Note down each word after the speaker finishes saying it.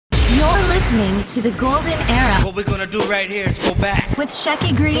listening to the Golden Era. What we're gonna do right here is go back with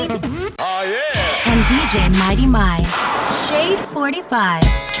Shecky Green and DJ Mighty My. Shade 45.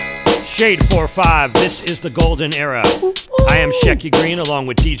 Shade 45, this is the Golden Era. I am Shecky Green along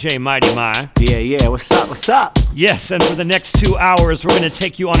with DJ Mighty My. Yeah, what's up? Yes, and for the next 2 hours, we're going to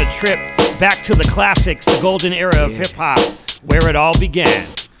take you on a trip back to the classics, the Golden Era of hip-hop, where it all began.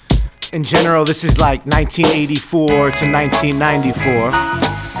 In general, this is like 1984 to 1994.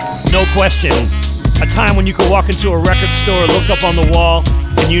 No question. A time when you could walk into a record store, look up on the wall,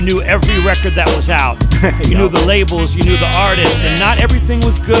 and you knew every record that was out. You knew the labels, you knew the artists, and not everything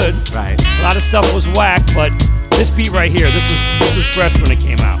was good. Right. A lot of stuff was whack, but this beat right here, this was fresh when it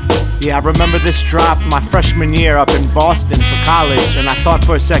came out. Yeah, I remember this drop my freshman year up in Boston for college, and I thought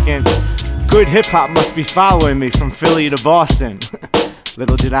for a second, good hip-hop must be following me from Philly to Boston.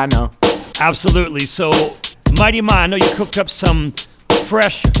 Little did I know. Absolutely. So, Mighty Ma, I know you cooked up some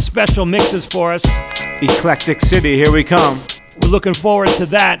fresh, special mixes for us. Eclectic City, here we come. We're looking forward to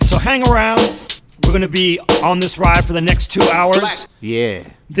that. So hang around. We're going to be on this ride for the next 2 hours. Yeah.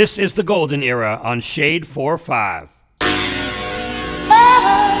 This is the Golden Era on Shade 45.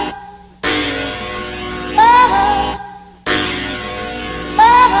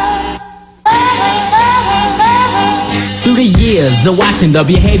 Through the years of watching the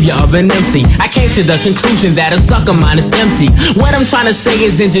behavior of an MC, I came to the conclusion that a sucker mind is empty. What I'm trying to say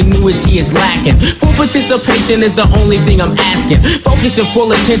is ingenuity is lacking. Full participation is the only thing I'm asking. Focus your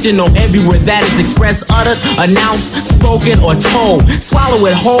full attention on every word that is expressed, uttered, announced, spoken, or told. Swallow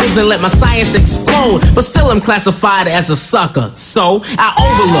it whole, then let my science explode. But still I'm classified as a sucker, so I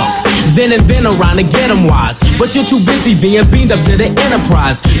overlook, then and then around to get them wise. But you're too busy being beamed up to the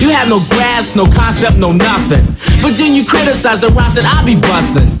enterprise. You have no grasp, no concept, no nothing. But then you criticize the rhymes that I be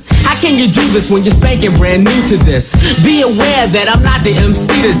bustin'. How can you do this when you're spanking brand new to this? Be aware that I'm not the MC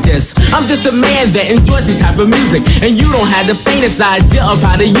to this. I'm just a man that enjoys this type of music, and you don't have the faintest idea of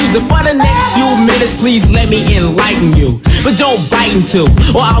how to use it. For the next few minutes, please let me enlighten you. But don't bite into,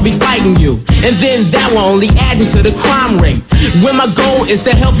 or I'll be fighting you. And then that will only add into the crime rate. When my goal is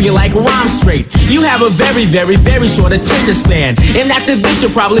to help you like rhyme straight. You have a very, very, very short attention span. And after this,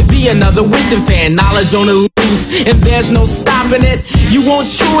 you'll probably be another wishing fan. Knowledge on the loose, and there's no stopping it. You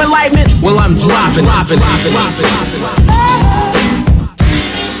want true enlightenment? Well, I'm dropping.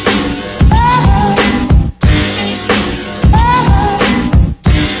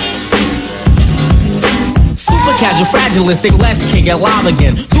 Casual, fragilistic, let's kick it live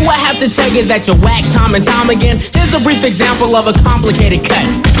again. Do I have to tell you that you're whack time and time again? Here's a brief example of a complicated cut.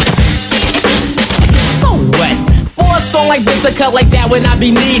 So what? For a song like this, a cut like that would not be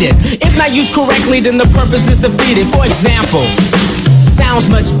needed. If not used correctly, then the purpose is defeated. For example, sounds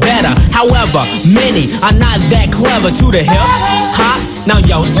much better. However, many are not that clever to the hip hop. Now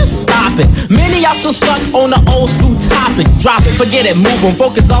yo, just stop it. Many are still stuck on the old school topics. Drop it, forget it, move on,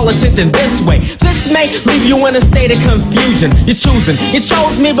 focus all attention this way. This may leave you in a state of confusion. You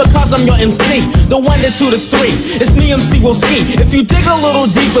chose me because I'm your MC. The 1 to 2 to 3, it's me MC will ski. If you dig a little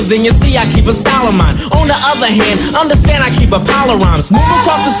deeper, then you see I keep a style of mine. On the other hand, understand I keep a pile of rhymes. Move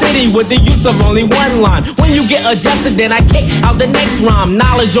across the city with the use of only one line. When you get adjusted, then I kick out the next rhyme.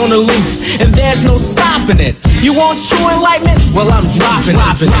 Knowledge on the loose, and there's no stopping it. You want true enlightenment? Well, I'm dropping.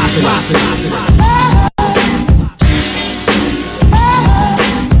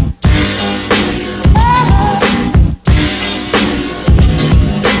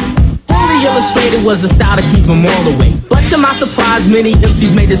 Illustrated was the style to keep them all away. But to my surprise, many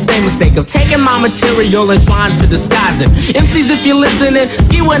MCs made the same mistake of taking my material and trying to disguise it. MCs, if you're listening,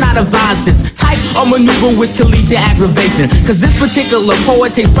 ski when I devise this type of maneuver which can lead to aggravation. Cause this particular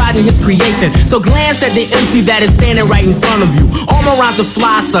poet takes pride in his creation. So glance at the MC that is standing right in front of you. All my rhymes are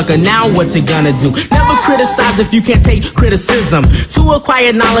fly, sucker, now what you gonna do? Never criticize if you can't take criticism. To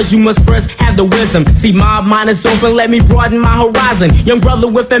acquire knowledge, you must first have the wisdom. See, my mind is open, let me broaden my horizon. Young brother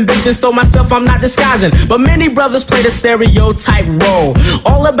with ambition, so myself I'm not disguising. But many brothers play the stereotype role.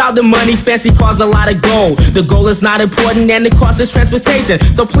 All about the money, fancy cars, a lot of gold. The goal is not important and the cost is transportation.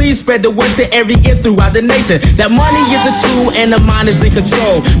 So please spread the word to every ear throughout the nation that money is a tool and the mind is in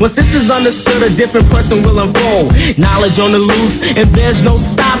control. Once this is understood, a different person will unfold. Knowledge on the loose, and there's no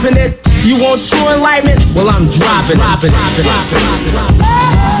stopping it. You want true enlightenment? Well, I'm dropping.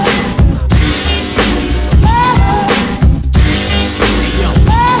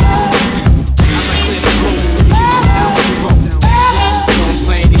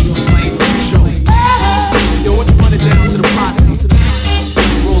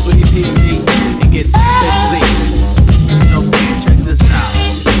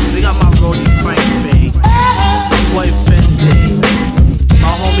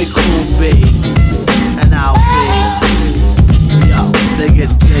 Cool, baby.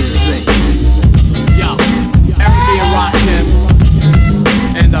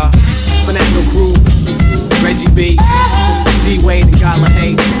 Skylar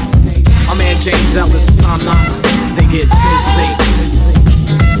Hay, my man James Ellis, Tom Knox, they get busy.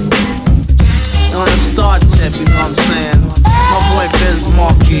 On the star tip, you know what I'm saying? My boy Biz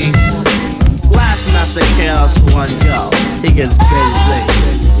Markie, last master chaos one, yo, he gets busy.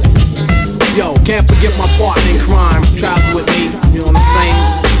 Yo, can't forget my partner in crime, travel with me, you know what I'm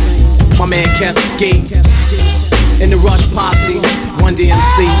saying? My man Kev Ski, in the Rush Posse,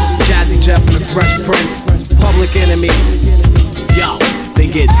 RUN-DMC, Jazzy Jeff and the Fresh Prince, Public Enemy, yo, they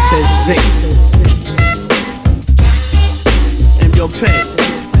get busy. And yo, Pay,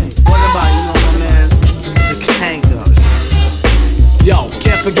 what about, you know my man, the Kango? Yo,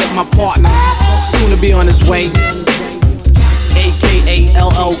 can't forget my partner, soon to be on his way, AKA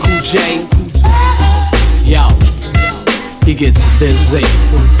LL Cool J. Yo, he gets busy.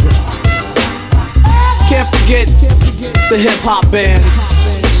 Can't forget the hip hop band,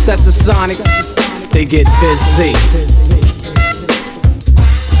 Stetsasonic, they get busy.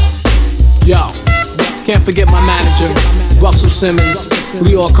 Yo, can't forget my manager, Russell Simmons,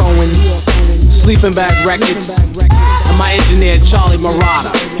 Leo Cohen, Sleeping Bag Records, and my engineer, Charlie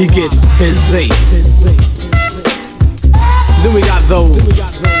Murata, he gets busy. Then we got those,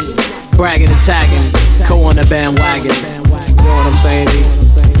 bragging and tagging, co on the bandwagon, you know what I'm saying?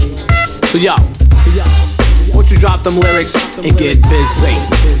 So yo, won't you drop them lyrics and get busy?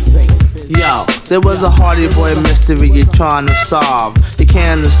 Yo, there was a Hardy Boy mystery you're trying to solve. You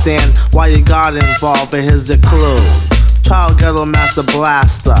can't understand why you got involved, but here's the clue. Child Ghetto Master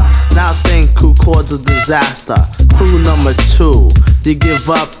Blaster, now think who caused a disaster. Clue number 2, you give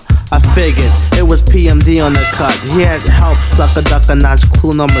up? I figured it was PMD on the cut. He had help sucker duck a notch.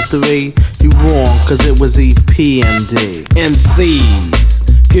 Clue number 3, you wrong, cause it was EPMD.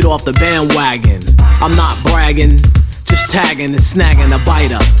 MCs, get off the bandwagon. I'm not bragging, just tagging and snagging a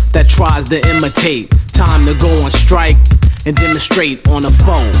biter that tries to imitate. Time to go on strike and demonstrate on a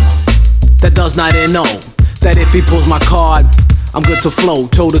phone that does not know that if he pulls my card, I'm good to flow,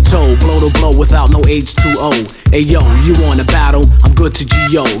 toe to toe, blow to blow without no H2O. Hey yo, you want a battle? I'm good to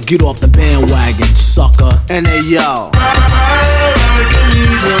G.O. Get off the bandwagon, sucker. And hey yo,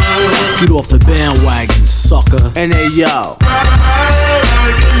 get off the bandwagon, sucker. And hey yo,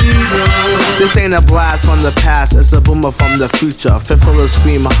 this ain't a blast from the past, it's a boomer from the future. Fit full of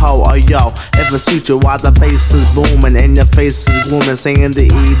scream, ho, or yo, if it's future, while the bass is booming and your face is booming, saying the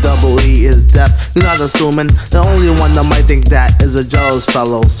E-double-E is death. You're not assuming, the only one that might think that is a jealous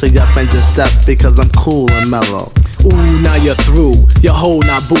fellow. So you up and just step because I'm cool and mellow. Ooh, now you're through, your hoe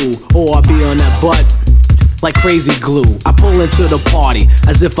not boo, or I'll be on that butt like crazy glue. I pull into the party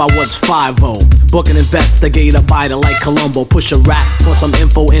as if I was 5-0. Book an investigator, biter like Columbo. Push a rat for some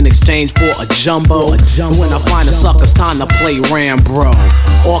info in exchange for a jumbo. When I find a sucker's time to play Ram Bro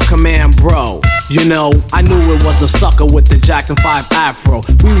or Command Bro. You know, I knew it was the sucker with the Jackson 5 afro.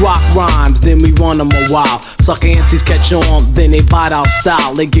 We rock rhymes, then we run them a while. Sucker MCs catch on, then they bite our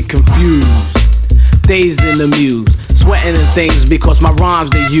style. They get confused, dazed and amused, sweating and things because my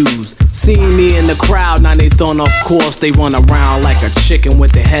rhymes they use. Seeing me in the crowd, now they thrown off course. They run around like a chicken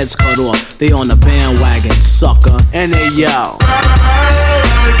with their heads cut off. They on the bandwagon, sucker. And hey yo,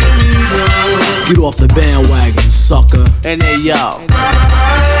 get off the bandwagon, sucker. And hey yo,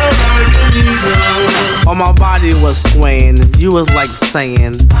 while my body was swaying, you was like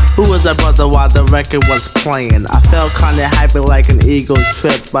saying, who was that brother while the record was playing? I felt kinda happy like an ego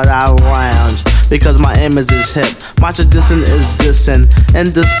trip, but I lounged because my image is hip. My tradition is dissing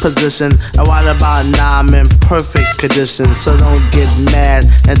in this position. And right about now I'm in perfect condition. So don't get mad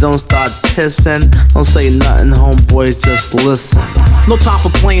and don't start pissing. Don't say nothing, homeboy, just listen. No time for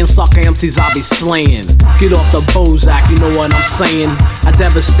playing sucker MCs, I'll be slaying. Get off the Bozak, you know what I'm saying? I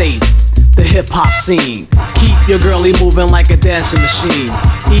devastate the hip hop scene. Keep your girlie moving like a dancing machine.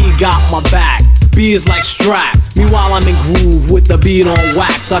 E got my back, B is like strap. Meanwhile I'm in groove with the beat on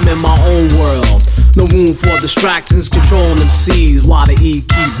wax. I'm in my own world, no room for distractions. Controlling them C's while the E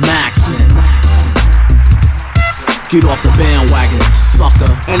keep maxing. Get off the bandwagon,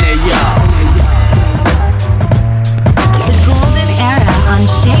 sucker. And hey yo, The golden era on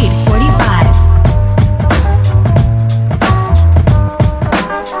Shade 45.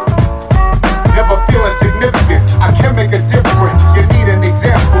 Never feeling significant, I can make a difference. You need an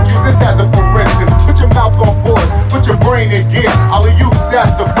example, use this as a for instance. Put your mouth on boards, put your brain in gear. All of you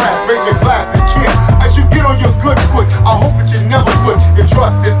sassafras, raise your glass and cheer. As you get on your good foot, I hope that you never put your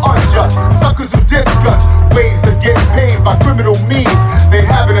trust in unjust suckers who discuss ways of getting paid by criminal means. They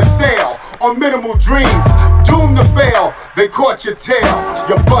having a sale on minimal dreams, doomed to fail. They caught your tail,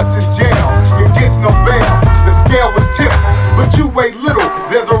 your butt's in jail, you gets no bail. The scale was tipped, but you weigh little.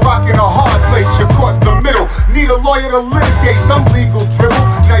 There's a rock in a hard place, you're caught in the middle. Need a lawyer to litigate some legal dribble.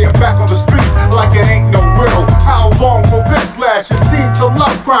 Now you're back on the streets like it ain't no riddle. How long will this last? You seem to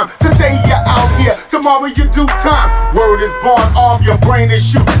love crime. Today you're out here, tomorrow you do time. Word is born, arm, your brain is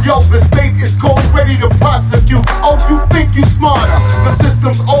shoot. Yo, the state is cold, ready to prosecute. Oh, you think you smarter? The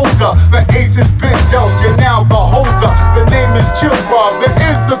system's older. The ace has been dealt, you're now the holder. The name is Chill Rob. There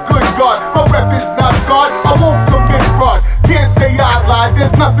is a good God. My rep is not God. I won't commit fraud. Can't say I lied.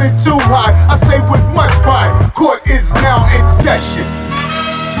 There's nothing too high. I say with much pride. Court is now in session.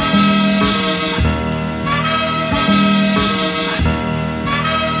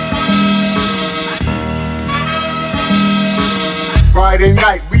 Friday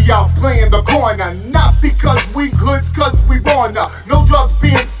night, we out playing the corner. Not because we hoods, cause we wanna. No drugs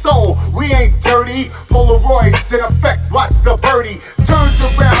being sold, we ain't dirty. Polaroids in effect, watch the birdie. Turned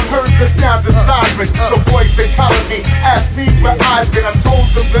around, heard the sound of sirens. The boys they collared me, asked me where I've been. I told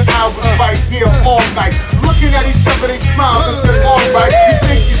them that I was right here all night. Looking at each other, they smiled and said, alright, you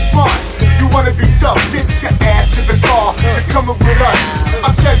think you're smart. You wanna be tough, get your ass in the car. You're coming with us.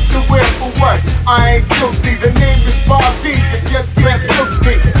 I said to where for what? I ain't guilty. The name is Markie. You just can't look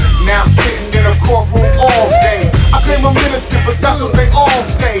me. Now I'm sitting in a courtroom all day. I claim I'm innocent, but that's what they all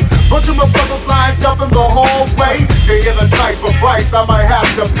say. Bunch of my brothers lined up in the hallway. They hear the type of price I might have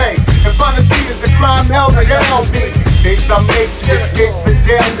to pay. If honesty is the crime, hell to hell me. Things I make to escape the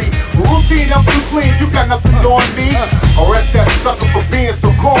daily routine. I'm too clean, you got nothing on me. Arrest that sucker for being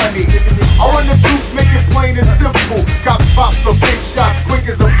so corny. I run the truth, make it plain and simple. Got pops for big shots, quick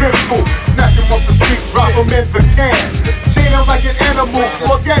as a pimple. Snatch him off the street, drop him in the can. Chain him like an animal,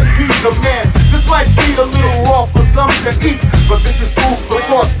 forget he's a man. This might be a little raw for some to eat, but this is food for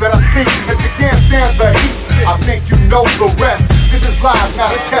thought that I speak. If you can't stand the heat, I think you know the rest. This is live,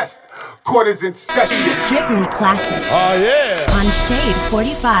 not a test. Court is in session. Strictly Classics. Oh yeah. On Shade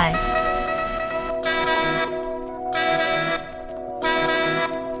 45.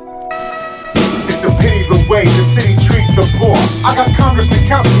 It's a pity the way the city treats the poor. I got congressmen,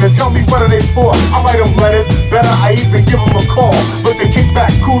 councilmen, tell me what are they for. I write them letters, better I even give them a call. But they kick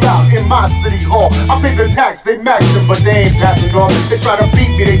back, cool out in my city hall. I pay the tax, they max them, but they ain't passing off. They try to beat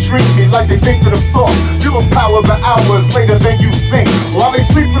me, they treat me like they think that I'm soft. Give them power the hours later than you think. While they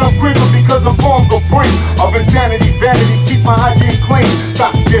sleeping, I'm grieving because I'm on the brink of insanity. Vanity keeps my hygiene clean.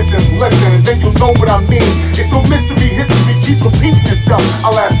 Stop dissing, listen, and then you'll know what I mean. It's no mystery, history keeps repeating itself.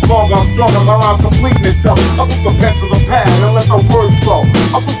 I last longer, I'm stronger, my rhymes completing itself. I put the pen to the pad and let the words flow.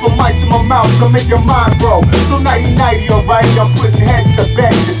 I put the mic to my mouth to make your mind grow. So nighty-nighty, alright, I'm putting heads to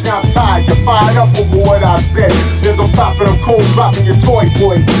bed. You sound tired, you're fired up for what I said. There's no stopping, I'm cold dropping your toy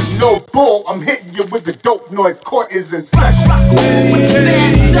boys. No bull, I'm hitting you with the dope noise. Court is in session.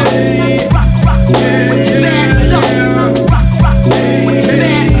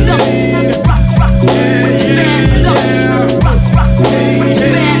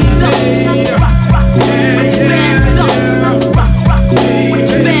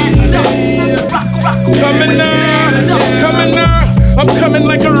 Coming now, I'm coming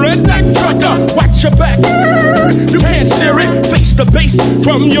like a redneck trucker. Watch your back, you can't steer it. Face the bass,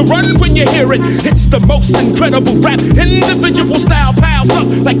 drum you run when you hear it. It's the most incredible rap. Individual style piles up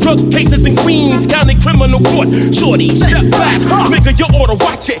like drug cases in Queens County Criminal Court. Shorty, step back, nigga, you oughta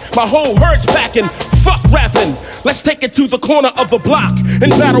watch it. My whole herd's packing, fuck rapping. Let's take it to the corner of the block and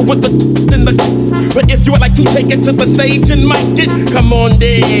battle with the in the. But if you would like to take it to the stage and mic it, come on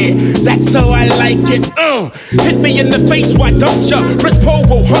there, that's how I like it. Hit me in the face, why don't ya? Rich Poe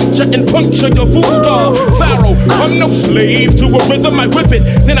will hunt ya and puncture your voodoo pharaoh. I'm no slave to a rhythm, I whip it,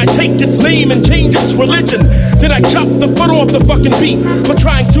 then I take its name and change its religion. Then I chop the foot off the fucking beat for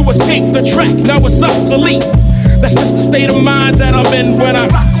trying to escape the track. Now it's obsolete. That's just the state of mind that I'm in when I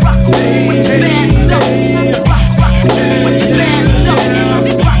rock.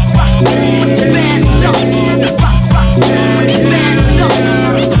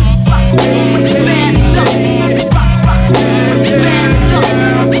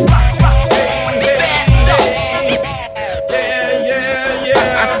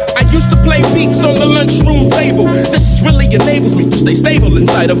 I used to play beats on the lunchroom table. This really enables me to stay stable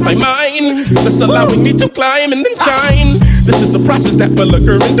inside of my mind. This allowing me to climb and then shine. This is a process that will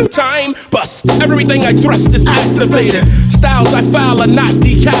occur in due time. Bust, everything I thrust is activated. Styles I file are not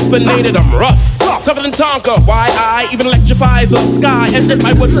decaffeinated. I'm rough, tougher than Tonka. Why I even electrify the sky as if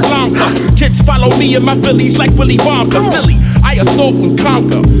I was Blanca. Kids follow me and my Phillies like Willy Wonka. Silly, I assault and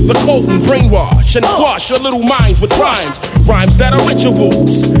conquer the cold and brainwash and squash your little minds with rhymes. rhymes that are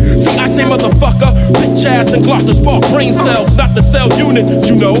rituals. See, I say motherfucker, bitch ass and Glock to spark brain cells, not the cell unit,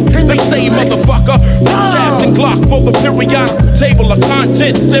 you know. They say motherfucker, bitch ass and Glock for the periodic table of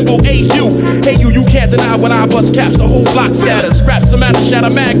content, symbol AU. Hey you can't deny when I bust caps, the whole block scatters. Scrap some matter, shatter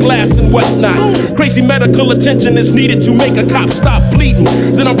mad glass and whatnot. Crazy medical attention is needed to make a cop stop bleeding.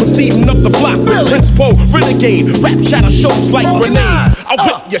 Then I'm proceeding up the block with Prince Poe, Renegade. Rap shatter shows like grenades. I'll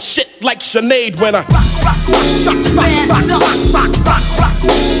whip your shit like Sinead when I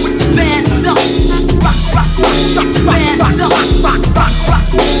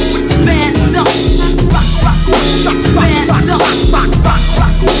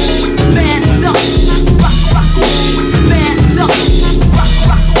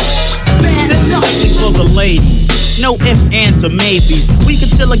for the ladies. No ifs, ands, or maybes. We can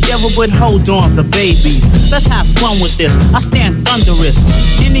chill together, but hold on the babies. Let's have fun with this. I stand thunderous.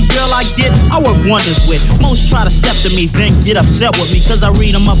 Any girl I get, I work wonders with. Most try to step to me, then get upset with me, cause I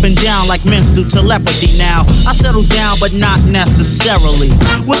read them up and down like men through telepathy now. I settle down, but not necessarily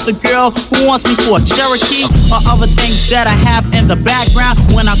with the girl who wants me for a Cherokee or other things that I have in the background.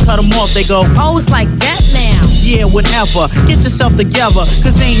 When I cut them off, they go, Oh, it's like that now. yeah, whatever. Get yourself together,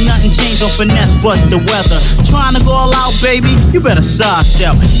 cause ain't nothing changed on finesse but the weather. Trying to go all out, baby, you better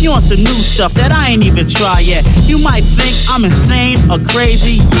sidestep. You want some new stuff that I ain't even tried yet. You might think I'm insane or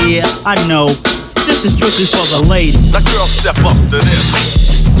crazy, yeah, I know. This is strictly for the ladies. That girl step up to this.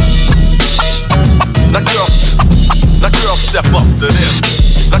 That girl step up to this.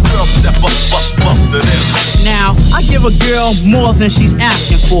 That girl step up to this. Now, I give a girl more than she's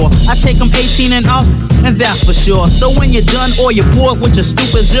asking for. I take them 18 and up, and that's for sure. So when you're done or you're bored with your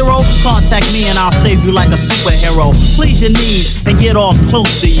stupid zero, contact me and I'll save you like a superhero. Please your needs and get all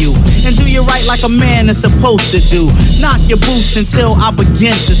close to you, and do you right like a man is supposed to do. Knock your boots until I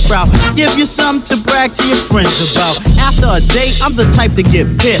begin to sprout. Give you something to brag to your friends about. After a date, I'm the type to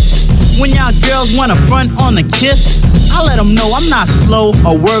get pissed. When y'all girls wanna front on a kiss, I let them know I'm not slow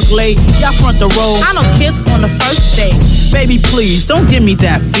or work late. Y'all front the row, I don't kiss on the first date. baby, please don't give me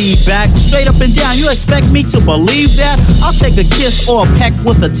that feedback. Straight up and down, you expect me to believe that? I'll take a kiss or a peck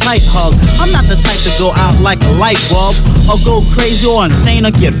with a tight hug. I'm not the type to go out like a light bulb, or go crazy or insane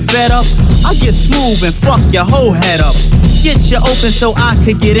or get fed up. I'll get smooth and fuck your whole head up. Get you open so I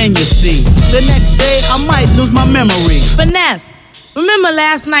could get in your seat. The next day, I might lose my memory. Finesse, remember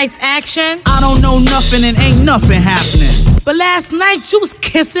last night's action? I don't know nothing and ain't nothing happening. But last night you was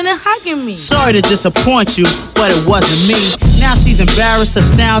kissing and hugging me. Sorry to disappoint you, but it wasn't me. Now she's embarrassed,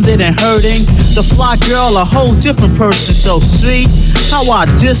 astounded, and hurting. The fly girl, a whole different person. So see how I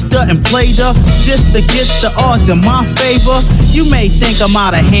dissed her and played her just to get the odds in my favor. You may think I'm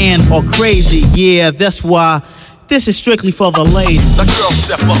out of hand or crazy. Yeah, that's why this is strictly for the ladies. That girl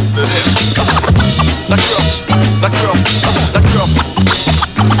step up to this. That girl step up to this.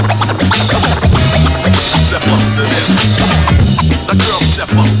 That girl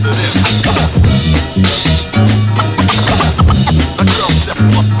step up to this. That girl step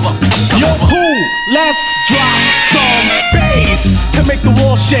up. Yo, cool, let's drop some bass to make the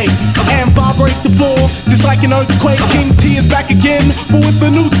wall shake and vibrate the floor just like an earthquake. King T is back again, but with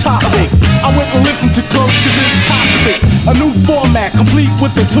a new topic. I went and listened to Krush 'cause it's toxic. A new format, complete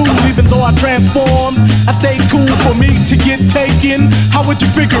with a tool. Even though I transformed, I stayed cool for me to get taken. How would you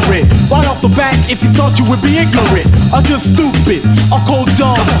figure it? Right off the bat, if you thought you would be ignorant or just stupid or cold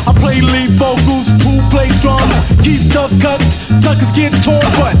dumb. I play lead vocals, Pooh plays drums, Keith does cuts, suckers get torn,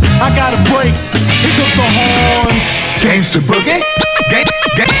 but I got a break. Here comes the horns. Gangsta boogie,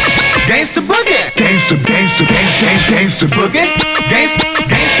 gangsta boogie, gangsta boogie,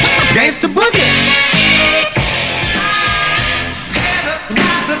 gangsta boogie.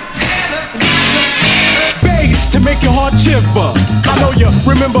 To make your heart shiver. I know you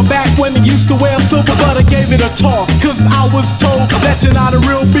remember back when they used to wear silver, but I gave it a toss, 'cause I was told that you're not a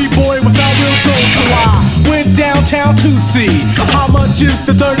real B-boy without real gold. So I went downtown to see how much is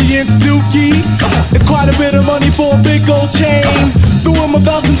the 30-inch dookie. It's quite a bit of money for a big old chain. Threw him a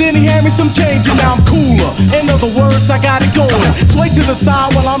belt and then he handed me some change, and now I'm cooler. In other words, I got it going. Sway to the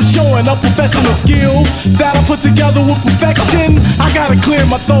side while I'm showing a professional skill that I put together with perfection. I gotta clear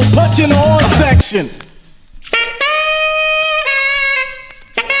my throat, punch in the horn section.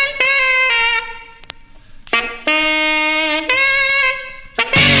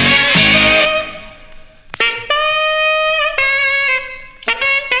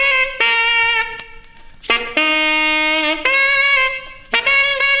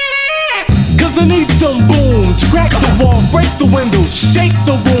 I need some boom to crack the walls, break the windows, shake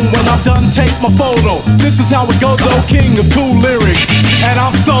the room. When I'm done, take my photo. This is how it goes, though, king of cool lyrics. And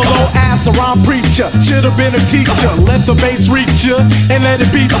I'm solo ass a rhyme preacher. Should've been a teacher. Let the bass reach ya and let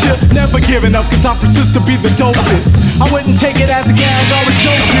it beat ya. Never giving up, cause I persist to be the dopest. I wouldn't take it as a gag or a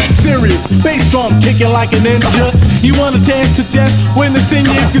joke. It's serious. Bass drum kicking like a ninja. You wanna dance to death when it's in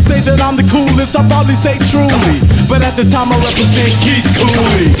you? If you say that I'm the coolest, I'll probably say truly. But at this time I represent Keith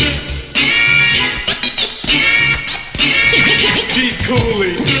Cooley. Keith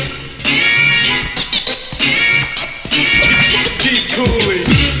Cooley. Keith Cooley.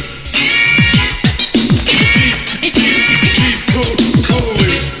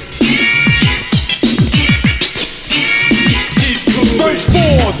 Verse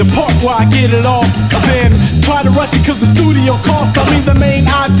 4, the part where I get it off. Then try to rush it cause the studio cost. I mean the main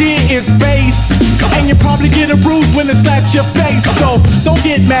idea is bass. And you probably get a bruise when it slaps your face. So don't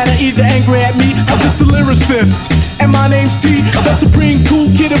get mad or either angry at me. I'm just a lyricist. And my name's T, the supreme cool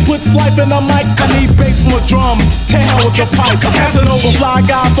kid who puts life in the mic. I need bass from a drum, to hell with the pipe. As an overfly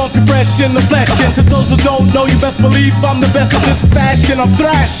guy, funky fresh in the flesh. And to those who don't know, you best believe I'm the best of this fashion. I'm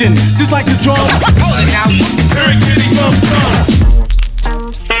thrashing, just like the drum. Hold it now, Eric Kitty Bum.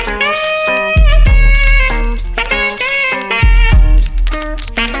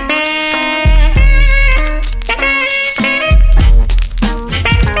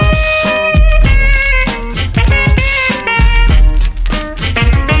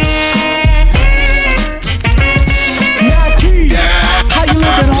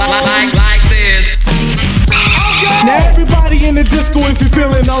 If you're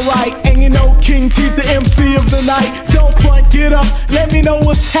feeling alright, and you know King T's the MC of the night. Don't front, get up, let me know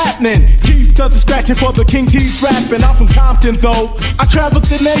what's happening. Keith does the scratching for the King T's rapping. I'm from Compton though, I traveled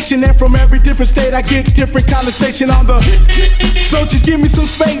the nation, and from every different state I get different conversation on the. So just give me some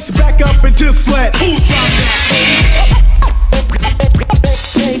space, back up and just let. Who dropped that?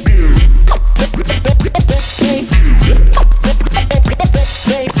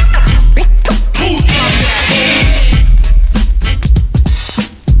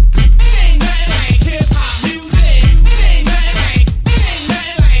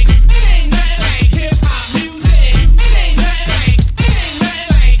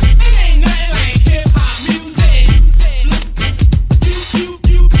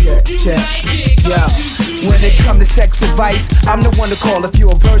 Sex advice, I'm the one to call if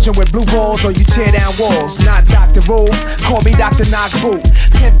you're a virgin with blue balls or you tear down walls. Not Dr. Rule, call me Dr. Knockboot.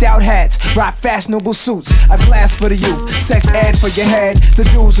 Pimped out hats, rock fashionable suits. A class for the youth, sex ed for your head. The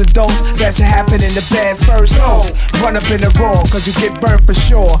do's and don'ts that should happen in the bed. First, run up in the raw, cause you get burnt for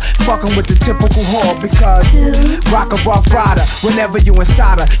sure. Fucking with the typical whore, because rock a rough rider whenever you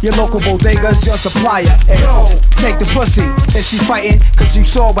inside her. Your local bodega's your supplier. And take the pussy if she fighting, cause you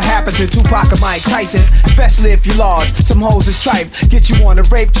saw what happened to Tupac and Mike Tyson. Especially if you large, some hoes is tripe. Get you on a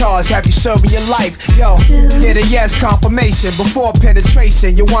rape charge, have you serving your life. Yo, get a yes confirmation before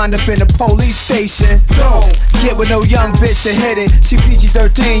penetration. You wind up in a police station. Don't get with no young bitch and hit it. She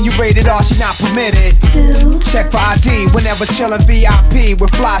PG-13, you rated R, she not permitted. Check for ID whenever chillin' VIP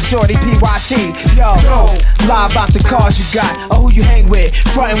with fly shorty PYT. Yo, lie about the cars you got or who you hang with.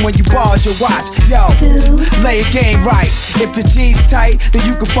 Frontin' when you bars your watch. Yo, lay a game right. If your G's tight, then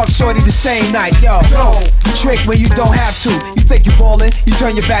you can fuck shorty the same night. Yo, trick when you don't have to. You think you ballin', you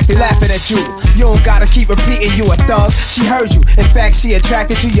turn your back, they laughing at you. You don't gotta keep repeating you a thug. She heard you. In fact, she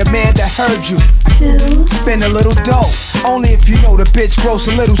attracted to your man that heard you. Spend a little dough, only if you know the bitch gross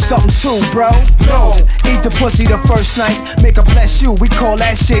a little something too, bro. Eat the pussy the first night, make her bless you. We call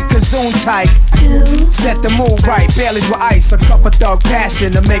that shit kazoon type. Set the mood right, Baileys with ice, a cup of thug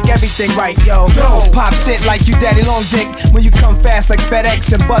passion to make everything right, yo. Pop shit like you daddy long dick when you come fast like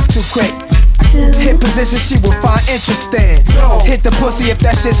FedEx and bust too quick. Hit position she will find interesting. Hit the pussy if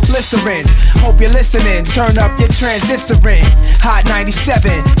that shit's blistering. Hope you're listening, turn up your transistoring. Hot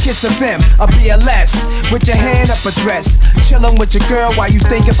 97, Kiss FM, a BLS. With your hand up a dress, chillin' with your girl while you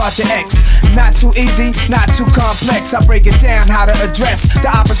think about your ex. Not too easy, not too complex. I break it down how to address the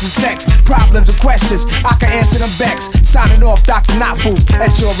opposite sex. Problems or questions, I can answer them backs. Signing off Dr. Knockboots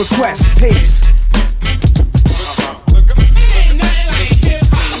at your request. Peace.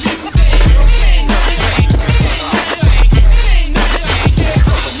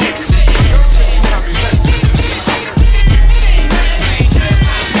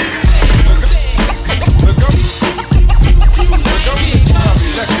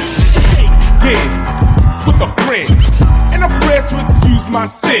 My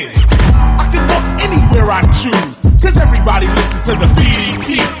sins. I can walk anywhere I choose, cause everybody listens to the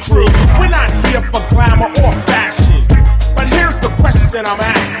BDP crew. We're not here for glamour or fashion, but here's the question question I'm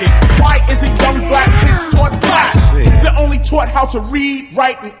asking. Why isn't young black kids taught black? They're only taught how to read,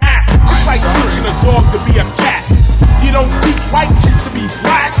 write, and act. It's like teaching a dog to be a cat. You don't teach white kids to be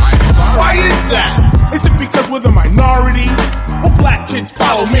black. Why is that? Is it because we're the minority? Well, black kids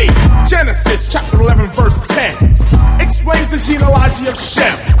follow me. Genesis chapter 11 verse 10 explains the genealogy of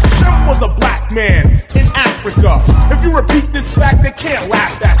Shem. Shem was a black man in Africa. If you repeat this fact, they can't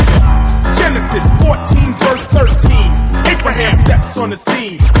laugh at you. Genesis 14 verse 13. Abraham steps on the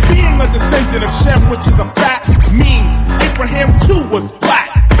scene. Being a descendant of Shem, which is a fact, means Abraham too was black.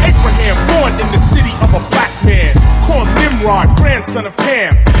 Abraham born in the city of a black man called Nimrod, grandson of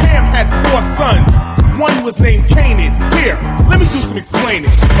Ham. Ham had 4 sons. One was named Canaan. Here, let me do some explaining.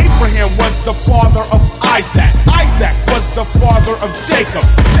 Abraham was the father of Isaac. Isaac was the father of Jacob.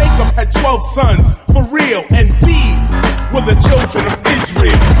 Jacob had 12 sons, for real, and these were the children of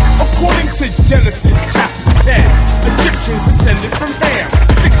Israel. According to Genesis chapter 10, Egyptians descended from Ham.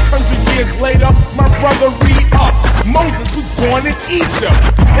 600 years later, my brother read up. Moses was born in Egypt.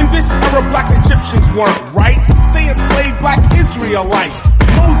 In this era, black Egyptians weren't right. They enslaved black Israelites.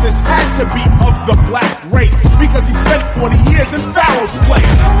 Moses had to be of the black race because he spent 40 years in Pharaoh's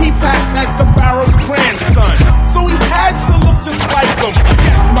place. He passed as the Pharaoh's grandson, so he had to look just like them.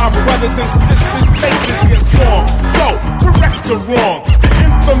 Yes, my brothers and sisters, take this here song. Yo, correct the wrong. The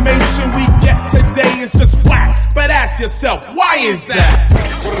information we get today is just whack. But ask yourself, why is that?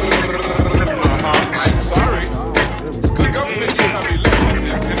 I'm sorry. The government you have elected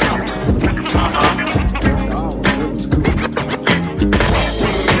is enough.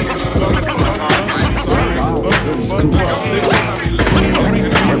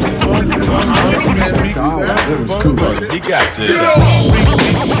 You got to.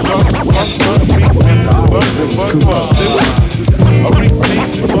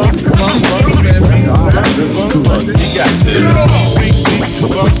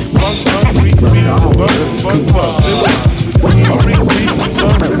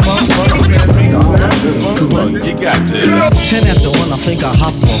 You got to. 10 after 1, I think I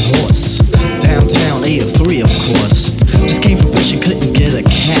hopped on a horse. Downtown, 8 of 3, of course. Just came from fishing, couldn't get a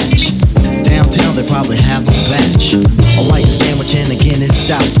catch. Downtown, they probably have a batch. A light sandwich and a Guinness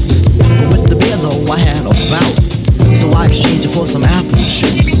stout. But with the beer, though, I had a bout. So I exchanged it for some apple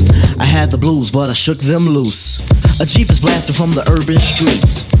juice. I had the blues, but I shook them loose. A Jeep is blasting from the urban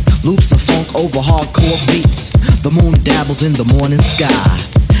streets. Loops of funk over hardcore beats. The moon dabbles in the morning sky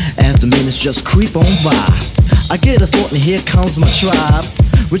as the minutes just creep on by. I get a thought and here comes my tribe.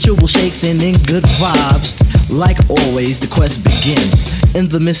 Ritual shakes and in good vibes. Like always, the quest begins. In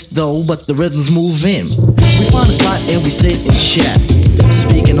the mist though, but the rhythms move in. We find a spot and we sit and chat,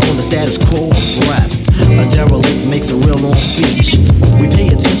 speaking on the status quo of rap. A derelict makes a real long speech. We pay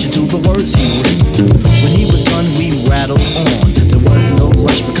attention to the words he read. When he was done, we rattled on. There wasn't no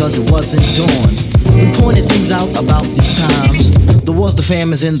rush because it wasn't dawn. We pointed things out about these times. The wars, the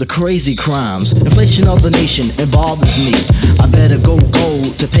famines, and the crazy crimes. Inflation of the nation, it bothers me. I better go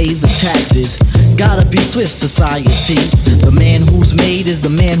gold to pay the taxes. Gotta be Swiss society. The man who's made is the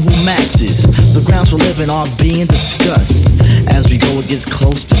man who maxes. The grounds for living are being discussed. As we go, it gets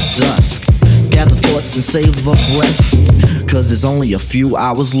close to dusk. Gather thoughts and save a breath, cause there's only a few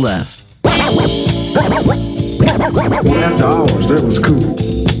hours left. After hours, that was cool.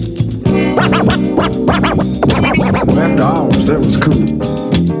 After hours, that was cool.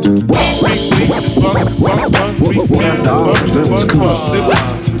 After hours, that was cool. After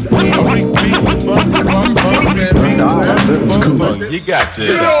hours, that was cool. You got to.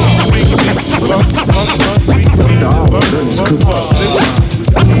 After hours, that was cool.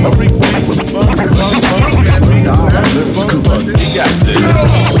 You got to.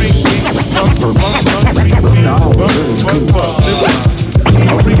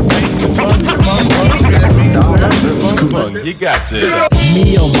 You got to.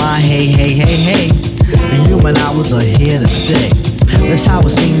 Me oh my, hey, hey, hey, hey. The human hours are here to stay. That's how it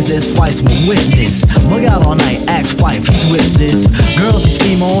seems as Fife's my witness. Bug out all night, ask Fife, he's with this. Girls, he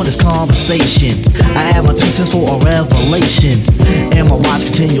scheme on this conversation. I have my 2 cents for a revelation. And my watch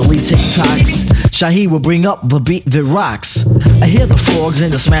continually tick-tocks. Shahi will bring up the beat that rocks. I hear the frogs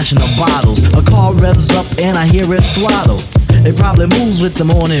and the smashing of bottles. A car revs up and I hear it throttle. It probably moves with the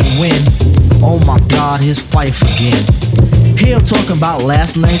morning wind. Oh my God, here's Fife again. Here I'm talking about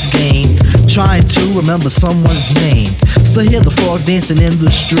last night's game, trying to remember someone's name. So hear the frogs dancing in the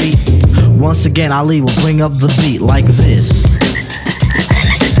street. Once again, Ali will bring up the beat like this.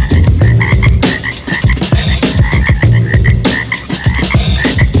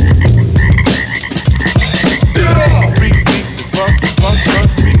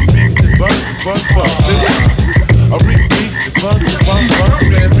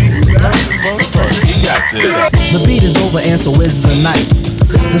 got this. The beat is over and so is the night.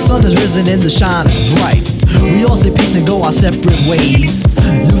 The sun is risen and the shine is bright. We all say peace and go our separate ways.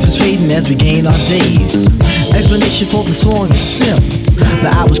 Youth is fading as we gain our days. Explanation for the song is simple.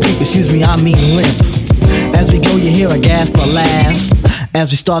 The hours creep, excuse me, I mean limp. As we go you hear a gasp or laugh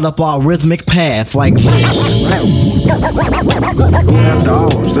as we start up our rhythmic path like this. After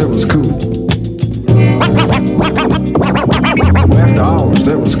hours, that was cool. After hours,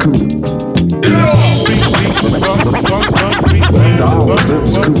 that was cool. After hours, that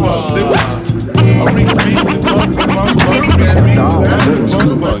was cool.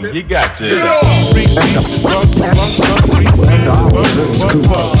 You got this.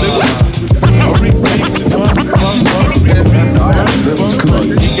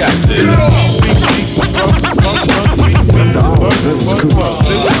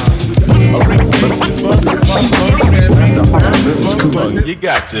 You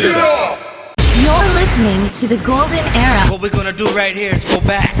got this. You're listening to the Golden Era. What we're gonna do right here is go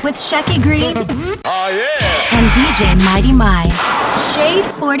back with Shecky Greed. Oh yeah. And DJ Mighty My. Shade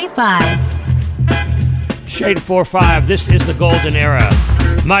 45. Shade 45. This is the Golden Era.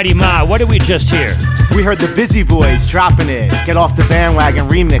 Mighty My, what did we just hear? We heard the Bizzie Boys dropping it. Get Off the Bandwagon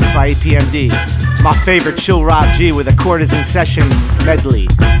remix by EPMD. My favorite Chill Rob G with a Courtesan Session medley.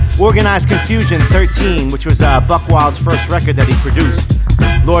 Organized Konfusion 13, which was Buckwild's first record that he produced.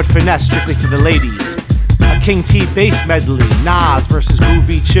 Lord Finesse, Strictly for the Ladies. A King T bass medley. Nas versus Groove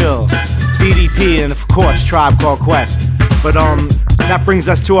B Chill. BDP and of course Tribe Called Quest. But that brings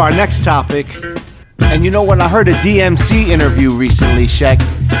us to our next topic. And you know what? I heard a DMC interview recently, Sheck,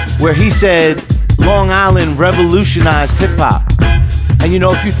 where he said Long Island revolutionized hip-hop. And you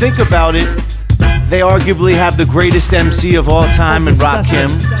know, if you think about it, they arguably have the greatest MC of all time in Rakim,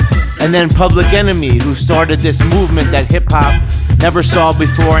 and then Public Enemy, who started this movement that hip-hop never saw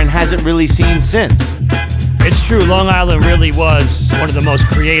before and hasn't really seen since. It's true, Long Island really was one of the most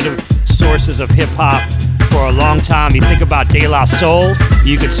creative sources of hip-hop for a long time. You think about De La Soul,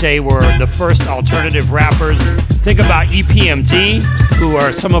 you could say were the first alternative rappers. Think about EPMD, who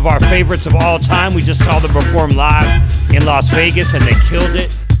are some of our favorites of all time. We just saw them perform live in Las Vegas and they killed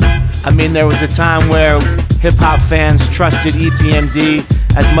it. I mean, there was a time where hip-hop fans trusted EPMD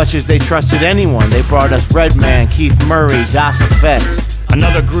as much as they trusted anyone. They brought us Redman, Keith Murray, Das Effects.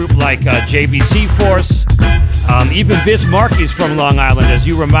 Another group like JVC Force, even Biz Markie's from Long Island, as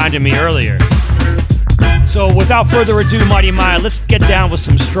you reminded me earlier. So without further ado, Mighty My, let's get down with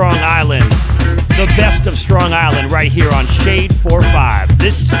some Strong Island. The best of Strong Island right here on Shade 45.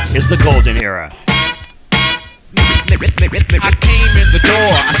 This is the Golden Era. I came in the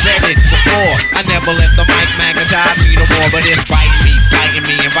door, I said it before. I never let the mic magnetize me no more, but it's biting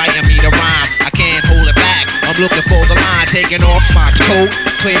me, inviting me to rhyme. I can't hold it back. I'm looking for the line, taking off my coat,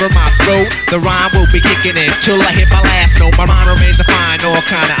 clearing my throat. The rhyme will be kicking in till I hit my last note. My mind remains to find all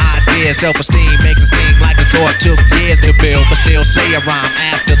kind of ideas. Self-esteem makes it seem like the thought took years to build, but still say a rhyme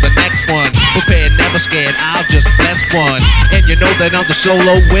after the next one. Prepared, never scared, I'll just bless one. And you know that I'm the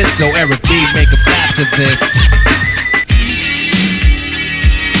soloist, so Erib, make a clap to this.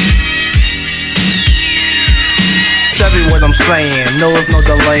 Every word I'm saying, no, there's no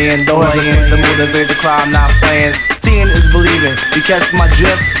delaying. Don't hesitate to motivate the crowd, I'm not playing. Seeing is believing. You catch my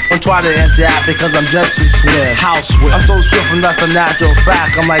drift? Don't try to adapt because I'm just too swift. How swift? I'm so swift and that's a natural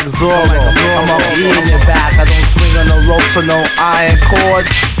fact. I'm like Zorro. I'm up eating it back. I don't swing on no ropes or no iron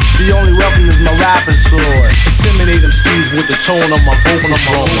cords. The only weapon is my rapping sword. Intimidate them seas with the tone of my vocal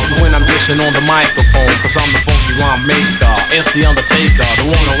when I'm dishing on the microphone. Cause I'm the funky rhyme maker. It's the Undertaker, the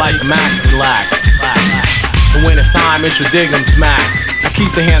one who like the Mack and relax. And when it's time, it's your dig and smack. I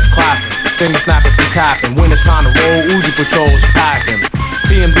keep the hands clapping, fingers snapping and tapping. When it's time to roll, Uzi Patrol is packing.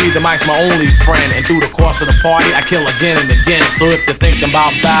 PMB, the mic's my only friend. And through the course of the party, I kill again and again. So if you're thinking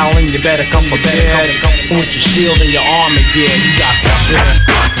about battling, you better come prepared. With your shield and your arm and gear, you got that shit.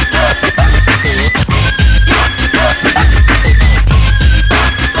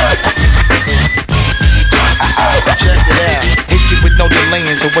 Check it out. Hit you with no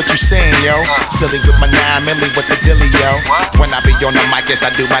delaying, so what you saying, yo? Silly with my 9 milli with the dilly, yo. When I be on the mic, yes, I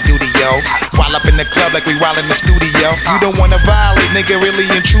do my duty, yo. While up in the club like we while in the studio. You don't wanna violate, nigga, really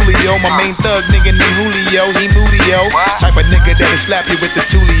and truly, yo. My main thug, nigga named Julio, he moody, yo. Type of nigga that'll slap you with the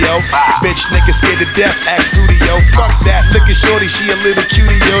tulio. Bitch, nigga scared to death, act fruity, yo. Fuck that, look at shorty, she a little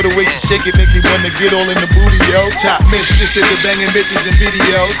cutie, yo. The way she shake it make me wanna get all in the booty, yo. Top mistress in the banging bitches and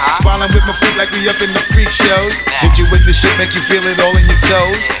videos. While I'm with my feet like we up in the freak shows. Hit you with the shit, make you feel it all in your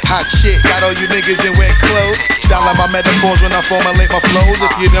toes. Hot shit, got all you niggas in wet clothes. Style out my metaphors when I formulate my flows.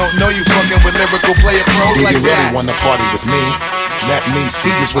 If you don't know, you fucking with lyrical player pros like that. You really wanna party with me? Let me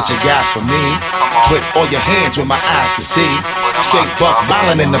see just what you got for me. Put all your hands where my eyes can see. Straight buck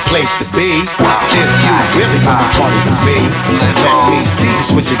violin in the place to be. If you really wanna party with me, let me see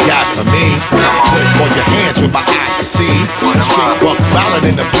just what you got for me. Put all your hands where my eyes can see. Straight buck violin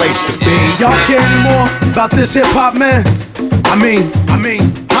in the place to be. Y'all care anymore about this hip hop, man? I mean,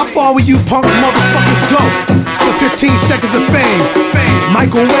 how far will you punk motherfuckers go for 15 seconds of fame?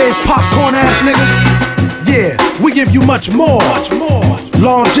 Microwave popcorn ass niggas? Yeah, we give you much more.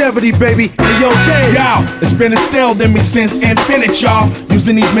 Longevity, baby, and yo, Dave. Yo, it's been instilled in me since infinite, y'all.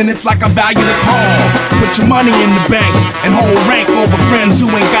 Using these minutes like I value the call. Put your money in the bank and hold rank over friends who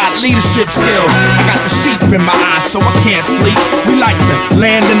ain't got leadership skills. I got the sheep in my eyes, so I can't sleep. We like to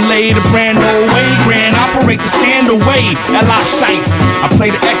land and lay the brand old way. Grand operate the stand away at La Shice. I play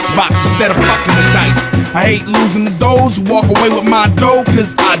the Xbox instead of fucking the dice. I hate losing the doors who walk away with my dough,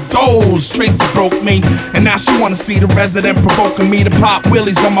 cause I doze. Tracy broke me, and now she wanna see the resident provoking me to pop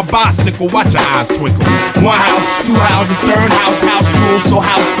wheelies on my bicycle. Watch your eyes twinkle. One house, two houses, third house, house rules, so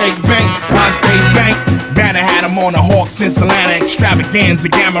house take bank. Watch they bank. Banner had him on the Hawk since Atlanta extravaganza,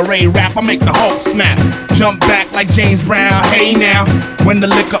 gamma ray rap. I make the Hulk snap. Jump back like James Brown. Hey now, when the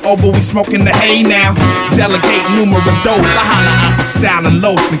liquor over, we smoking the hay now. Delegate numero dos. I holler out the sound and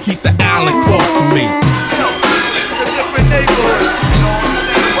los and keep the island close to me.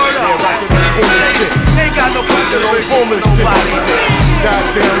 Ain't got no consideration for nobody.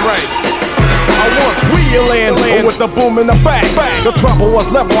 Goddamn right. I was wheeling with the boom in the back. The trouble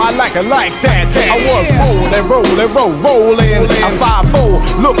was level, I like it like that. I was rolling. I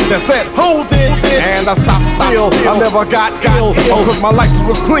 5-4, looked and said, hold it. And I stopped still, I never got ill. Cause my license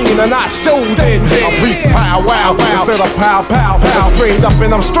was clean and I showed it. I reached pow wow instead of pow pow. I'm straight up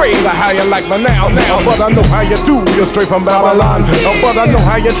and I'm straight. How you like me now? But I know how you do, you're straight from Babylon. But I know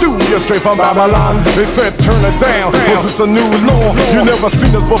how you do, you're straight from Babylon. They said turn it down, cause it's a new law. You never seen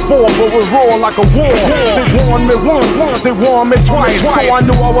this before, but we're raw like a war. They warned me once, they warned me twice. So I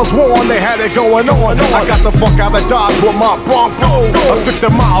knew I was warned, they had it going on. I got the fuck out of Dodge with my Bronco. 60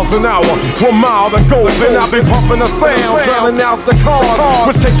 miles an hour, 1 mile to go. Then I be pumping the sound, drowning out the cars.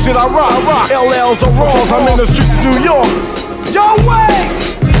 Which tape shit I rock? LLs or Raws. I'm in the streets of New York. Yo, way!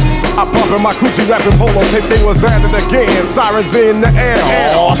 I pump in my coochie rapping polo tape, they was at it again. Sirens in the air,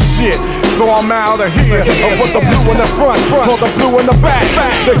 oh shit. So I'm out of here. I put the blue in the front, for the blue in the back.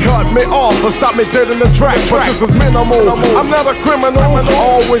 They cut me off and stopped me dead in the track. But this is minimal. I'm not a criminal.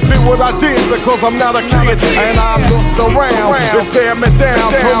 Always did what I did because I'm not a kid. And I looked around, they stared me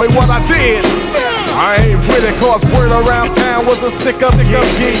down, told me what I did. I ain't with it cause word around town was a stick up, yeah.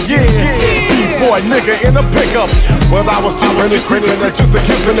 B-boy nigga in a pickup. But I was cheaping and creeping and just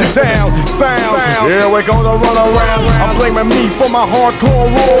kissing it down. Sound, yeah, we're gonna run around. I'm blaming me for my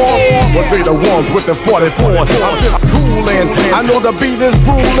hardcore roar. But they the ones with the 44. I'm just coolin'. I know the beat is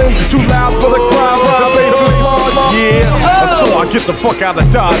ruling. Too loud for the crowd, but the bass is large. Yeah, so I get the fuck out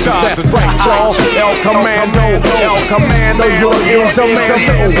of Dodge. That's right, y'all. El Commando, you're in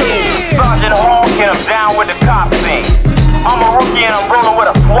demand. Sergeant Hawk and I'm down with the cop scene. I'm a rookie and I'm rolling with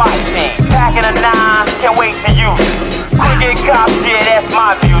a SWAT team. Packing a 9, can't wait to use it. Cricket cop shit, that's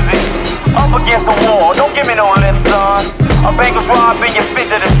my music. Up against the wall, don't give me no lip, son. A bank was robbing, you fit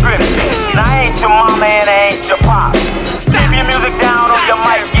the description. And I ain't your mama and I ain't your pop. Keep your music down or you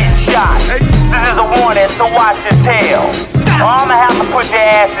might get shot. This is a warning, so watch your tail. Or I'ma have to put your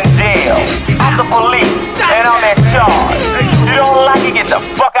ass in jail. I'm the police, and I'm in charge. You don't like it, get the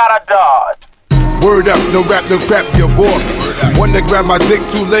fuck out of Dodge. Word up, no rap, no crap, you bore me. One to grab my dick,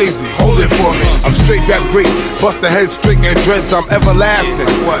 too lazy, hold it for me. I'm straight rap great, bust the head straight and dreads, I'm everlasting.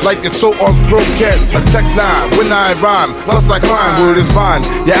 Like it's so on croquette, a tech 9, when I rhyme, plus I climb, word is mine.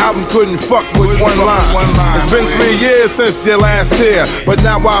 Your album couldn't fuck with one line. It's been 3 years since your last tear, but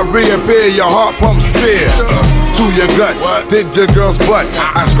now I reappear, your heart pumps fear. To your gut, did your girl's butt.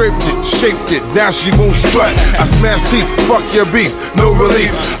 I scraped it, shaped it, now she won't strut. I smash teeth, fuck your beef, no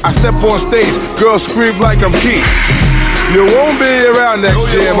relief. I step on stage, girls scream like I'm Keith. You won't be around next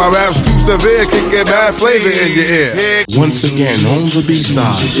year. My rap's too severe, can get bad flavor in your ear. Once again, on the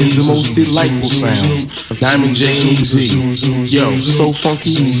B-side is the most delightful sounds of Diamond J and Bizzie. Yo, so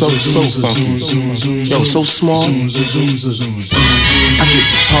funky, so funky. Yo, so smart. I get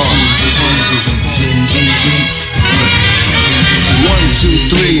guitar. 1, 2,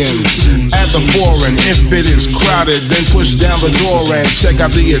 3, and add the foreign. If it is crowded, then push down the door and check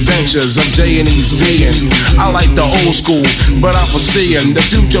out the adventures of J&EZ. And I like the old school, but I'm foreseeing the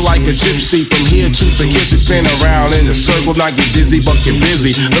future like a gypsy. From here to the kids, spin around in a circle, not get dizzy, but get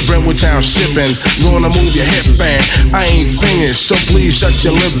busy. The Brentwood Town shippings, gonna move your hip band. I ain't finished, so please shut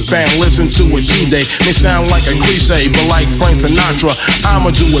your lip and listen to it today. May sound like a cliche, but like Frank Sinatra,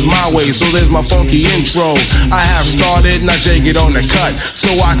 I'ma do it my way. So there's my funky intro. I have started, now Jay get on the cut, so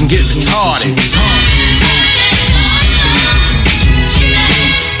I can get retarded.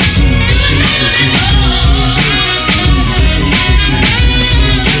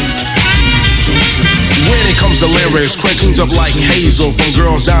 When it comes to lyrics, crank things up like Hazel, from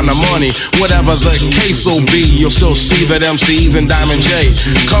girls down to money. Whatever the case will be, you'll still see that MC's and Diamond J.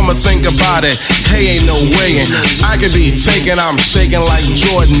 Come and think about it, hey, ain't no way. I could be taken, I'm shaking like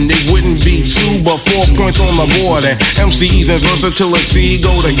Jordan. It wouldn't be 2 but 4 points on the board. And MC's and versatility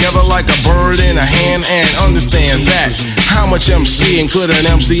go together like a bird in a hand. And understand that, how much MCing could an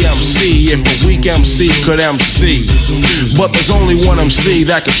MC if a weak MC could MC? But there's only one MC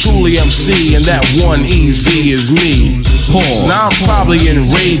that could truly MC, and that one easy is me. Now I'm probably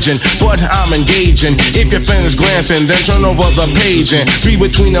enraging, but I'm engaging. If your fan is glancing, then turn over the page and read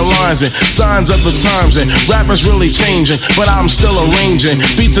between the lines and signs of the times. And rappers really changing, but I'm still arranging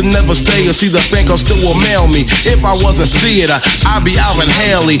beats that never stay. You see, the fan call still will mail me. If I was a theater, I'd be Alvin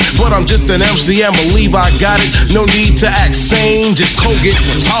Haley, but I'm just an MC and believe I got it. No need to act sane, just go get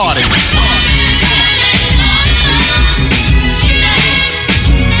retarded.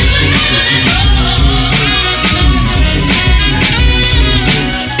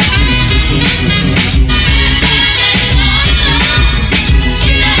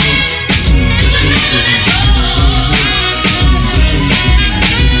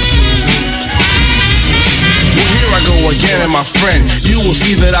 Again, and my friend, you will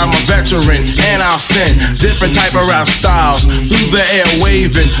see that I'm a veteran, and I'll send different type of rap styles through the air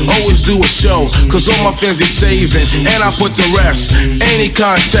waving. Always do a show, cause all my fans they saving, and I put to rest any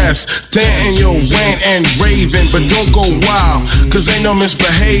contest. Dantin' your rant and raving, but don't go wild, cause ain't no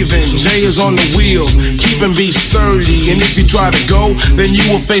misbehaving. Jay is on the wheels, keeping beats sturdy, and if you try to go, then you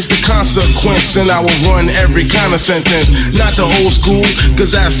will face the consequence. And I will run every kind of sentence, not the old school,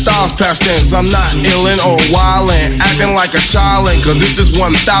 cause that style's past tense. I'm not illin' or wildin', acting like a child, cause this is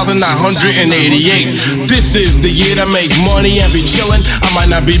 1988. This is the year to make money and be chillin'. I might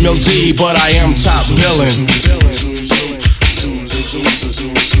not be Mil G, but I am top billin'.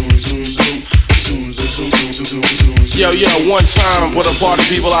 Yo, one time for the party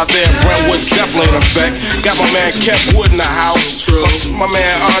people out there, Brentwood's definitely in effect. Got my man Kev Wood in the house. True. My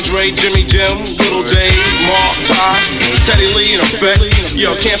man Andre, Jimmy Jim, Little Dave, Mark, Ty, Teddy Lee in effect.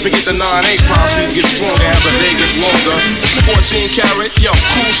 Yo, can't forget the 9-8 posse. Get stronger as the day gets longer. 14 karat, yo,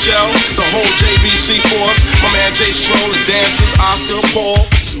 Cool Shell, the whole JVC force. My man Jay Stroll, the dancers, Oscar, Paul.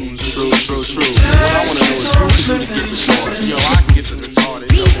 True. What I wanna know is who can get retarded. Yo, I can get to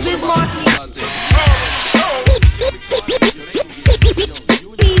retarded. Biz Markie.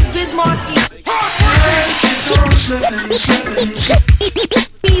 Biz Markie.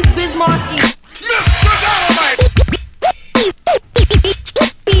 Biz Markie. Mr. Dynamite.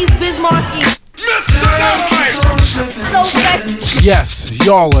 Biz Markie. Mr. Dynamite. So fresh. Yes,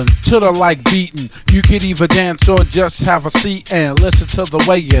 y'allin' to the like beatin'. You can either dance or just have a seat and listen to the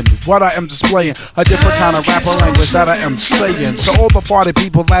weigh-in. What I am displaying, a different kind of rapper language that I am saying. To all the party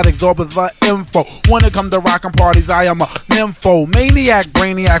people that absorb the info. When it come to rockin' parties, I am a nympho. Maniac,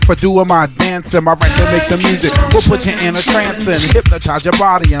 brainiac for doing my dancing. My record make the music will put you in a trance and hypnotize your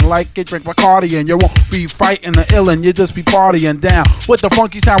body. And like it, drink Bacardi, and you won't be fighting the illin', you just be partying down with the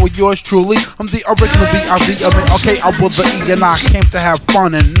funky sound with yours truly. I'm the original B.I.Z. Okay, I will the E, and I came to have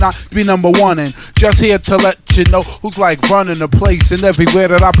fun and not be number one. And just here to let you know who's like running the place. And everywhere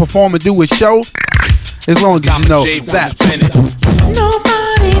that I perform and do a show, as long as you know that.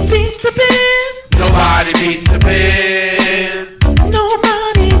 Nobody beats the biz. Nobody beats the biz.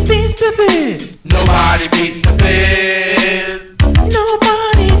 Nobody beats the biz. Nobody beats the biz.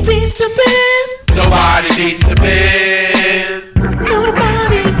 Nobody beats the biz. Nobody beats the biz.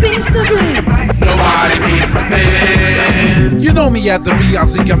 Nobody beats the biz. Nobody beats the biz. You know me at the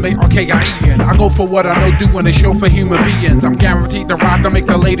B-I-Z-M-A-R-K-I-E-N. I go for what I know, doing a show for human beings. I'm guaranteed to rock to make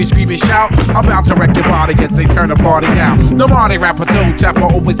the ladies scream and shout. I'm about to wreck your body as they turn the party out. Nobody rapper, toe tapper,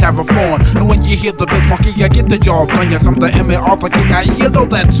 always have a phone. And when you hear the Biz Markie, you get the job done. Yes, I'm the M-A-R-K-I-E, you know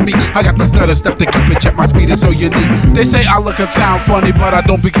that's me. I got the stutter step to keep it, check my speed is so unique. They say I look and sound funny, but I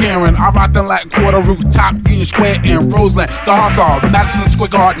don't be caring. I rock the Latin Quarter, Rooftop, Union Square, and Roseland. The Hawthorne, Madison Square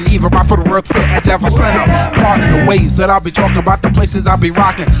Garden, even right for the Earth Fit at Jefferson Center. Pardon the ways that I'll be talking about rock the places I be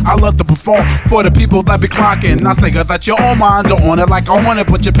rocking. I love to perform for the people that be clocking. I say that your own minds are on it like I want it,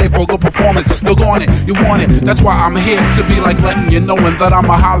 but you pay for a good performance. Look on it, you want it. That's why I'm here to be like letting you knowing that I'm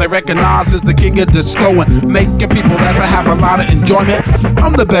a highly recognized as the king of disco and making people laugh and have a lot of enjoyment.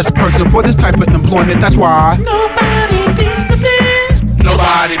 I'm the best person for this type of employment. That's why nobody beats the biz.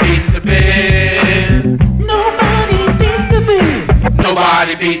 Nobody beats the biz. Nobody beats the biz.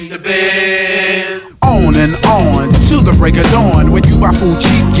 Nobody beats the biz. On and on to the break of dawn. When you buy food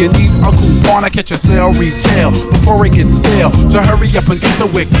cheap, you need a coupon. I catch a sale retail before it gets stale. So hurry up and get the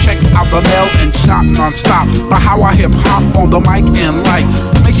wick, check out the mail and shop non-stop. By how I hip hop on the mic and like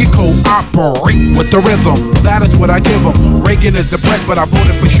make it cooperate with the rhythm. That is what I give them. Reagan is the bread, but I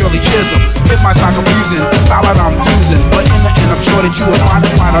voted for Shirley Chisholm. It might sound confusing, the style that I'm using, but in the end I'm sure that you will find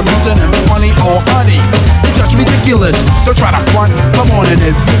it quite amusing and funny or honey. It's just ridiculous. Don't try to front. Come on and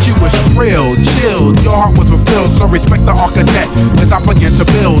admit you was thrilled, chilled. Your heart was fulfilled, so respect the architect as I begin to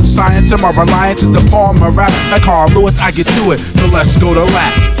build. Science and my reliance is a form of rap. Like Carl Lewis, I get to it, so let's go to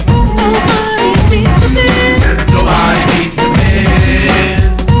rap. Nobody beats the biz. Nobody beats the biz.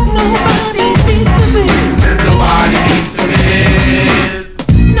 Nobody beats the biz. Nobody beats the biz.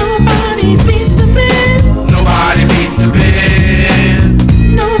 Nobody beats the biz. Nobody beats the biz.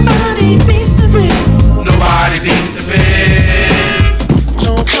 Nobody beats the biz. Nobody beats the biz. Nobody beats the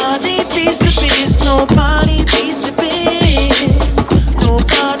biz. Nobody beats the biz.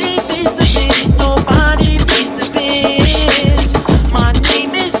 Nobody beats the biz. Nobody beats the biz. My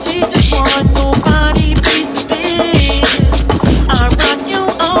name is TJ1. Nobody beats the biz. I rock you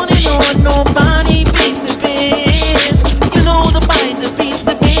on and on. Nobody beats the biz. You know the bite that beats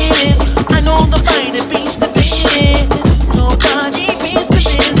the biz. I know the bite that beats the biz. Nobody beats the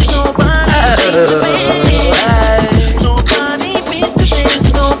biz. Nobody beats the biz.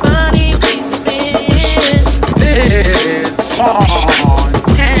 Nobody beats the biz. Nobody beats the biz.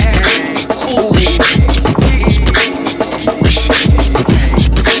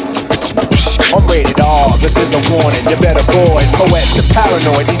 I'm rated R, this is a warning, you better avoid. Poets are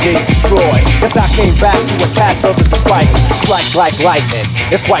paranoid, DJs destroy. Yes, I came back to attack brothers is fighting. Strike like lightning,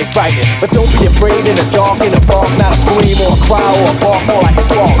 it's quite frightening. But don't be afraid in the dark, in the bark. Not a scream or a cry or a bark, more like a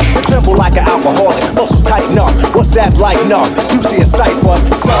spark. You tremble like an alcoholic, muscles tighten up. What's that like numb? You see a sight, but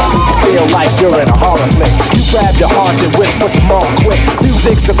suddenly you feel like you're in a horror flick. You grab your heart and wish for tomorrow quick.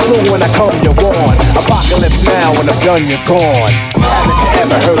 Music's a clue when I come, you're warned. Apocalypse now, when I'm done, you're gone. Haven't you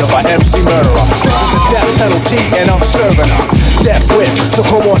ever heard of an MC murderer? This is the death penalty and I'm serving her death wish. So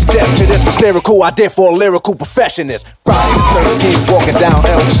come on, step to this hysterical idea for a lyrical perfectionist. Friday the 13th, walking down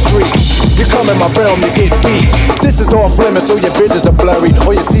Elm Street. You come in my realm, you get beat. This is off limits, so your visions are blurry.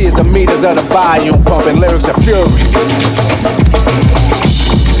 All you see is the meters of the volume pumping, lyrics of fury.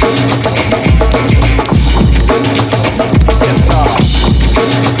 Yes, sir.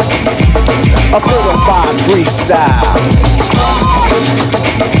 A 405 freestyle.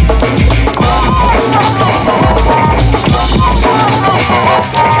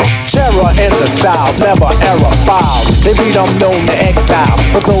 Terror in the styles, never error files. They read unknown to exile.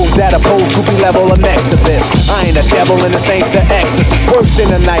 For those that oppose to be level or next to this, I ain't a devil and this ain't the exorcist. Worse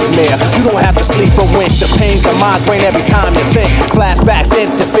than a nightmare. You don't have to sleep or wink. The pains of migraine every time you think. Flashbacks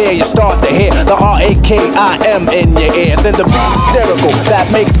interfere, you start to hear the R-A-K-I-M in your ear. Then the beat's hysterical, that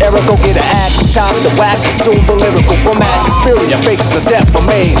makes Erib go get an axe, chops the whack. Soon the lyrical format is fury, faces of death are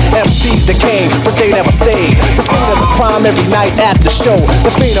made. MCs decaying, but they never stayed. The scene of a crime every night at the show.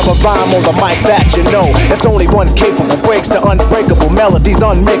 The fiend of a rhyme on the mic that you know. It's only one capable, breaks the unbreakable melodies,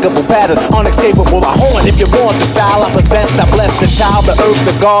 unmakeable patterns, unescapable. I horn if you want the style I possess. I bless the child, the earth,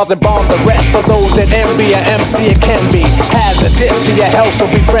 the gods, and bomb the rest. For those that envy an MC, it can be hazardous to your health, so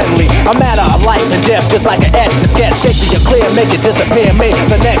be friendly. A matter of life and death, just like an etch. Just get shake to your clear, make it disappear. Make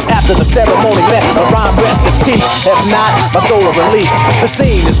the next after the ceremony met. A rhyme rest in peace. If not, my soul will release. The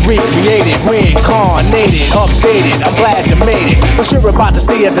scene is recreated, reincarnated, updated. I'm glad you made it, but you're about to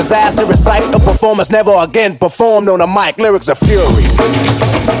see a disastrous sight. A performance never again performed on a mic. Lyrics of fury.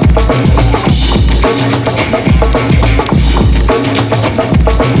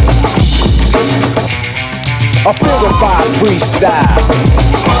 A purified freestyle.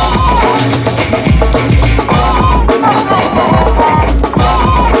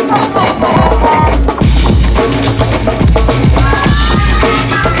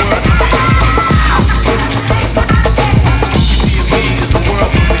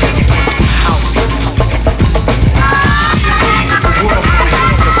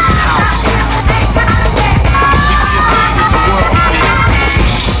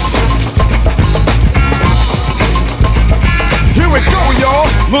 Here it goes. power, y'all.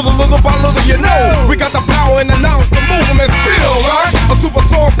 Little by little, you know. We got the power and announce the movement still, right? A super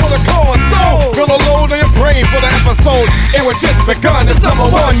song for the core soul. Feel a load in your brain for the episode. It was just begun. It's number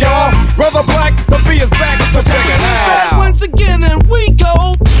one, y'all. Brother Black, the beat is back, so check it out. Once again, and we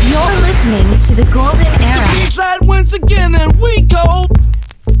go. You're listening to the Golden Era. The B-side once again, and we go.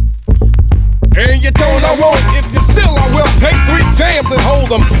 And you don't, I won't. If you're still, I will take 3 jams and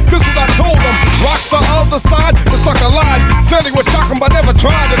hold them. This is what I told them. Rock the other side, the sucker lied. Said he was shocking, but never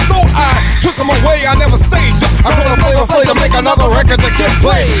tried. And so I took him away, I never staged it. I told him Flava to make another record to get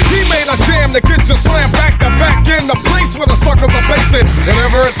played. He made a jam that gets you slammed back to back in the place where the suckers are facing.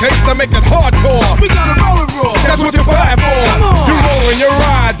 Whatever it takes to make it hardcore. We gotta roll it raw. That's what you're fighting for. You roll and you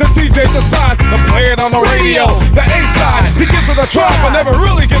ride. The DJ decides to play it on the radio. The A-side, he gives it a try, but never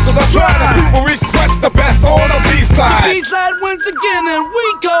really gives it a try. The people request the best on the B-side. The B-side once again, and we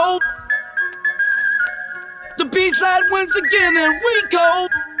go. The B-side once again, and we go.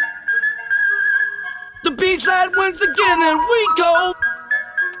 The B-side once again, and we go.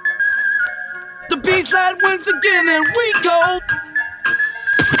 The B-side once again, and we go.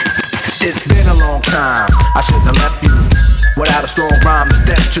 It's been a long time, I shouldn't have left you without a strong rhyme to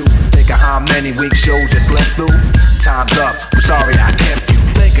step to. Think of how many weak shows you slept through. Time's up, I'm sorry I kept you.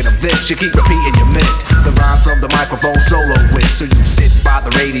 Thinking of this, you keep repeating your miss. The rhyme from the microphone solo with. So you sit by the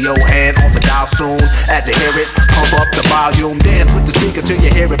radio, hand on the dial soon. As you hear it, pump up the volume. Dance with the speaker till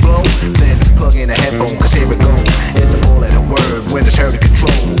you hear it blow. Then plug in a headphone, cause here it go. It's a 4-letter word when it's heard to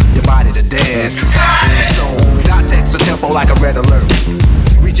control your body to dance. So, dot text a tempo like a red alert.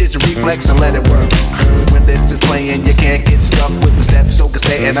 Reach your reflex and let it work. When this is playing, you can't get stuck with the steps. So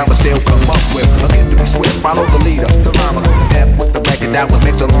cassette and I'ma still come up with a gift to be swift. Follow the leader, the rhyme will go to death with the record that was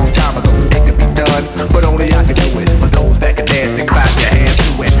mixed a long time ago. It could be done, but only I can do it. For those that can dance and clap your hands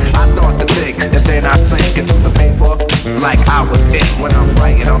to it. I start to think, and then I sink into the paper like I was in. When I'm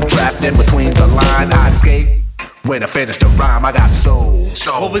writing, I'm trapped in between the line. I escape. When I finish the rhyme, I got soul.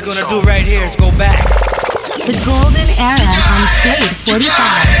 What we're gonna do right here is go back. The Golden Era on Shade 45.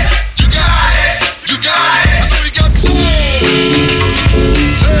 You got it, you got it. We got soul.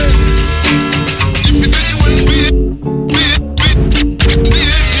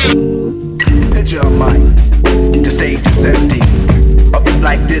 Picture a mic, the stage is empty. A beat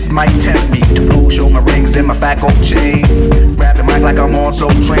like this might tempt me to blow, show my rings in my fat gold chain. Grab the mic like I'm on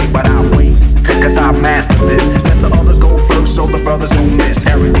Soul Train, but I'll wait, cause I master this. Let the others go first so the brothers don't miss.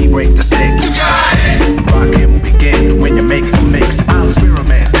 Erib, break the sticks. Rakim will begin when you make the mix. I'll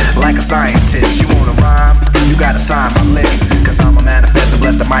experiment like a scientist. You wanna rhyme? You gotta sign my list. Cause I'm a manifest and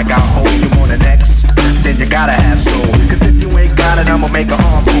bless the mic, I'll hold you on the next. Then you gotta have soul. Cause if you ain't got it, I'ma make an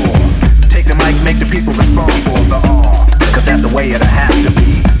encore. Take the mic, make the people respond for the awe. Cause that's the way it'll have to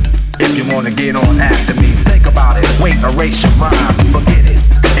be. If you wanna get on after me, think about it. Wait, erase your rhyme, forget it.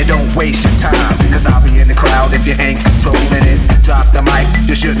 And don't waste your time, cause I'll be in the crowd if you ain't controlling it. Drop the mic,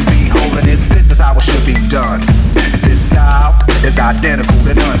 you shouldn't be holding it. This is how it should be done. This style is identical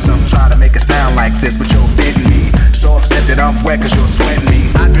to none. Some try to make it sound like this, but you're bidding me. So upset that I'm wet cause you're sweating me.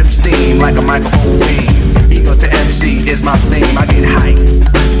 I drip steam like a microphone fiend. Ego to MC is my theme, I get hype.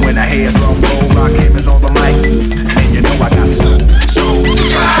 When I hear drum roll, Rakim is on the mic. Then you know I got soul. So, you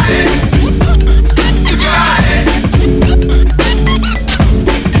got it. You got it.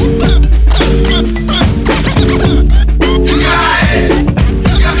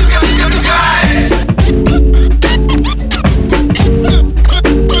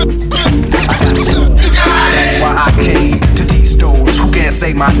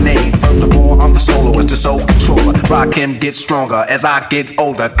 Say my name. First of all, I'm the soloist, the soul controller. Rakim gets stronger as I get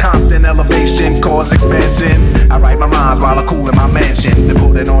older. Constant elevation, cause expansion. I write my rhymes while I cool in my mansion. Then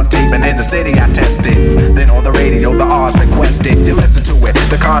put it on tape and in the city I test it. Then on the radio, the R's requested. You listen to it,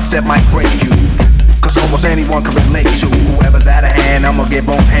 the concept might break you. Cause almost anyone can relate to. Whoever's out of hand, I'ma give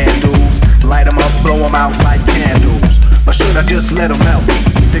them handles. Light them up, blow them out like candles. Or should I just let them melt?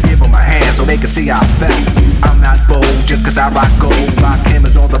 To give them a hand so they can see how I felt. I'm not bold just cause I rock gold. Rakim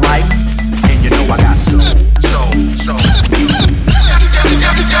is on the mic, and you know I got soul. So. You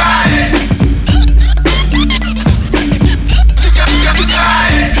got it. You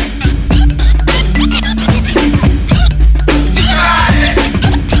got it.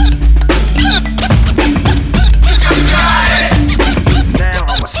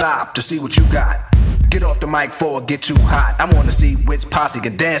 Stop to see what you got. Get off the mic before it get too hot. I wanna see which posse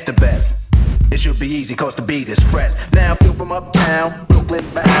can dance the best. It should be easy cause the beat is fresh. Now feel from uptown, Brooklyn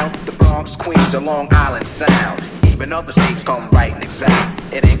bound, the Bronx, Queens, or Long Island Sound. Even other states come right and exact.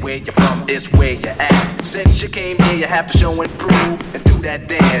 It ain't where you're from, it's where you're at. Since you came here, you have to show and prove and do that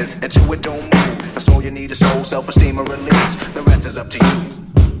dance until it don't move. That's all you need is soul, self-esteem, and release. The rest is up to you.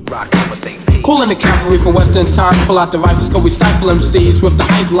 Rockin' with St. Peace. Calling the cavalry from Western times. Pull out the rifles, cause we stifle MCs with the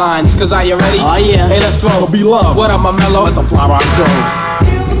hype lines. Cause are you ready? Oh yeah. Hey, let's throw. Be love. What up, my mellow? Let the flower go.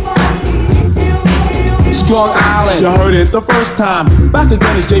 Strong Island. You heard it the first time. Back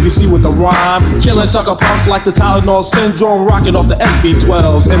again is JVC with the rhyme. Killing sucker punks like the Tylenol syndrome. Rocking off the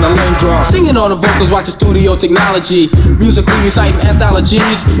SB12s in the lane drum. Singing on the vocals, watch the studio technology. Musically reciting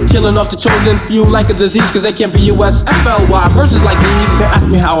anthologies. Killing off the chosen few like a disease. Cause they can't be USFLY. Verses like these. They ask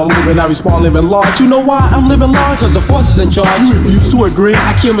me how I'm living, I respond living large. You know why I'm living large? Cause the force is in charge. You refuse to agree.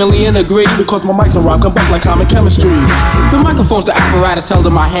 I cumulatively integrate. Because my mics around combust like common chemistry. The microphone's the apparatus held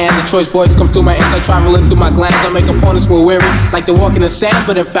in my hand. The choice voice comes through my inside, traveling through my glands. I make opponents more weary, like they walk in the sand.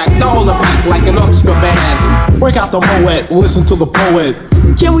 But in fact, they're all mic like an orchestra band. Break out the moet, listen to the poet.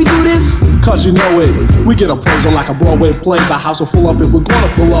 Can we do this? Cause you know it. We get appraisal like a Broadway play. The house will fill up if we're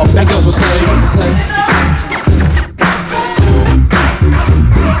gonna pull up. That goes the same.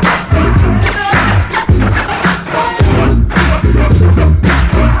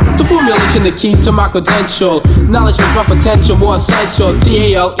 Formulation the key to my credential. Knowledge makes my potential more essential.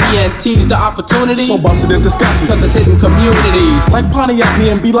 TALENT's the opportunity. So busted and disgusting. Cause it's hidden communities. Like Pontiac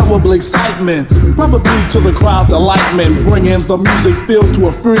and be lovable excitement. Probably to the crowd delightment. Bringing the music feel to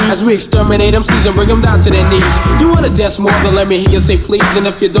a freeze. As we exterminate MCs and bring them down to their knees. You wanna dance more than let me hear you say please. And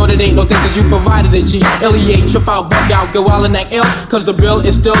if you don't, it ain't no thing cause you provided a G. L-E-A, trip out, bug out, go all in that ill. Cause the bill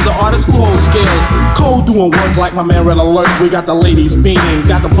is still the artist who holds skill. Cold doing work like my man Red Alert. We got the ladies beaming,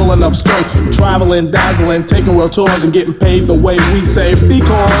 got the pulling up skirt. Traveling, dazzling, taking world tours and getting paid the way we say.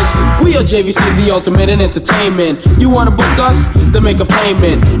 Because we are JVC, the ultimate in entertainment. You wanna book us? Then make a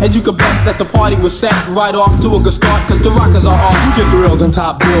payment. And you can bet that the party was set right off to a good start. Cause the rockers are off. You get thrilled and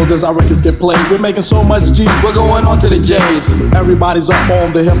top billed as our records get played. We're making so much G's. We're going on to the J's. Everybody's up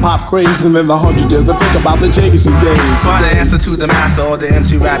on the hip hop craze. And then the 100 years to think about the JVC days. Try to answer to the master or the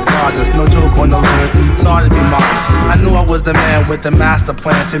MC rap artist. No joke on the lyric. Sorry to be modest. I knew I was the man with the master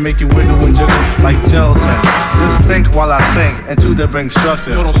plan to make you wiggle and jiggle like gelatin. Just think while I sing and to the bring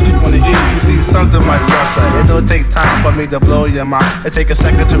structure. You don't sleep on the E. You see something might rush it. It don't take time for me to blow your mind. It take a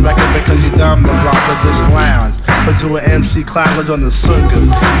second to record because you dumb the Bronx or this lounge. But you an MC climbers on the circus.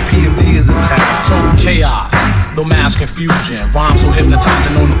 EPMD is a town. Total chaos. No mass confusion. Rhymes so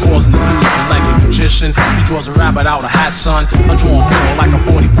hypnotizing on the cause and illusion. Like a magician, he draws a rabbit out of hat, son. I'm drawing more like a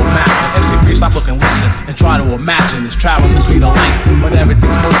 44 Mack. MC free, stop looking, listen, and try to imagine. It's traveling the speed of light, but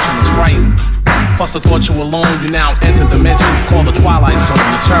everything's motion is frightening. Plus the thought you alone, you now enter the dimension called the Twilight Zone.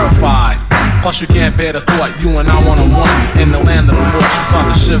 You're terrified. Plus you can't bear the thought, you and I one-on-one. In the land of the lost, you start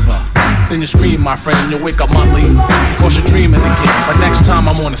to shiver. Then you scream, my friend, you wake up monthly because you're dreaming again. But next time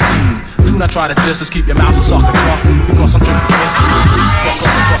I'm on the scene, do not try to distance, keep your mouth so sucker talk. Because I'm strictly business.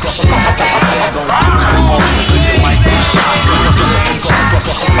 I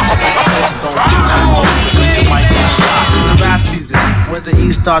see the rap season, where the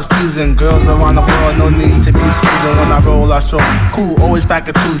East starts pleasing. Girls around the world, no need to be squeezing. When I roll, I show cool, always pack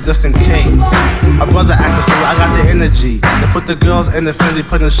a two just in case. My brother asks a fool, I got the energy to put the girls in the frenzy,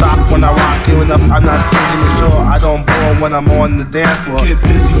 put in shock when I rock. Give enough, I'm not stingy, make sure I don't bore when I'm on the dance floor. Get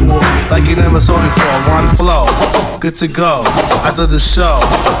busy, boy. Like you never saw before, one flow, good to go. After the show,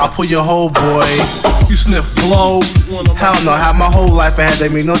 I'll pull your whole boy. You sniff blow. Hell no, have my whole life ahead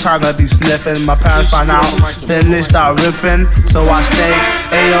of me, no time to be sniffing. My parents find out, then they start riffing. So I stay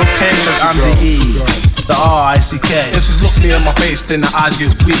A-OK, cause I'm the E, the R-I-C-K. MCs look me in my face, then the eyes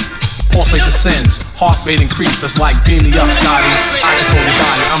get weak. Pulse rate descends, heart rate increase. It's like beam me up, Scotty. I control your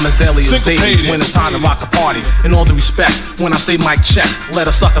body, I'm as deadly as Zayden when it's time to rock a party. In all due respect, when I say mic check, let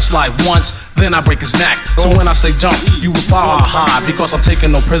a sucker slide once, then I break his neck. So when I say jump, you reply high, because I'm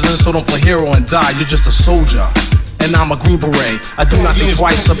taking no prisoners, so don't play hero and die. You're just a soldier. And I'm a green beret. I do not think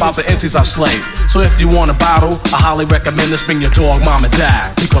twice about the entities I slay. So if you want a battle, I highly recommend this. Bring your dog, mom, and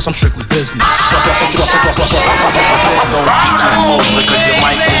dad, because I'm strictly business.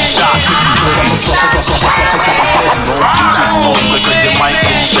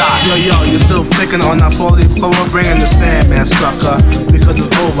 Yo, you're still flicking on that 40 floor, bringing the Sandman sucker, because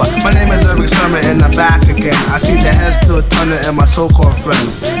it's over. My name is Eric Sermon, and I'm back again. I see the heads still turning and my so-called friends.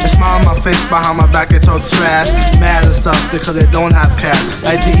 They smile on my face behind my back, they talk trash, mad and stuff because they don't have cash.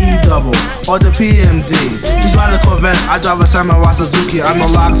 Like the E-double or the PMD. You drive a Corvette, I drive a Samurai Suzuki. I'm a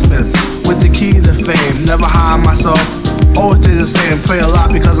locksmith with the key to fame. Never hide myself, always stay the same. Pray a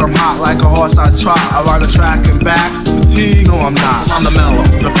lot because I'm hot like a horse I trot around the track and back. Fatigue, no I'm not. I'm the mellow,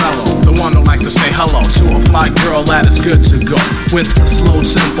 the fellow, the one who like to say hello. to a fly girl that is good to go. With the slow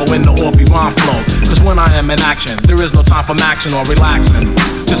tempo in the Orby rhyme flow. Cause when I am in action, there is no time for maxing or relaxing.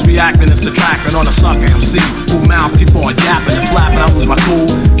 Just reacting is subtracting on a sucker MC who mouth keep on yapping and flapping. I lose my cool,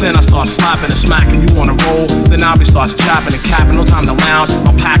 then I start slapping and smacking. You wanna roll, then I'll be starts jabbing and capping. No time to lounge,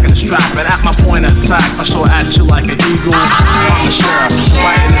 I'm packing and strapping. At my point of attack, I show at you like an eagle. I'm the sheriff,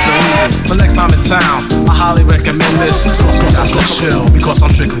 fighting is illegal. But next time in town, I highly recommend this. Cause I'm so chill, because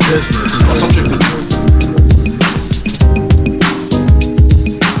I'm strictly business. Because I'm strictly business.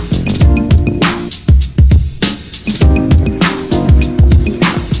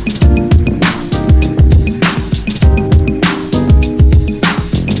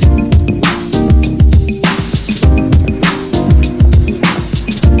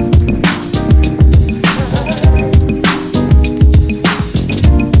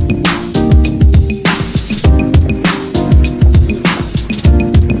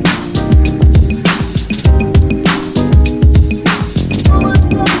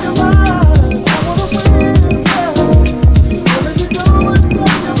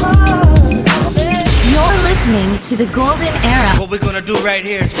 To the golden era. What we're gonna do right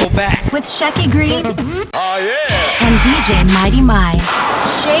here is go back with Shecky Green and DJ Mighty My.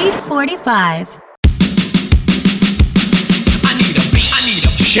 Shade 45.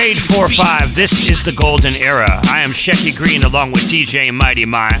 Shade 45, this is the golden era. I am Shecky Green along with DJ Mighty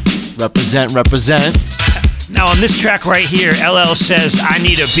My. Represent. Now on this track right here, LL says, I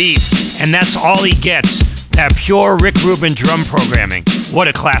need a beat, and that's all he gets. That pure Rick Rubin drum programming. What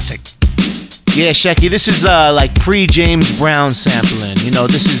a classic. Yeah, Shecky, this is like pre-James Brown sampling. You know,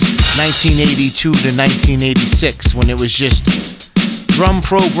 this is 1982 to 1986 when it was just drum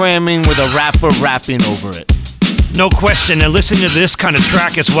programming with a rapper rapping over it. No question, and listening to this kind of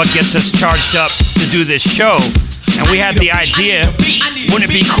track is what gets us charged up to do this show. And we had the idea, wouldn't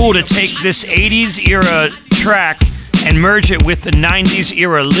it be cool to take this 80s era track and merge it with the 90s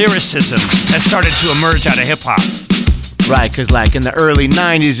era lyricism that started to emerge out of hip-hop? Right, because like in the early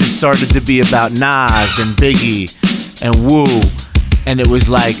 90s, it started to be about Nas and Biggie and Wu. And it was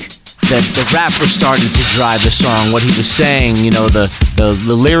like the rapper started to drive the song, what he was saying, you know, the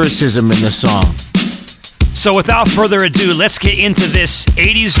lyricism in the song. So without further ado, let's get into this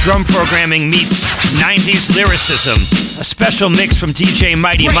 80s drum programming meets 90s lyricism. A special mix from DJ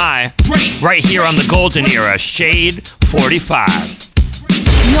Mighty My, right here on the golden era, Shade 45.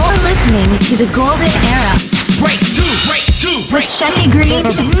 You're listening to the golden era. Break two. With Shecky Green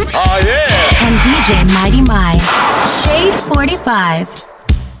and DJ Mighty My. Shade 45.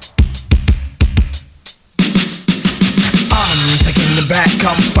 I'm taking the back,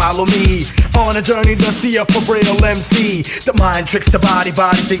 come follow me. On a journey to see a for real MC. The mind tricks the body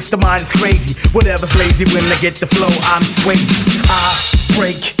thinks the mind is crazy. Whatever's lazy when I get the flow, I'm swayzy. I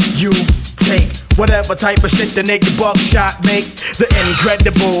break, you take. Whatever type of shit the nigga buckshot make. The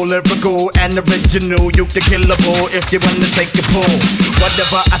incredible, lyrical, and original. You the killable if you wanna take a pull.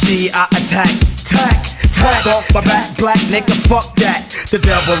 Whatever I see, I attack. Talk off my back, black nigga, fuck that. The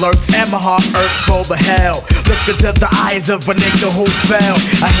devil lurks and my heart hurts for the hell. Look into the eyes of a nigga who fell.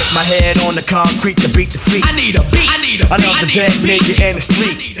 I hit my head on the concrete to beat the feet. I need a beat. Another dead nigga in the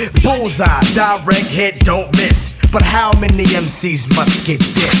street. Bullseye, direct hit, don't miss. But how many MCs must get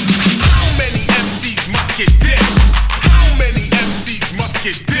this? How many MCs must get this? How many MCs must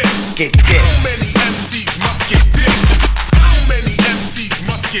get this? Get this. How many MCs must get this? How many MCs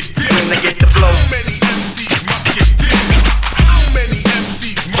must get this? When I get the flow. How many MCs must get this? How many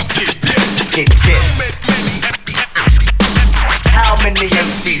MCs must get this? Get this. How many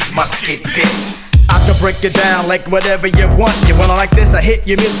MCs must get this? I can break it down like whatever you want. You wanna like this, I hit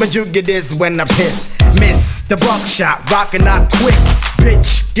you miss, but you get this when I piss. Miss the buckshot, rockin' out quick.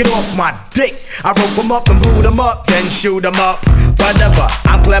 Bitch, get off my dick. I rope 'em up and boot 'em up, then shoot 'em up. Whatever,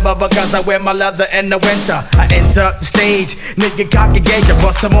 I'm clever because I wear my leather in the winter. I enter the stage, nigga cock a gauge, I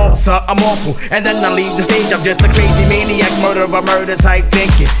bust some off, so I'm awful. And then I leave the stage, I'm just a crazy maniac, murder type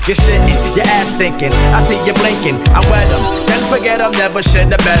thinking. You're shitting, your ass thinking, I see you blinking, I wet him. Then forget him, never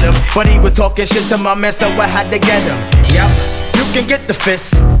should've bet him. But he was talking shit to my man, so I had to get him. Yep, you can get the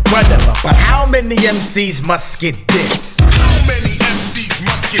fist, whatever. But how many MCs must get this? How many MCs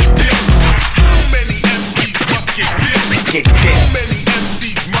must get this? How many MCs must get this? Get this. How many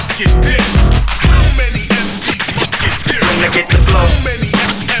MCs must get this? How many MCs must get this? When I get the flow. How many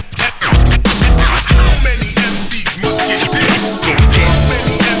MCs must get this? Get this. How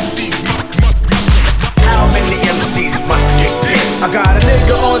many MCs How many MCs must get this? I got a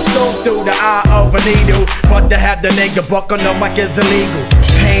nigga on stove through the eye of a needle, but to have the a nigga buck on the mic is illegal.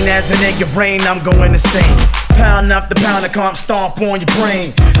 Pain as a nigga brain, I'm going insane. Pound after pound, I can't stomp on your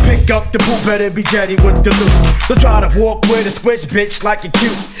brain. Pick up the boot, better be jetty with the loot. Don't try to walk with a switch, bitch, like you're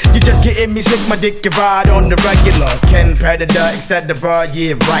cute. You just getting me sick, my dick can ride on the regular. Ken Predator, etc.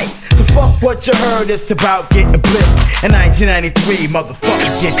 Yeah, right. So fuck what you heard, it's about getting blipped. In 1993,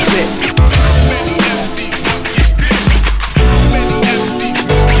 motherfuckers get blitzed.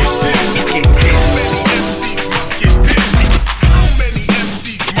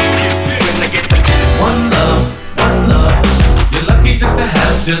 Just to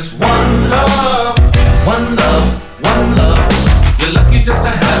have just one love, one love, one love. You're lucky just to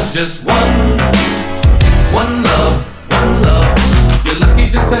have just one love, one love. You're lucky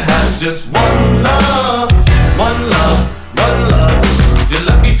just to have just one love, one love, one love. You're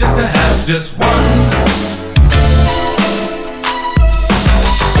lucky just to have just one.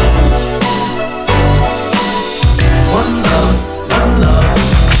 One love, one love.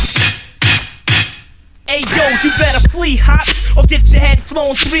 Hey yo, you better flee hops or get your head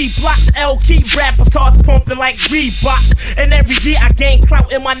flown 3 blocks. L keep rappers hearts pumping like Reeboks. And every year I gain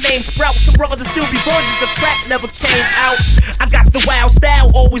clout and my name sprouts. Some brothers still be virgins, the crack never came out. I got the wild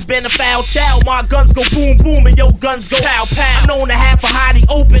style, always been a foul child. My guns go boom boom and your guns go pow pow. I'm known to have a hottie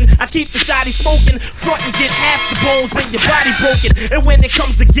open, I keep the shotty smoking. Front and get half the bones in your body broken. And when it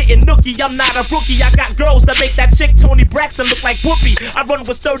comes to getting nookie, I'm not a rookie. I got girls that make that chick Tony Braxton look like Whoopi. I run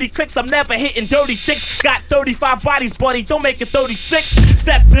with 30 clicks, I'm never hitting dirty chicks. Got 35 bodies, buddy, don't make it 36.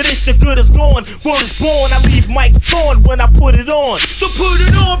 Step to this, your good is gone. Word is born, I leave mics torn when I put it on. So put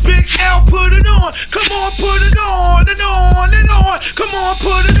it on, Big L, put it on. Come on, put it on and on and on. Come on,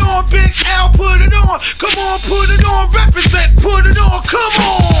 put it on, Big L, put it on. Come on, put it on, represent, put it on, come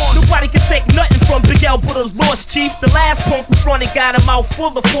on. Nobody can take nothing from Big L but a lost chief. The last punk who fronted got a mouth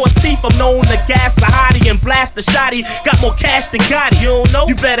full of forced teeth. I'm known to gas a hottie and blast a shotty. Got more cash than Gotti, you don't know?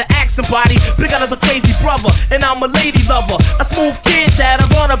 You better ask somebody. Big L is a crazy brother, and I'm a lady lover. A smooth kid that'll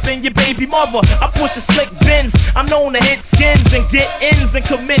run up in your baby mother. I push a slick Benz. I'm known to hit skins and get ins and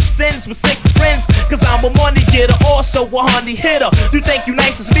commit sins with sick friends. Cause I'm a money getter, also a honey hitter. You think you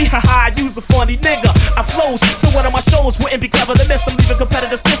nice as me? Haha, I use a funny nigga. I flows, so one of my shows wouldn't be clever to miss. I'm leaving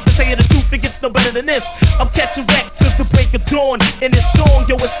competitors pissed. To tell you the truth, it gets no better than this. I'm catching wreck till the break of dawn. In this song,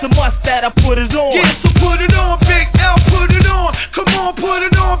 yo, it's a must that I put it on. Yeah, so put it on, Big L, put it on. Come on, put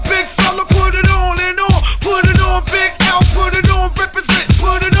it on, big fella, put it on and on. Put it on, Big L, put it on, represent,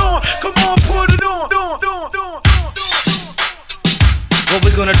 put it on. Come on, put it on. What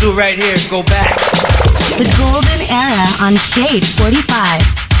we're gonna do right here is go back. The golden era on Shade 45.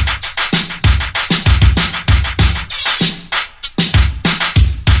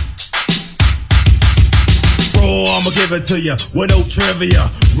 Bro, I'ma give it to ya with no trivia.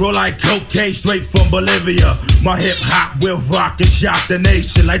 Roll like cocaine straight from Bolivia. My hip hop will rock and shock the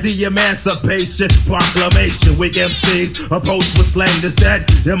nation like the Emancipation Proclamation. Weak MCs approach with slang is dead.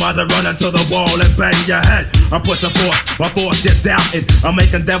 You might as well run into the wall and bang your head. I put the force, my force you're doubting. I'm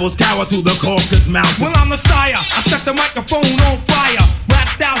making devils cower to the Caucasus Mountain. Well, I'm the sire, I set the microphone on fire. Rap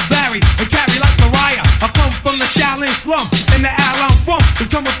styles vary and carry like Mariah. I come from the Shaolin slum, and the Allen funk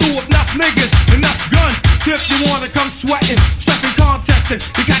is coming through with enough niggas, enough guns. If you wanna come sweating, stressing, contesting,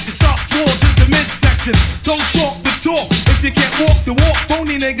 you got your soft swords in the midsection. Don't talk the talk if you can't walk the walk.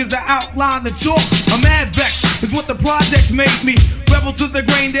 Phony niggas that outline the chalk. A mad vex is what the projects made me. Rebel to the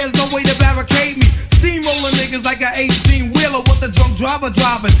grain, there's no way to barricade me. Steamrolling niggas like an 18-wheeler with the drunk driver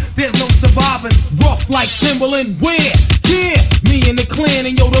driving. There's no surviving. Rough like Timberland, where? Yeah, me and the clan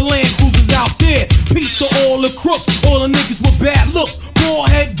and yo, the land cruisers out there. Peace to all the crooks, all the niggas with bad looks. Bald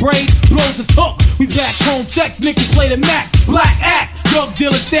head braids, blows his hook. We back home text, niggas play the max. Black act, drug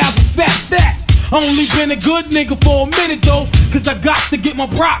dealer styles with fat stacks. Only been a good nigga for a minute though, cause I got to get my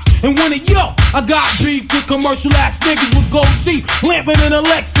props and win it, yo. I got beef with commercial ass niggas with gold teeth, lamping in a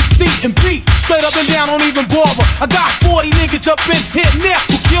Lexus seat and beat straight up and down, don't even bother. I got 40 niggas up in here now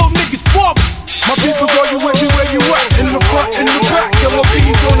who kill niggas for me. My peoples, are you with me where you at? In the front, in the back, yellow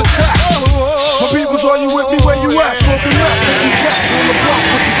bees on attack. My peoples, are you with me where you at? Smoking rap, taking cats on the block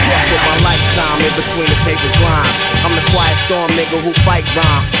with the cat. Put my lifetime in between the papers rhymes. I'm the quiet storm nigga who fight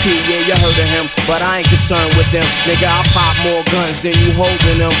rhyme. Yeah, you heard of him, but I ain't concerned with them. Nigga, I'll pop more guns than you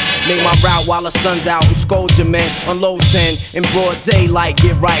holding them. Make my route while the sun's out and scold your man. Unload 10 in broad daylight,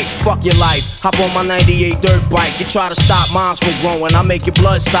 get right, fuck your life. Hop on my 98 dirt bike. You try to stop moms from growing, I make your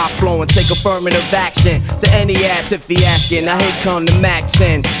blood stop flowing. Take affirmative action to any ass if he asking. Now here come the Mack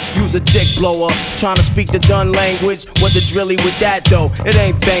 10. Use a dick blower, trying to speak the done language. What the drilly with that though? It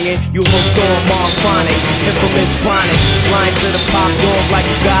ain't banging. You hooked on Mark Phonics, infamous chronics. Lying to the pop dog like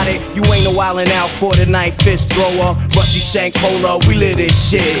you got it. You ain't no wildin' out for the night. Fist thrower, rusty shank polo. We live this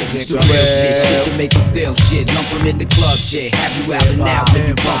shit. It's the real shit to make you feel shit. Lump 'em in the club shit. Have you out and out when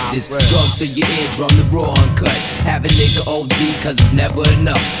you bump this. Drugs to your eardrum, the raw uncut. Have a nigga OD cause it's never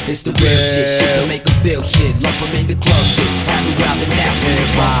enough. It's the real shit to make you feel shit. Lump 'em in the club shit. Have you out and out when you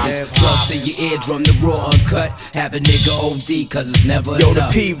bump this. Drugs to your eardrum, the raw uncut. Have a nigga OD cause it's never enough. Yo, the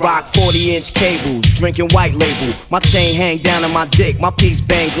P-Rock 40-inch cables. Drinking white label. My chain hang down on my dick. My piece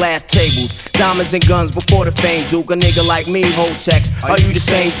bang glass tables. Diamonds and guns before the fame, Duke. A nigga like me hold checks. Are you the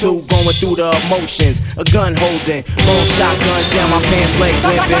same too? Going through the emotions. A gun holding. Long shotguns down my pants legs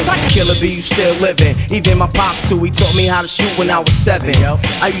living. Killer B, you still living. Even my pop too. He taught me how to shoot when I was 7.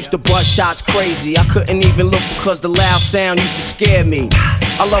 I used to bust shots crazy. I couldn't even look because the loud sound used to scare me.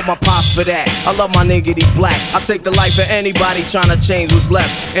 I love my pops for that. I love my nigga, he black. I take the life of anybody trying to change what's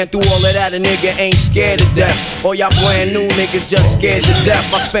left. And through all of that, a nigga ain't scared to death. All y'all brand new niggas just scared to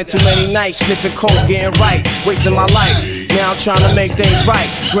death. I spent too many nights sniffing coke, getting right, wasting my life. Now I'm trying to make things right.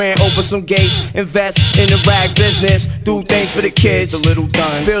 Grand open some gates, invest in the rag business. Do things for the kids, the little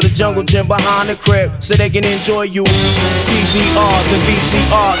done. Build a jungle gym behind the crib so they can enjoy you. CVRs and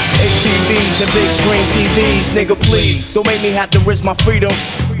VCRs, ATVs and big screen TVs. Nigga, please, don't make me have to risk my freedom.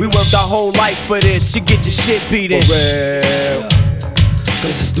 We worked our whole life for this. You get your shit beaten.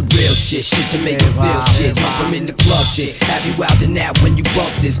 Cause it's the real shit, shit to make you feel shit. Lump 'em in the club shit. Have you out and out when you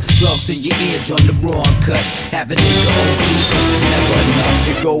bump this. Drugs in your eardrum, the raw uncut. Have a nigga OD cause it's never enough.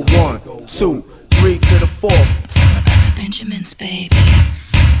 It go 1, 2, 3 to the 4th. It's all about the Benjamins, baby.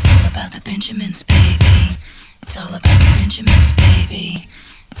 It's all about the Benjamins, baby. It's all about the Benjamins, baby.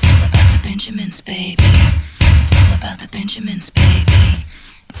 It's all about the Benjamins, baby. It's all about the Benjamins, baby.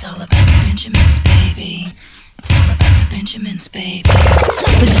 It's all about the Benjamins, baby. It's all about the Benjamins, baby.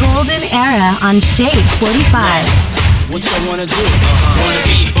 The golden era on Shade 45. What y'all wanna do? Wanna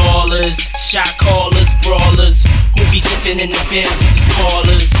be ballers, shot callers, brawlers, who be dipping in the bins with the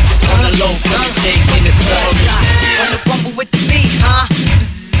spoilers. On the low, from the big in the toilet. On the bumper with the beat, huh?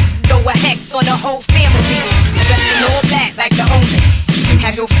 Bzzz, throw a hex on the whole family. Dressed in all black like the omen.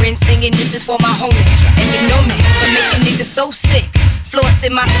 Have your friends singing, this is for my homies. And you know me, for making niggas so sick. Floss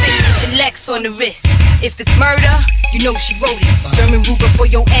in my 6 with the Lex on the wrist. If it's murder, you know she wrote it. German Ruger for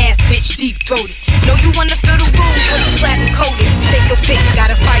your ass, bitch, deep throated. Know you wanna feel the room, cause it's platinum coated. Take your pick,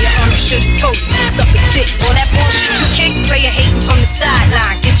 got a firearm, you should've told it. Suck a dick, all that bullshit you kick. Player hating from the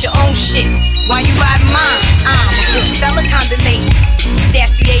sideline, get your own shit. Why you riding mine? I'm a good fella, kinda late.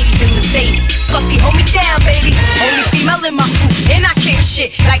 Stash the 80s in Mercedes. Puffy, hold me down, baby. Only female in my crew, and I kick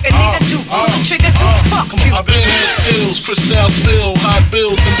shit like a nigga do. Pull the trigger too, fuck you. I've been had skills, Cristal spill, hot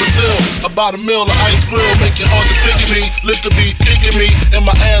bills in Brazil. About a meal of ice grill, make it hard to figure me. Liquor be kicking me in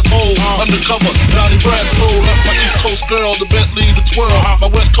my asshole. Undercover, Donnie Brasco. Left my East Coast girl, the Bentley, the twirl. My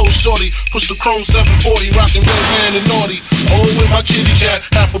West Coast shorty, push the chrome 740, rockin' red man and naughty. Oh, with my kitty cat,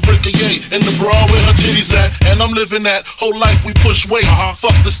 half a brick of yay. In the bra where her titties at, and I'm living that whole life we push weight.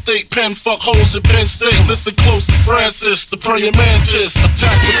 Fuck the state pen, fuck hoes in Penn State. Listen close, it's Francis, the praying mantis.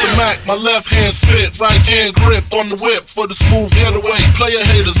 Attack with the Mack, my left hand spit, right hand grip on the whip for the smooth getaway. Player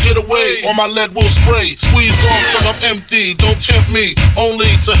haters, get away, or my lead will spray. Squeeze off till I'm empty, don't tempt me. Only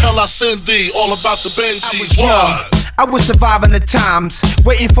to hell I send thee, all about the Benjis. I was surviving the times,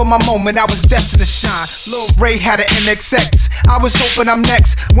 waiting for my moment, I was destined to shine. Lil Ray had an NXX, I was hoping I'm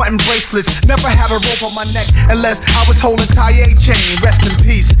next. Wanting bracelets, never have a rope on my neck unless I was holding Taye chain, rest in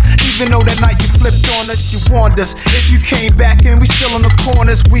peace. Even though that night you flipped on us, you warned us. If you came back and we still in the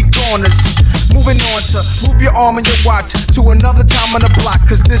corners, we goners. Moving on to move your arm and your watch to another time on the block,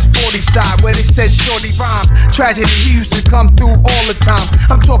 cause this 40 side where they said shorty rhyme. Tragedy, he used to come through all the time.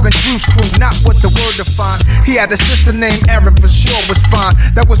 I'm talking Juice Crew, not what the word defined. He had a sister named Erib, for sure was fine.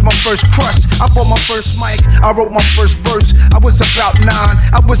 That was my first crush. I bought my first mic, I wrote my first verse. I was about 9,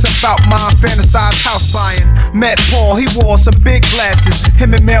 I was about mine, fantasized house buying. Met Paul, he wore some big glasses.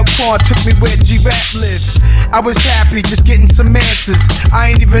 Him and Mel Corn took me where G-Rap lives. I was happy just getting some answers.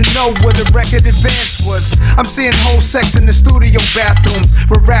 I ain't even know where the record advance was. I'm seeing whole sex in the studio bathrooms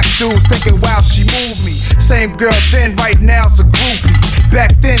with rap dudes thinking, wow, she moved me. Same girl then, right now's a groupie.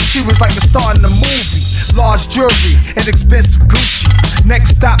 Back then, she was like a star in the movie. Large jewelry and expensive Gucci.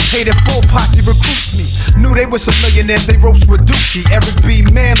 Next stop, paid in full, posse recruits me. Knew they was some millionaires, they ropes with Dookie. Eric B.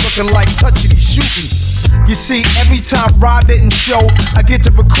 Man looking like touching, he shooting. You see, every time Rod didn't show, I get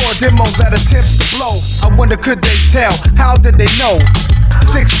to record demos at attempts to blow. I wonder, could they tell? How did they know?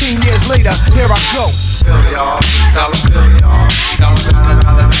 16 years later, here I go.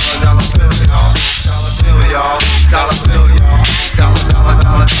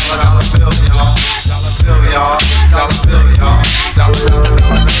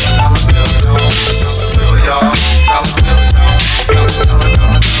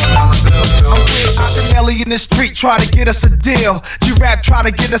 try to get us a deal. G-Rap try to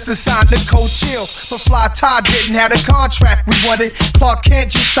get us to sign the Cold Chill. But Fly Ty didn't have the contract we wanted. Clark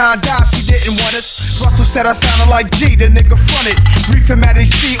Kent just signed Dice, he didn't want us. Russell said I sounded like G, the nigga fronted. Reef him at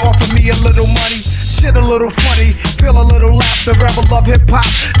HC, offered me a little money. Shit a little funny, feel a little laughter. Rebel love hip-hop,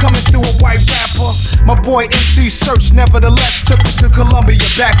 coming through a white rapper. My boy MC Search nevertheless took me to Columbia,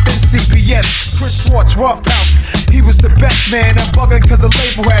 back then CBS. Chris Schwartz, Rough House, he was the best man. I'm bugging cause the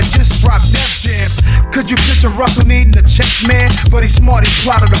label had just dropped Def Jam. Could you picture Russell needing a check, man? But he's smart, he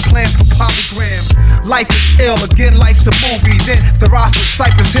plotted a plan for Polygram. Life is ill, again life's a movie. Then the roster,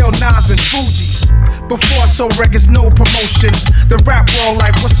 Cypress Hill, Nas and Fuji. Before so records, no promotion. The rap world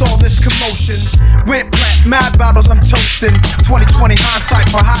like, what's all this commotion? Went plat, mad battles I'm toasting. 2020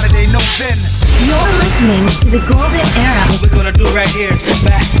 hindsight, for how did they know then? You're listening to the golden era. What we're gonna do right here is come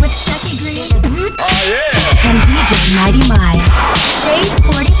back with Shecky Green and DJ Mighty Mai. Shade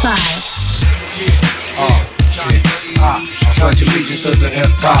 45. Pledge allegiance to the hip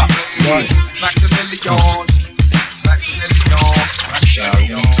hop.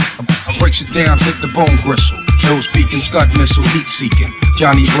 I breaks it down, hit the bone gristle. Joe speaking, scud missile, heat seeking.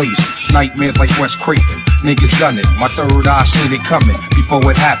 Johnny blazing, nightmares like Wes Craven. Niggas done it, my third eye seen it coming before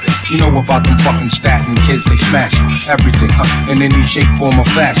it happened. You know about them fucking statin kids, they smashing everything, in any shape, form, or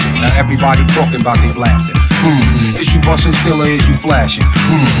fashion. Now everybody talking about they blasting. Is you busting still or is you flashing?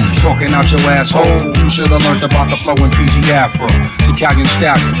 Talking out your asshole. You should've learned about the flow in PG Afro. Italian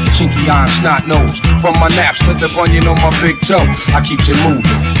stallion, chinky eye and snot nose. From my naps to the bunion on my big toe, I keeps it moving.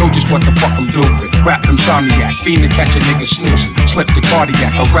 Know just what the fuck I'm doing. Rap insomniac, fiend to catch a nigga snoozing. Slip the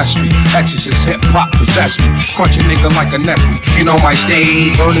cardiac, arrest me. Exorcist hip hop possess me. Crunch a nigga like a nephew. You know my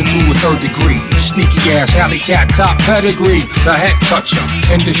stage, burning to a third degree. Sneaky ass alley cat top pedigree. The head toucher,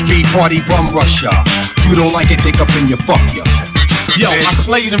 industry party bum rusher. You don't like it, dick up in your fuck ya. Yo, I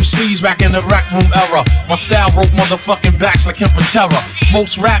slayed them C's back in the rec room era. My style broke motherfucking backs like him for terror.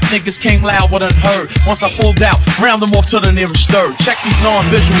 Most rap niggas came loud but unheard. Once I pulled out, round them off to the nearest third. Check these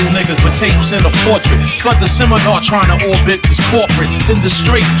non-visual niggas with tapes in a portrait. Flood the seminar trying to orbit this corporate in the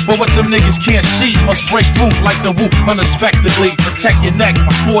street. But what them niggas can't see must break through like the whoop unexpectedly. Protect your neck,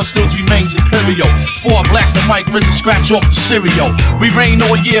 my sword still remains imperial. Before I blast the mic, RZA scratch off the cereal. We rain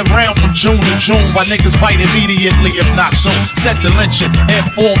all year round from June to June. While niggas bite immediately if not soon. Set the lynching and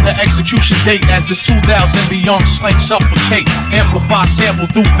form the execution date as this 2000 beyond slang suffocate. Amplify sample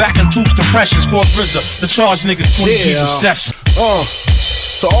through vacuum tubes compressions. Cause RZA, the charge niggas 20 G's a session.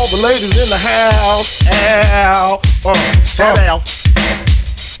 To all the ladies in the house,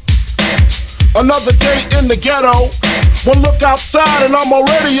 another day in the ghetto. One look outside and I'm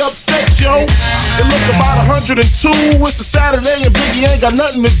already upset, yo. It look about 102. It's a Saturday and Biggie ain't got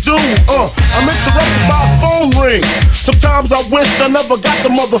nothing to do. I'm interrupted by a phone ring. Sometimes I wish I never got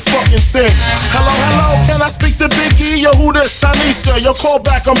the motherfucking thing. Hello, can I speak to Biggie? Yo, who this? Tanisha, yo, call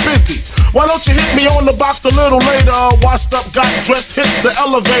back, I'm busy. Why don't you hit me on the box a little later? Washed up, got dressed, hit the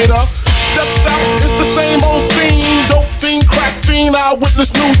elevator. Steps out, it's the same old scene. Dope fiend, crack fiend, eyewitness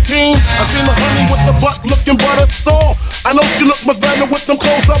news team. I seen the honey with the butt looking butter soft. I know she look much better with them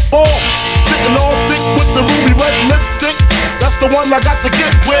clothes up off. Sitting all thick with the ruby red lipstick. That's the one I got to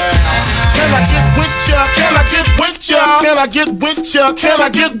get with. Can I get with ya? Can I get with ya? Can I get with ya? Can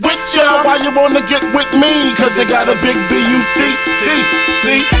I get with ya? Why you wanna get with me? Cause you got a big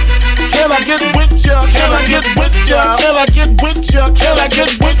B-U-T-T-C. Can I get with ya? Can I get with ya? Can I get with ya? Can I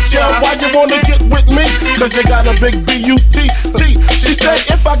get with ya? Why you wanna get with me? Cause you got a big B-U-T-T. She said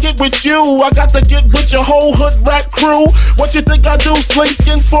if I get with you, I got to get with your whole hood rat crew. What you think I do? Sling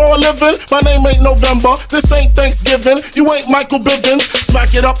skins for a living? My name ain't November, this ain't Thanksgiving. You ain't Michael Bivins.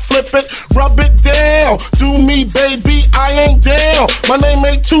 Smack it up, flip it, rub it down. Do me, baby, I ain't down. My name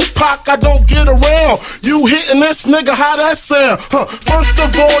ain't Tupac, I don't get around. You hitting this nigga, how that sound? First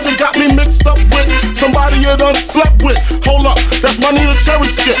of all, you got me mixed up with somebody you done slept with. Hold up, that's my Nina Cherry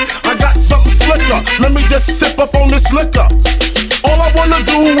shit. I got something slicker, let me just sip up on this liquor. All I wanna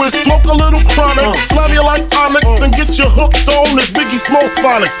do is smoke a little chronic, slam you like Onyx, and get you hooked on this Biggie Smalls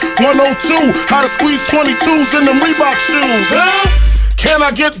phonics. 102, how to squeeze 22s in them Reebok shoes, huh? Can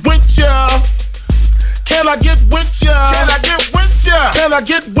I get with ya? Can I get with ya? Can I get with ya? Can I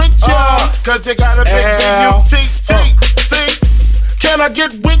get with ya? Cause you got a big B-U-T-T-C. Can I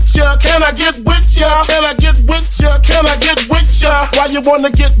get with ya? Can I get with ya? Can I get with ya? Can I get with ya? Why you wanna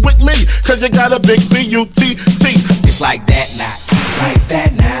get with me? Cause you got a big B-U-T-T. It's like that now, like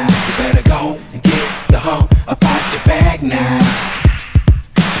that now. You better go and get the hoe up out your bag now.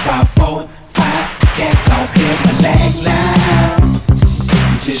 It's about 4, 5 cats off here my leg now.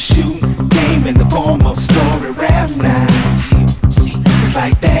 You just shoot game in the form of story raps now. It's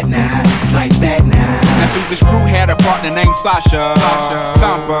like that now, it's like that now. Now see the screw hat named Sasha.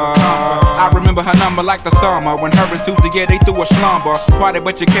 Thumper. I remember her number like the summer when her and Susie, yeah, they threw a slumber. Quiet,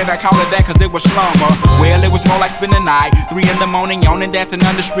 but you cannot call it that cause it was slumber. Well, it was more like spending the night. 3 in the morning, yawning, dancing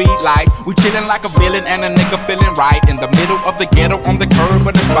under street lights. We chillin' like a villain and a nigga feeling right. In the middle of the ghetto on the curb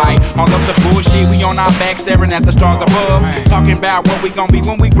of the spite. All of the bullshit, we on our back staring at the stars above. Talking about what we gon' be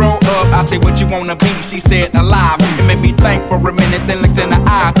when we grow up. I say what you wanna be, she said alive. It made me think for a minute, then looked in the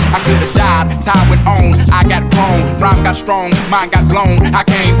eyes. I could've died, time went on. I got grown, rhyme got strong, mine got blown. I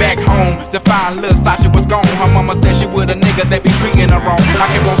came back home to find little Sasha was gone. Her mama said she was a nigga that be treating her wrong. I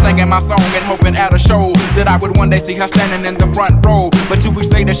kept on singing my song and hoping at a show that I would one day see her standing in the front row. But 2 weeks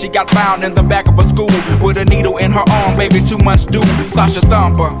later she got found in the back of a school with a needle in her arm, baby, 2 months due. Sasha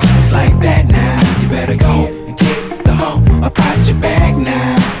Thumper. It's like that now, you better go and get the hoe up out your bag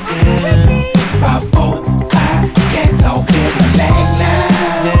now. It's about 4, 5 cats all in my bag now.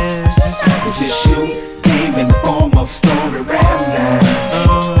 Just shoot game in the form of story raps now.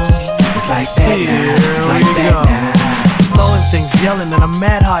 It's like that now, it's like that now. Blowing things, yelling in a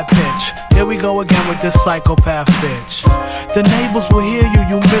mad high pitch. Here we go again with this psychopath bitch. The neighbors will hear you,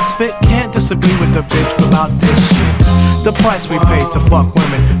 you misfit. Can't disagree with the bitch without this shit. The price we paid to fuck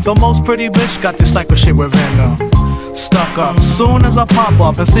women. The most pretty bitch got this psycho shit with venom. Stuck up, soon as I pop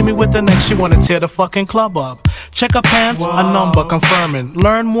up and see me with the next, she wanna tear the fucking club up. Check her pants, a number confirming.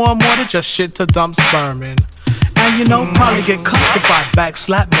 Learn more than just shit to dump sperm in. And you know, probably get custified, back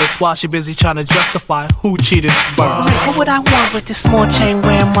slap miss while she busy trying to justify who cheated first. What would I want with this small chain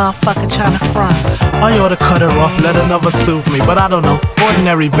wearing motherfucker trying to front? I ought to cut her off, let another soothe me, but I don't know,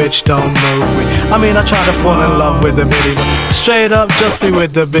 ordinary bitch don't move me. I mean, I try to fall in love with the bitty, but straight up just be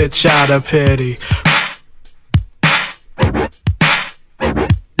with the bitch out of pity.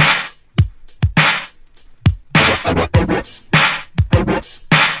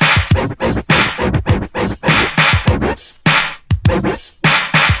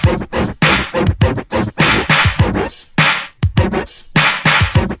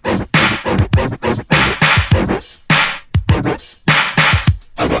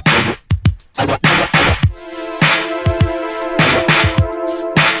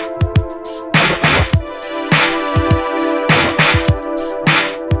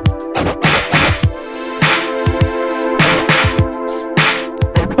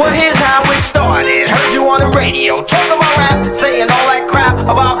 Talking about rap, saying all that crap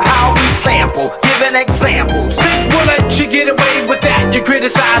about how we sample, giving examples. We'll let you get away with that. You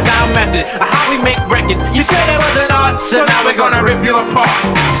criticize our method of how we make records. You said it wasn't art, so now we're gonna rip you apart.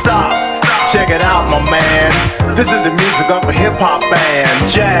 Stop, check it out, my man. This is the music of a hip-hop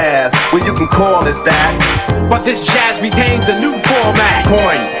band, jazz, well you can call it that. But this jazz retains a new format.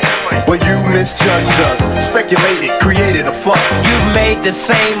 Point. Well, you misjudged us, speculated, created a fuss. You made the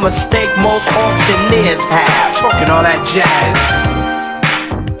same mistake most auctioneers have. Talking all that jazz.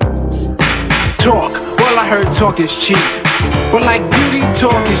 Talk, well I heard talk is cheap. But like beauty,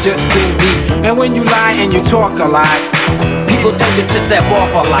 talk is just skin deep. And when you lie and you talk a lot, people tend to step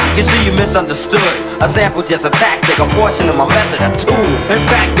off a lot. You see, you misunderstood. A sample just a tactic, a portion of my method, a tool. In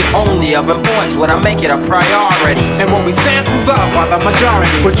fact, it only of importance when I make it a priority. And when we samples up are the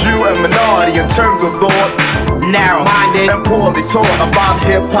majority. But you a minority in terms of thought, narrow-minded and poorly taught about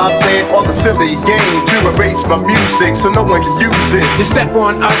hip-hop and all the silly games. You erase my music so no one can use it. You step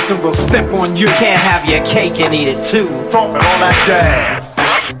on us and we'll step on you. Can't have your cake and eat it too. Talking all that jazz.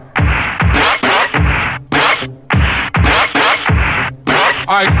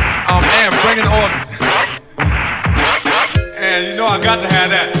 Alright, and bring an organ. And you know I got to have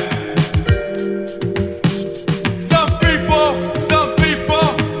that. Some people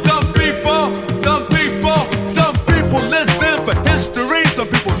listen for history. Some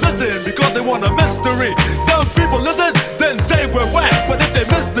people listen because they want a mystery. Some people listen, then say we're whack. But if they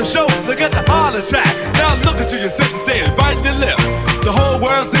miss the show, they get the heart attack. Now look at you sitting there and biting your lip. The whole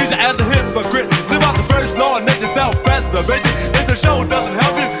world sees you as a hypocrite. Live out the first law and make yourself preservation. If the show doesn't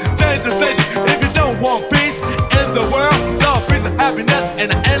help you, change the station. If you don't want peace in the world, love, peace, and happiness in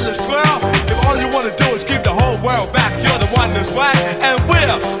an endless world. If all you want to do is keep the whole world back, you're the one that's whack. And we're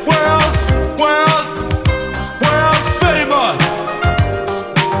world's famous.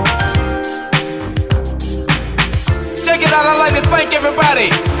 Check it out, I'd like to thank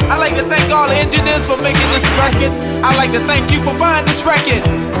everybody. I'd like to thank all the engineers for making this record. I'd like to thank you for buying this record.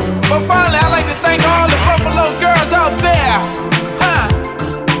 But finally, I'd like to thank all the Buffalo girls out there.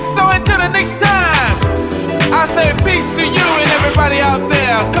 So until the next time, I say peace to you and everybody out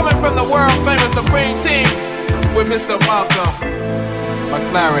there. Coming from the world famous Supreme Team with Mr. Malcolm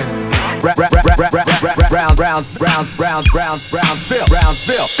McLaren. Brown,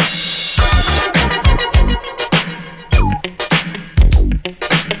 Phil.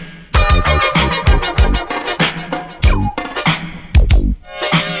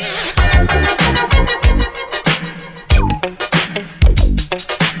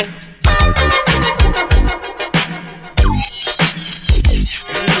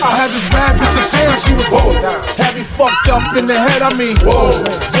 I had this bad bitch in town, she was whoa. Had me fucked up in the head, I mean, whoa.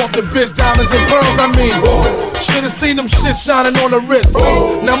 Bought the bitch diamonds and pearls, I mean, whoa. Should've seen them shit shining on the wrist.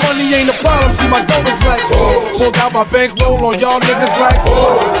 Whoa. Now money ain't a problem, see my dope is like, whoa. Pulled out my bankroll on y'all niggas like,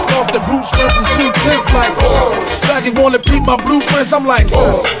 whoa. Off the brute strip from 210 like, whoa. Saggy wanna peep my blueprints, I'm like,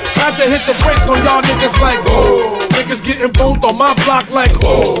 whoa. Had to hit the brakes on y'all niggas like, whoa. Niggas getting boned on my block like,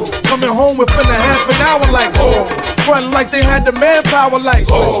 whoa. Coming home within a half an hour like, whoa. Frontin' like they had the manpower like,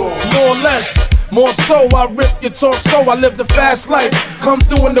 whoa. More or less. More so, I rip your torso, I live the fast life. Come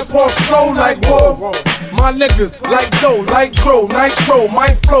through in the port slow like whoa. My niggas like dough, like dro, nitro, my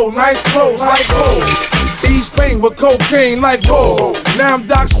flow, nice clothes like whoa. East Spain with cocaine like whoa. Now I'm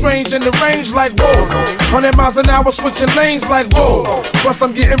Doc Strange in the range like whoa. 100 miles an hour switching lanes like whoa. Plus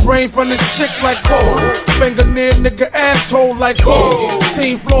I'm getting brain from this chick like whoa. Finger near nigga asshole like whoa.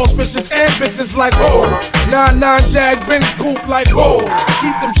 Team floors, bitches and bitches like whoa. 9-9 Jag Benz coupe like whoa.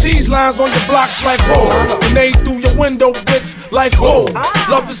 Keep them cheese lines on your blocks like whoa. Grenade through your window, bitch, like whoa.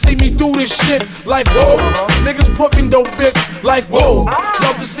 Love to see me do this shit like whoa. Niggas put me though, bitch, like whoa.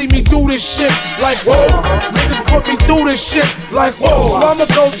 Love to see me do this shit like whoa. Niggas put me through this shit like whoa. So I'ma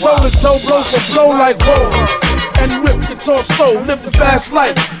go toe to toe, blow for flow like whoa. And rip your torso, live the fast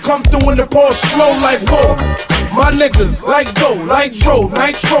life. Come through in the Porsche slow like whoa. My niggas like dough, like dro,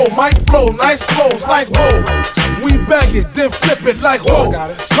 nitro, my flow, nice clothes like whoa. We bag it, then flip it like whoa.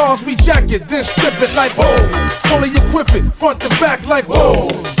 Cars we jack it, then strip it like whoa. Fully equip it, front to back like whoa.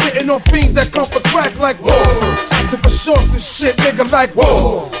 Spitting on fiends that come for crack like whoa. Asking for shorts and shit, nigga like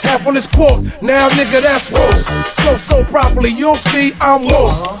whoa. Half on this court, now nigga that's whoa. Flow so properly, you'll see I'm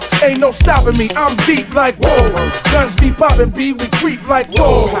whoa. Ain't no stopping me, I'm deep like whoa. Guns be poppin', B, we creep like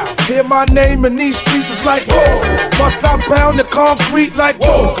whoa. Hear my name in these streets is like whoa. Once I pound the concrete like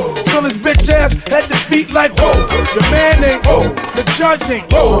whoa. Fill his bitch ass head to feet like whoa. Your man ain't whoa. The judge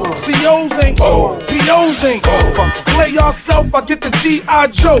ain't whoa. COs ain't whoa. POs ain't whoa. Play yourself, I get the G.I.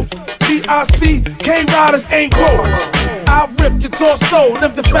 Joe. D.I.C.K. Riders ain't whoa. I'll rip your torso,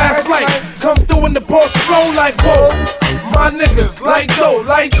 live the fast life. Come through in the port slow like whoa. My niggas like dough,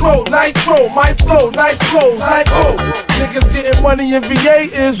 like dro, nitro, my flow, nice clothes like whoa. Niggas getting money in VA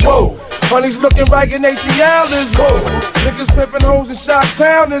is whoa. Honey's looking right in ATL is whoa. Niggas pimpin' hoes in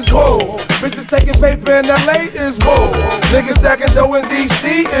Chi-Town is whoa. Bitches taking paper in LA is whoa. Niggas stacking dough in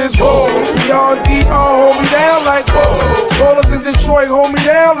DC is whoa. Beyond DR hold me down like whoa. Rollers in Detroit hold me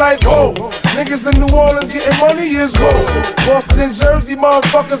down like whoa. Niggas in New Orleans getting money is whoa. Boston and Jersey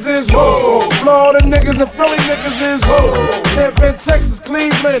motherfuckers is whoa. Florida niggas and Philly niggas is whoa. Tampa and Texas,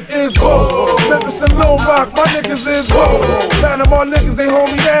 Cleveland is whoa. Memphis and Little Rock, my niggas is whoa. Panama niggas, they hold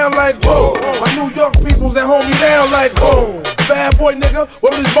me down like whoa. My New York peoples, they hold me down like whoa. Bad boy nigga,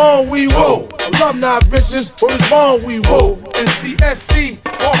 where is born we whoa. Alumni bitches, where is born we whoa. And CSC,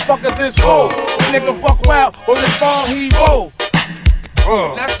 motherfuckers is whoa. Nigga fuck wild, where is born he whoa.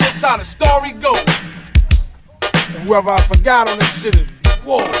 That's just how the story goes. And whoever I forgot on this shit is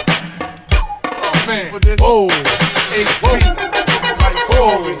whoa. Oh man, whoa. HP, like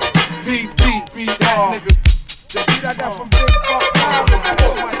story. PT, beat that nigga. The beat I got from Big Buck Wild is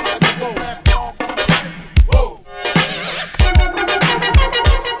whoa.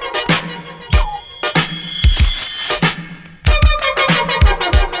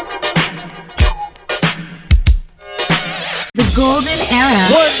 The golden era.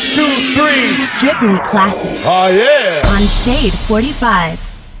 1, 2, 3. Strictly classics. Oh yeah. On Shade 45.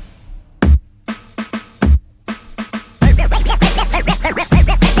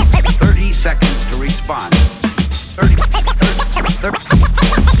 30 seconds to respond. 30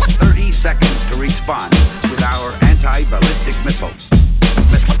 seconds to respond with our anti-ballistic missile.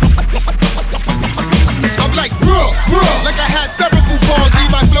 I'm like, like I had cerebral palsy.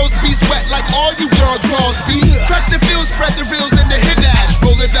 My flows be wet like all you girl draws be. Crack the field, spread the reels in the hit dash.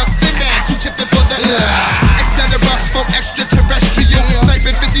 Roll it up, thin ass, who chipped it for the etc. For extraterrestrial.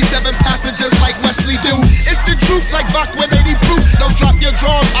 Sniping 57 passengers like Wesley do. It's the truth like Bach 180 proof. Don't drop your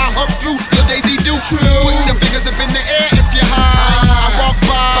drawers, I hump through your Daisy do. Put your fingers up in the air if you're high. I walk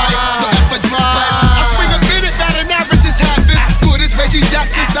by, so F a drive. I swing a minute, not an average is half as good as Reggie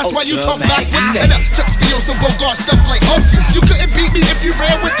Jackson's. That's why you talk backwards. And Chuck's be on some Bogart stuff like you couldn't beat me if you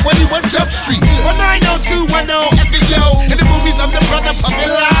ran with 21 Jump Street. 190210 effing yo. In the movies, I'm the brother pumping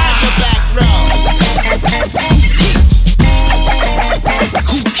line the back row.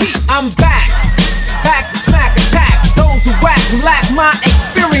 I'm back to smack attack those who whack who lack my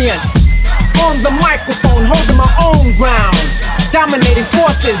experience. On the microphone, holding my own ground. dominating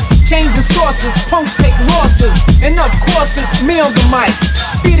forces, changing sources, punks take losses. Enough courses, me on the mic,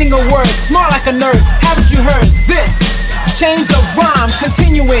 feeding a word, smart like a nerd. Haven't you heard this? Change of rhyme,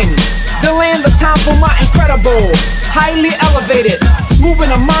 continuing. Delaying the time for my incredible, highly elevated, smooth in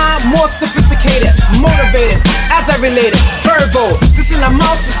the mind, more sophisticated, motivated, as I related, verbal. This in the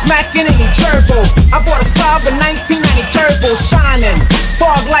mouse is smacking any turbo. I bought a Saab in 1990 turbo, shining,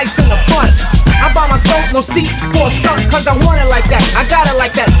 fog lights in the front. I buy myself no seats for a stunt, cause I want it like that, I got it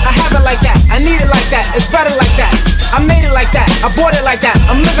like that, I have it like that, I need it like that, it's better like that. I made it like that, I bought it like that,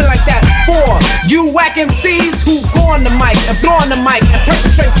 I'm living like that. For you whack MCs who go on the mic and blow on the mic and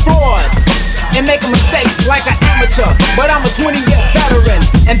perpetrate frauds and making mistakes like an amateur, but I'm a 20-year veteran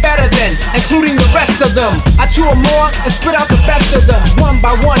and better than, including the rest of them. I chew more and spit out the best of them. One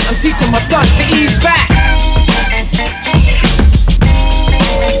by one, I'm teaching my son to ease back.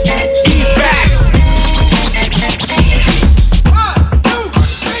 Ease back.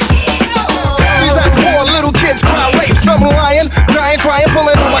 These at war, little kids cry rape. Some lying, dying, crying,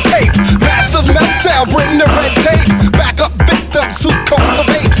 pulling on my cape. Massive meltdown, bring the red tape. Back up victims who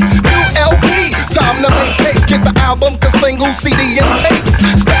cultivates. New LP, time to make tapes. Get the album, the single, CD, and tapes.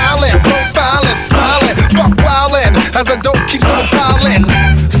 Styling, profiling, smiling, buck wildin'. As the dope keeps on piling.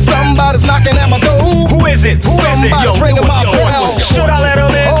 Somebody's knocking at my door. Who is it? Who is it? Somebody's ringing my bell. Should I let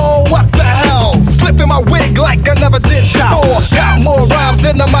him in? Oh, what the hell? Flipping my wig like I never did before. Got more rhymes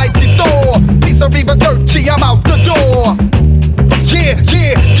than a mighty Thor. Piece of Reba dirty, I'm out the door. Yeah,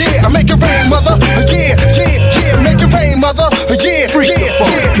 yeah, yeah, I make it rain, mother. Yeah, yeah, yeah, make it rain, mother. Yeah, yeah,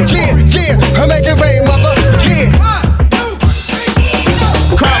 yeah, yeah, yeah, I make it rain, mother. Yeah.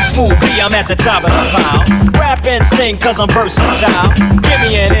 Crime smooth, B, I'm at the top of the pile. Rap and sing cause I'm versatile. Give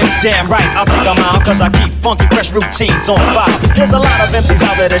me an inch, damn right, I'll take a mile. Cause I keep funky fresh routines on file. There's a lot of MCs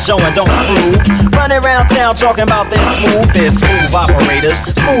out there that show and don't prove. Running around town talking about their smooth operators,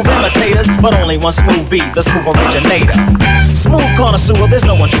 smooth imitators, but only one smooth B, the smooth originator. Smooth connoisseur, there's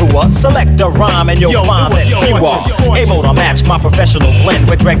no one truer. Select a rhyme and you'll find that you are able to match my professional blend.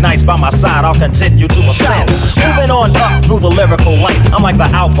 With Greg Nice by my side, I'll continue to ascend. Moving on up through the lyrical light, I'm like the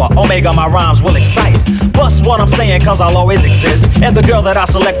alpha, omega, my rhymes will excite. Bust what I'm saying cause I'll always exist. And the girl that I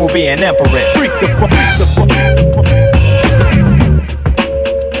select will be an empress. Freak the funk.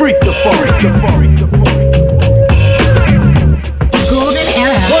 Freak the funk. Freak the funk. Golden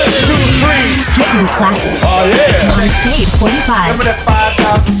era. 1, 2, 3. Strictly classics. Oh yeah. On Shade 45. Remember that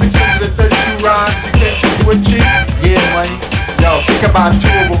 5,632 rhymes you came to achieve? Yeah, money. Yo, think about 2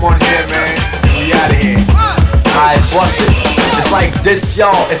 of them on here, man. We out of here. I bust it. It's like this,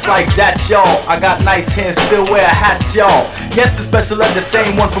 y'all. It's like that, y'all. I got nice hands, still wear a hat, y'all. Yes, it's special ed, the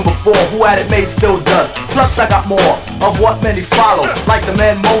same one from before. Who had it made still does. Plus, I got more of what many follow. Like the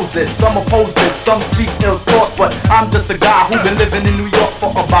man Moses. Some oppose this, some speak ill talk. But I'm just a guy who been living in New York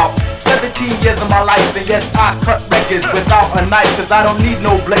for about 17 years of my life. And yes, I cut records without a knife. Cause I don't need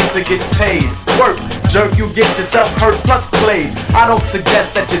no blade to get paid. Work, jerk, you get yourself hurt plus played. I don't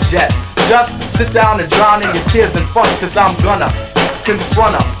suggest that you jest. Just sit down and drown in your tears and fuss. Cause I'm gonna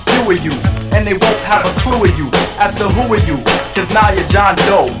confront a few of you. And they won't have a clue of you as to who are you. Cause now you're John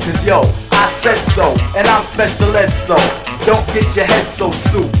Doe. Cause yo, I said so. And I'm special ed so. Don't get your head so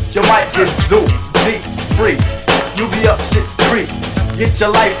souped. You might get zoo, Z, free. You be up shit's creek. Get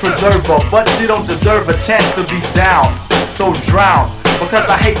your life preserver. But you don't deserve a chance to be down. So drown. Because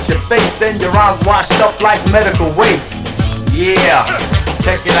I hate your face and your rhymes washed up like medical waste. Yeah,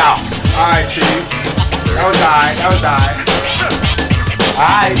 check it out. Alright, Chief. That was alright, that was alright.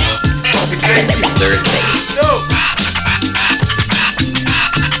 Alright. Third base. Yo.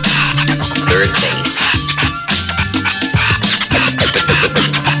 Third base.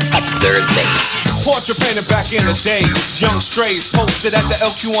 Third base. Portrait painted back in the days. Young strays posted at the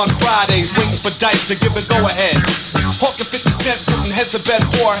LQ on Fridays, waiting for dice to give it go-ahead. Hawking 50 cent, putting heads to bed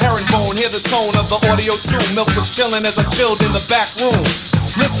for a herringbone. Hear the tone of the audio tune. Milk was chilling as I chilled in the back room.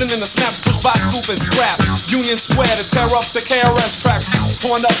 Listening to snaps pushed by Scoop and Scrap. Union Square to tear up the KRS tracks.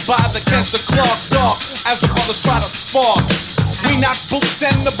 Torn up by the Kent to Clark Dark as the brothers try to spark. We knocked boots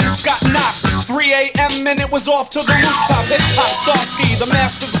and the boots got knocked. 3 a.m. and it was off to the rooftop. Hip-hop Starsky, the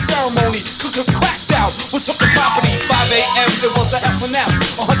masters of ceremony. Cracked out, was hooked the property. 5 a.m. it was the F&F.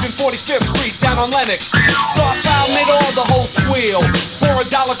 145th Street down on Lenox. Star Child made all the whole squeal. For $1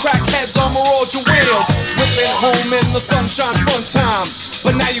 crackheads on Marauder wheels. Whipping home in the sunshine, fun time.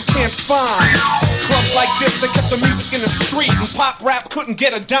 But now you can't find clubs like this that kept the music in the street. And pop rap couldn't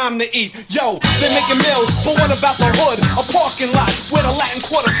get a dime to eat. Yo, they're making meals, but what about the hood? A parking lot where the Latin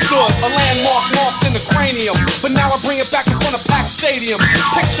Quarter stood. A landmark marked in the cranium. But now I bring it back in front of packed stadiums.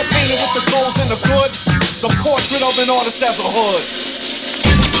 Picture painted with the goals and the good. The portrait of an artist as a hood.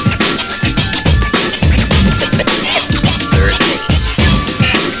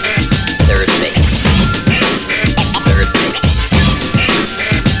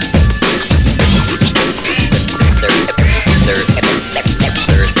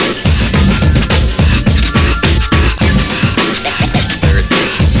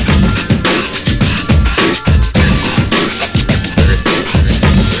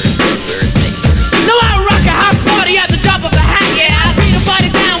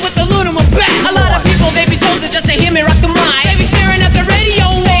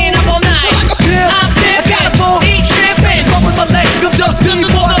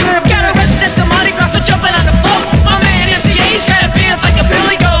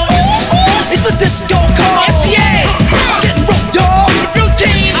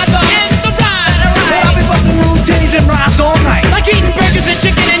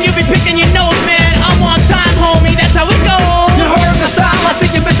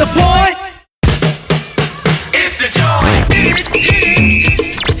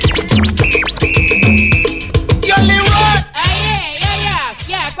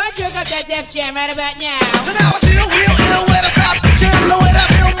 up that Def Jam right about now. And now I feel real ill when I stop to chill. When I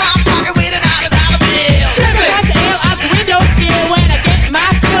fill my pocket with an $100 bill. That's L out the window sill. When I get my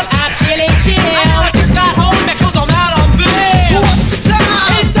fill, I'm chillin', chill. I just got home because I'm out on bill. What's the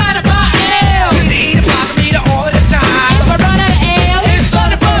time? It's time to buy L. Eat a pocket meter all the time. If I run out of L, it's time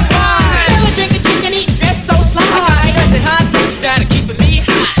to put wine. Never drinking chicken, eating dress so sly. Cause it hot, pussy down to keeping me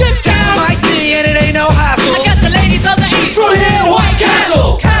high. Dip down like D and it ain't no hassle. I got the ladies of the East. From here, White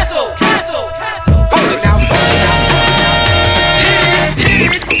Castle. Castle, Castle, Castle. Hold it now, hold it now.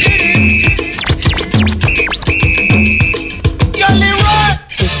 Yo, Leroy.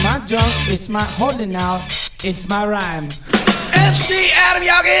 It's my junk, it's my holding out, it's my rhyme. MC Adam,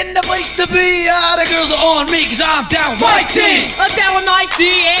 y'all get in the place to be. The girls are on me, cause I'm down with Mike T. I'm down with Mike T,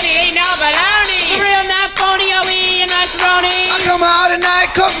 and it ain't no baloney. The real, not phony, OE, and Rice-A-Roni. I come out at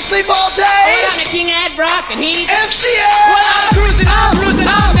night, cause I sleep all day. I'm the king at Brock, and he's MCA. Well, I'm cruising,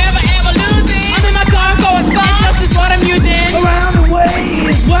 I'm never ever losing. I'm in my car going fast, just what I'm using. Around the way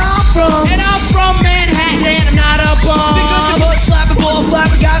is where I'm from. And I'm from Manhattan, and I'm not a bum. Because your butt slapping, ball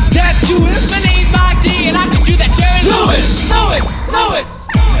flapping, got that Jewish. My name's Mike D, and I can do that Jerry Lewis.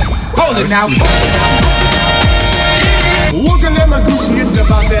 Hold it now. Looking at my Gucci, it's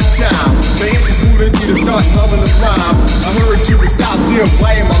about that time. The answer's moving me to start humming the rhyme. I heard you was out there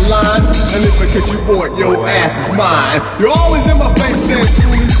playing my lines, and if I catch you, boy, your ass is mine. You're always in my face saying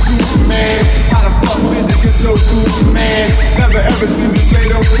school, man. How the fuck did you get so cool, man? Never ever seen you play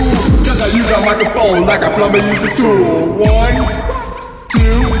no fool, cause I use a microphone like a plumber uses a tool. 1, 2,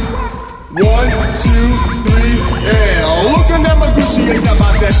 1, 2, 3, yeah. Looking at my Gucci, it's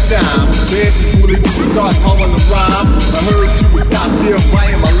about that time. The answer's moving me to start humming the rhyme. I heard you was out there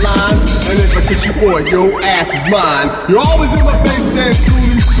playing my lines, and if I catch you, boy, your ass is mine. You're always in my face saying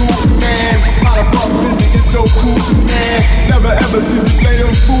school, man. How the fuck did you get so cool, man? Never ever seen you play them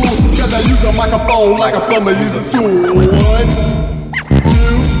fool, cause I use a microphone like a plumber uses a tool. 1, 2,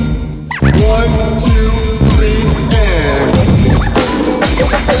 1, 2, 3, and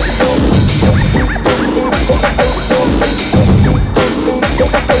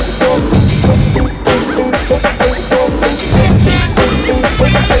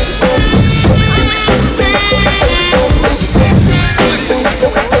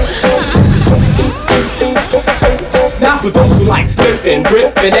now for those who like slipping,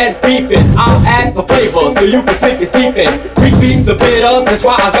 ripping, and beefing, I'll add the flavor so you can sink your teeth in. Weak beats are bitter, that's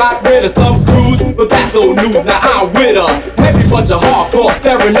why I got rid of some crews, but that's old news, now I'm with her. Heavy bunch of hardcore,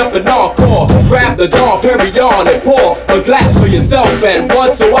 staring up an encore. Grab the Dom Perignon and pour a glass for yourself and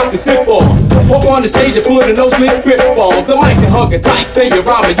one so I can sip on. Walk on the stage and put a no-slip grip on the mic and hug it tight, say your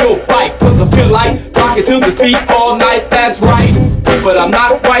rhyme and you'll bite. Cause I feel like rocking to the beat all night, that's right. But I'm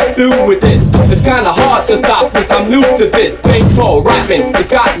not quite through with this. It's kinda hard to stop since I'm new to this. Baseball rapping,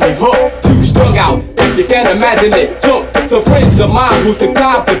 it's got me hooked, too strung out. If you can't imagine it took some friends of mine who took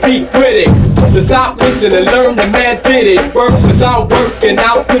time to be critics. To stop, listen, and learn the man did it. Work cause I'm working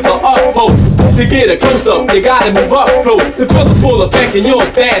out to the utmost. To get a close up, you gotta move up close. To feel the full effect and you'll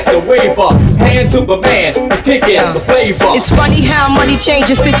dance and wave up. Hands to the man who's kicking the flavor. It's funny how money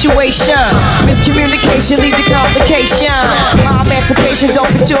changes situation. Miscommunication leads to complication. My emancipation don't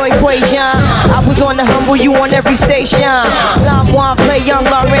fit your equation. I was on the humble, you on every station. Someone play young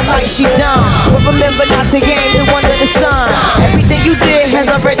Lauren like she done, but remember not to game the under the sun. Everything you did has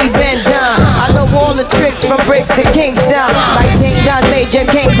already been done. I know all the tricks from bricks to Kingston. Like Ting Dun Major,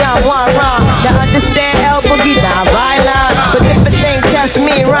 King Dun One Run. To understand El Boogie, not violent. But if a thing test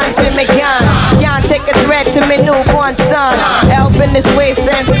me, run for me gun. Can't take a threat to me newborn son. Help in this way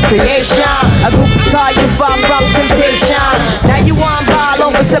since creation. A group of call you far from temptation. Now you on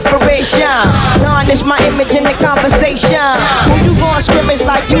ball over separation. Tarnish my image in the conversation. Who you gon' scrimmage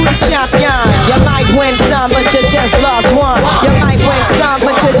like you the champion? You might win some, but you just lost one. You might win some,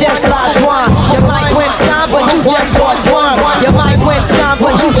 but you just lost one. You might win some, but you just lost one. You might win some,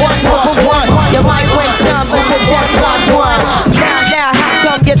 but you just lost one. You might win some, but you just lost one. Now,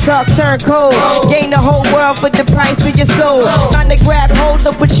 how come your talk turn cold? Gain the whole world for the price of your soul. Trying to grab hold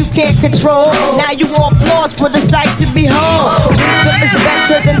of what you can't control. Now you want applause for the sight to behold. Wisdom is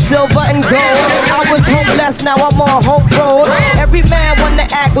better than silver and gold. I was hopeless, now I'm on hope road. Every man wanna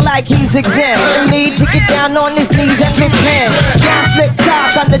act like he's exempt. Need to get down on his knees and repent. Can't slip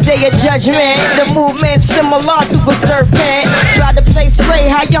talk on the day of judgment. The movement's similar to a serpent. Try to play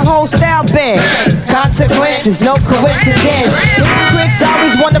straight, how your whole style been. Consequences, no coincidence. Hypocrites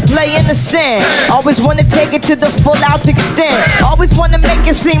always wanna play innocent. Always wanna take it to the full out extent. Always wanna make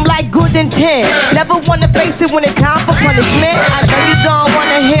it seem like good intent. Never wanna face it when it's time for punishment. I know you don't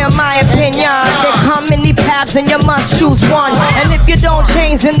wanna hear my opinion. There come many paths and you must choose one. And if you don't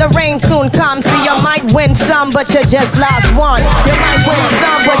change, then the rain game soon comes. See, you might win some, but you just lost one. You might win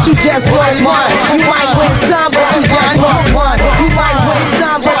some, but you just lost one. You might win some, but you just lost one. You might win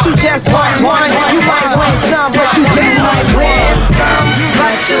some, but you just lost one. You might win some, but you just lost one. Some,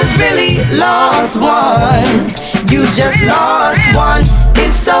 but you really lost one. You just lost one.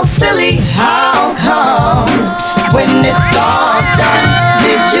 It's so silly. How come when it's all done,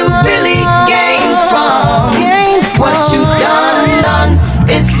 did you really gain from what you done?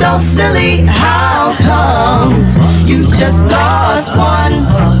 It's so silly. How come you just lost one?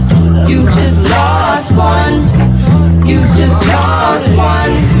 You just lost one. You just lost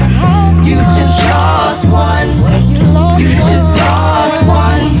one. You just lost one. You just lost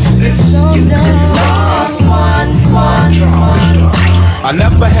one. You just lost one. I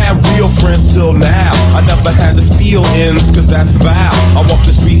never had real friends till now. I never had to steal ends, cause that's foul. I walk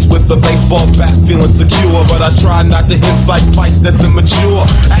the streets with a baseball bat feeling secure, but I try not to incite fights that's immature.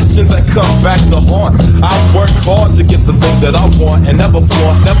 Actions that come back to haunt. I work hard to get the things that I want and never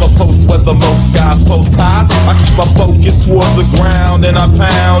flaunt, never post where the most guys post high. I keep my focus towards the ground and I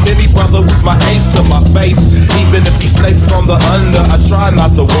pound any brother who's my ace to my face. Even if he snakes on the under, I try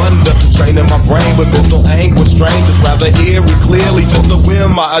not to wonder. Training my brain with mental anguish, strangers rather hear it clearly. Just a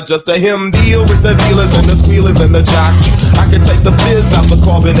whim, I adjust to him, deal with the dealers and the squealers and the jockeys. I can take the fizz out the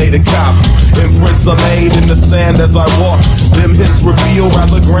carbonated copies. Imprints are made in the sand as I walk. Them hits reveal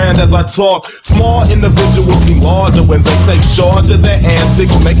rather grand as I talk. Small individuals seem larger when they take charge of their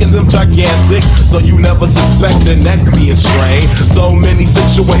antics, making them gigantic, so you never suspect the neck being strained. So many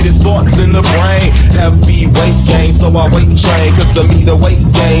situated thoughts in the brain. Heavy weight gain, so I weight train, cause to me the weight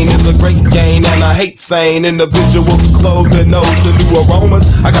gain is a great gain. And I hate sane individuals who close their nose to new aromas.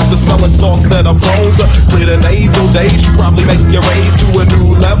 I got the smelling sauce that I'm prone to. Clear the nasal days, you probably make your raise to a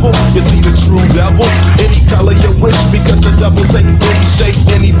new level. You see the true devil, any color you wish, because the devil takes any shape,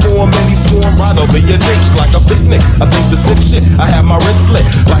 any form, any swarm, right over your dish like a picnic. I think the sick shit, I have my wrist lit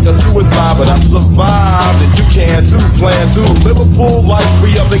like a suicide, but I survived, and you can too. Plan to live a full life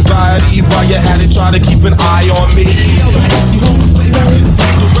free of anxieties while you're at it, try to keep an eye on me.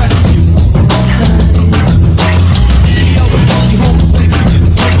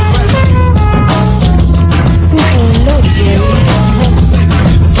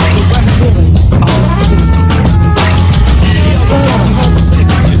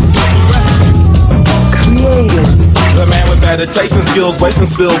 Meditation skills, wasting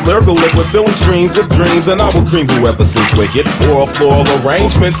spills, lyrical liquid, filling dreams with dreams, and I will cream whoever seems wicked. Oral floral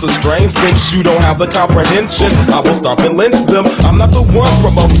arrangements, a strange since you don't have the comprehension. I will stomp and lynch them. I'm not the one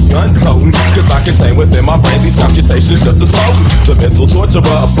promoting gun-toting, cause I contain within my brain these computations just as potent. The mental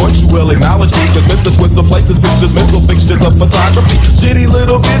torturer, of course you will acknowledge me, cause Mr. Twister places pictures, mental fixtures of photography. Shitty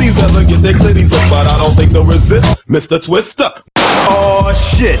little bitties never get their clitties lit, but I don't think they'll resist Mr. Twister. Oh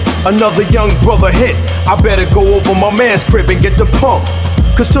shit, another young brother hit. I better go over my man's crib and get the pump.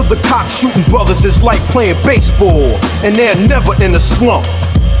 Cause to the cops, shooting brothers is like playing baseball, and they're never in a slump.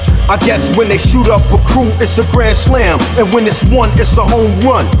 I guess when they shoot up a crew, it's a grand slam, and when it's one, it's a home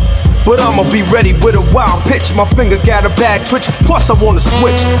run. But I'ma be ready with a wild pitch. My finger got a bad twitch, plus I wanna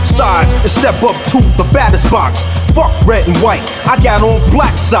switch sides and step up to the batter's box. Fuck red and white, I got on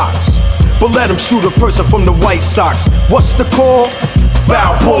black socks. But let him shoot a person from the White Sox. What's the call?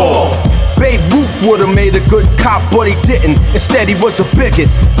 Foul ball. Babe Ruth would've made a good cop, but he didn't. Instead he was a bigot.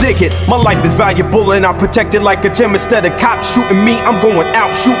 Dig it, my life is valuable and I protect it like a gem. Instead of cops shooting me, I'm going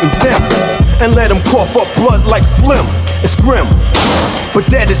out shooting them. And let them cough up blood like phlegm. It's grim, but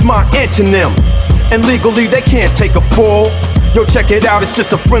that is my antonym. And legally they can't take a fall. Yo, check it out, it's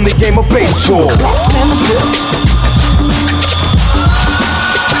just a friendly game of baseball.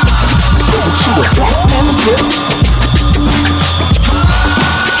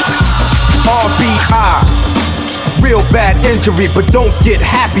 RBI, real bad injury, but don't get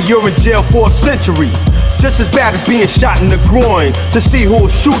happy, you're in jail for a century. Just as bad as being shot in the groin. To see who'll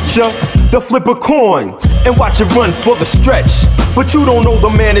shoot ya, they'll flip a coin and watch you run for the stretch. But you don't know the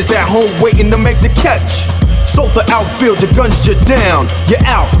man is at home waiting to make the catch. So the outfield, the guns you down, you're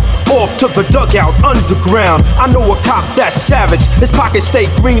out. Off to the dugout, underground. I know a cop that's savage. His pockets stay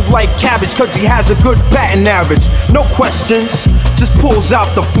green like cabbage, cause he has a good batting average. No questions, just pulls out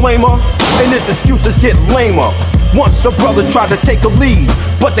the flamer, and his excuses get lamer. Once a brother tried to take a lead,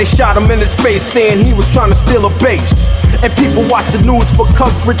 but they shot him in his face saying he was trying to steal a base. And people watch the news for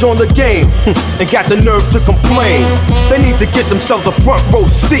coverage on the game and got the nerve to complain. They need to get themselves a front row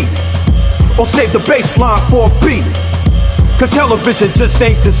seat or save the baseline for a beat. Cause television just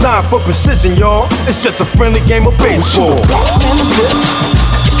ain't designed for precision, y'all. It's just a friendly game of baseball.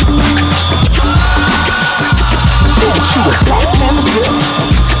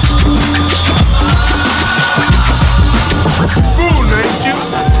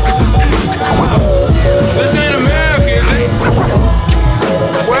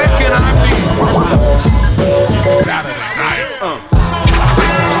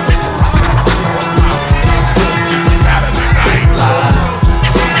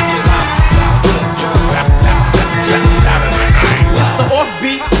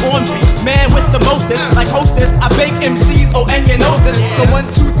 fake MCs, oh, and you know that it's so 1,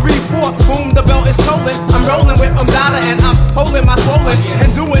 2, 3, 4, boom, the bell is tolling. I'm rolling with Outta and I'm holding my swollen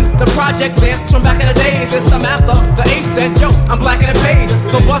and doing the project dance from back in the days. It's the master, the ace, and yo, I'm black and it pays.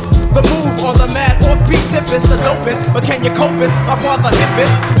 So bust the move on the mad offbeat tip, it's the dopest. But can you cope this? My father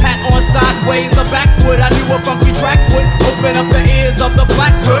hippest. Hat on sideways, a backwood. I knew a funky track would open up the ears of the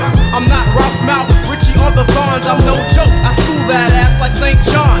black hood. I'm not Ralph Mouth, Richie on the Vaughns. I'm no joke, I school that ass like St.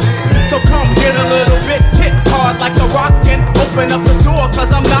 John. So come hit a little bit, hit hard like a rockin'. Open up the door, cause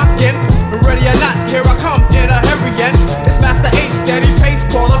I'm knocking. Ready or not, here I come in a hurricane. It's Master Ace, steady pace,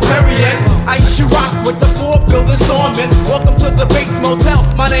 Paula Perrier. I used to rock with the 4 buildings storming. Welcome to the Bates Motel,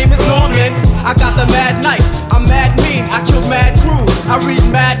 my name is Norman. I got the mad knife, I'm mad mean. I kill mad crew, I read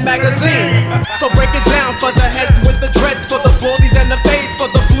Mad Magazine. So break it down for the heads with the dreads, for the baldies and the fades, for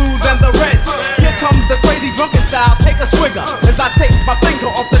the blues and the reds. Here comes the crazy drunken style, take a swigger as I take my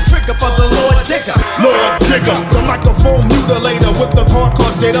finger off the trigger for the Lord Digger. Lord Digger, the microphone mutilator with the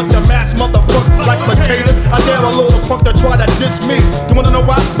hardcore data, the mass motherfucker like potatoes. I dare a little punk to try to diss me. You wanna know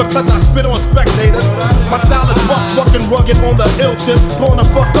why? Because I spit on spectators. My style is rough, fucking rugged on the ill tip. Blowing the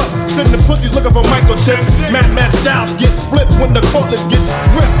fuck up, sitting the pussies looking for microchips. Mad styles get flipped when the cordless gets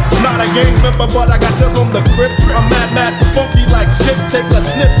ripped. Not a gang member, but I got tests on the grip. I'm mad, funky like shit. Take a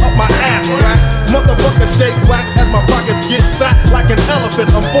snip up my ass crack. Motherfuckers stay whack as my pockets get fat like an elephant.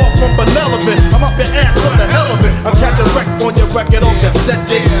 I'm far from benevolent. I'm up your ass for the hell of it. I'm catching wreck on your record on cassette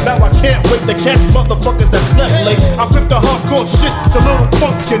tape. Now I can't wait to catch motherfuckers that slept late. I rip the hardcore shit so little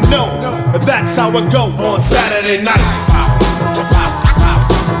punks can know. That's how it go on Saturday night.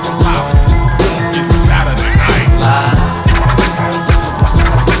 It's Saturday night.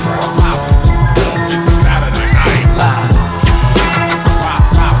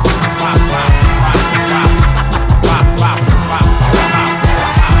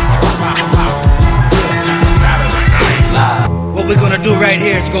 What we're gonna do right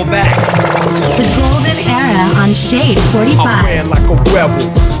here is go back. The golden era on Shade 45. I ran like a rebel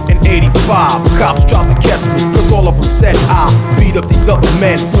in 85. Cops tried to catch me, cause all of them said I beat up these other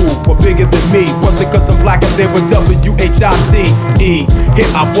men who were bigger than me. Was it cause I'm black and they were W-H-I-T-E?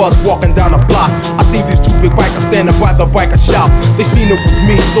 Here I was walking down the block. I see these 2 big bikers standing by the biker shop. They seen it was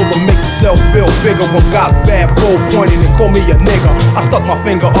me, so to make yourself feel bigger, one got bad, bold pointed and called me a nigga. I stuck my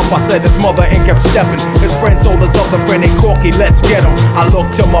finger up, I said his mother and kept stepping. His friend told his other friend, hey Corky, let's get him. I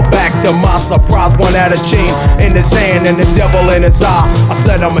looked to my back, to my surprise, one had a chain in his hand and the devil in his eye. I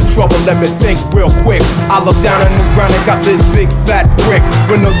said I'm in trouble, let me think real quick. I looked down on the ground and got this big fat brick.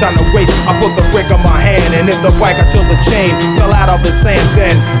 With no time to waste, I put the brick on my hand and hit the bike until the chain fell out of his hand.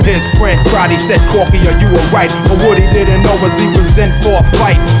 Then his friend cried, he said, Corky, are you alright? But what he didn't know was he was in for a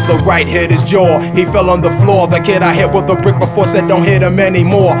fight. The right hit his jaw, he fell on the floor. The kid I hit with the brick before said don't hit him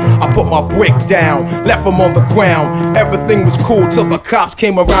anymore. I put my brick down, left him on the ground. Everything was cool till the cops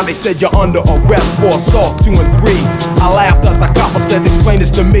came around. They said you're under arrest for assault 2 and 3. I laughed at the cop, I said explain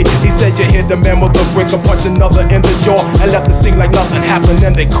this to me. He said you hit the man with the brick and punched another in the jaw and left the scene like nothing happened.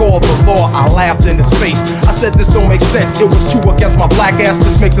 Then they called the law. I laughed in his face, I said this don't make sense. It was 2 against my black ass,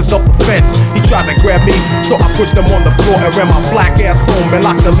 this makes us self-defense. He tried to grab me, so I pushed him on the floor and ran my black ass home and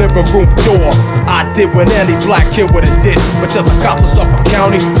locked the living room door. I did what any black kid would have did, but to the cops of Suffolk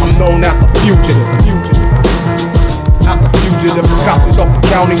County, I'm known as a fugitive. As a fugitive, the cops of Suffolk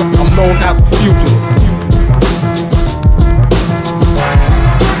County, I'm known as a fugitive.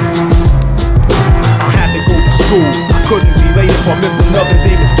 I had to go to school, I couldn't be late if I missed another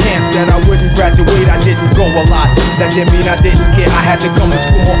day. Miss Camp said I wouldn't graduate, I didn't go a lot. That didn't mean I didn't care, I had to come to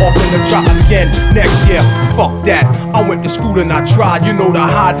school more often and try again next year. Fuck that, I went to school and I tried, you know, to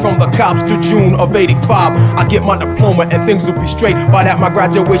hide from the cops to June of 85. I get my diploma and things will be straight. By that my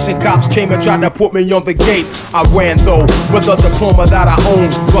graduation cops came and tried to put me on the gate. I ran though with a diploma that I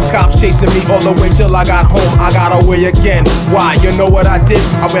owned, but cops chasing me all the way till I got home. I got away again. Why? You know what I did?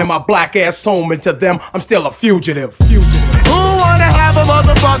 I ran my black ass home, and to them I'm still a fugitive. Who wanna have a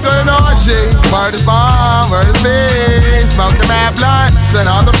motherfucking orgy? Murder bomb, murder beat, smoke the mad blunts and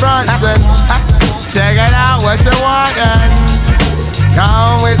all the fronts and check it out what you want and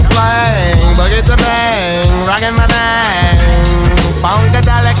come with slang, boogie to bang, rockin' my bang,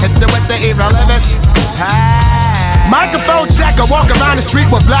 funkadelic, hit you with the evil of it. Microphone check, I walk around the street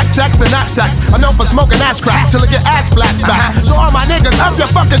with black text and knapsacks. I'm known for smoking ass crack till I get ass flashbacks. So all my niggas, up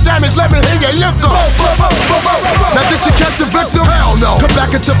your fucking damage, let me hear you lift them. Now did you catch the victim? Hell no. Come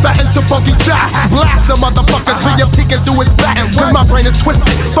back into fat into funky jazz. Blast the motherfucker till you're peeking through his back. Cause my brain is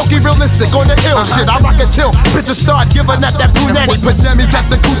twisted, funky realistic on the ill shit. I rock it till bitches start giving up that brunetti. Pajamas at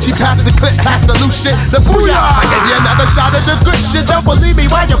the Gucci, past the clip, past the loose shit. The booyah, I give you another shot of the good shit. Don't believe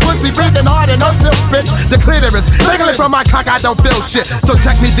me while your pussy breathing hard and until bitch. The clitoris, wiggling from my cock, I don't feel shit. So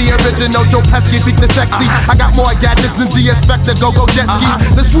check me the original, Joe Pesky, beat the sexy. I got more gadgets than the inspector, go jet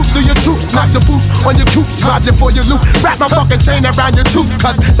skis. The swoop through your troops, knock the boots on your coops. Rob you for your loot, wrap my fucking chain around your tooth.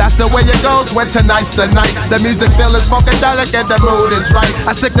 Cause that's the way it goes when tonight's the night. The music feel is funkadelic and the mood is right.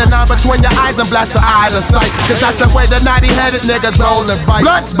 I stick the knife between your eyes and blast your eye to sight. Cause that's the way the naughty-headed niggas roll and fight.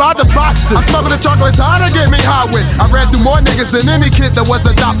 Blunts by the boxes, I'm smoking the chocolate hard to get me high with. I ran through more niggas than any kid that was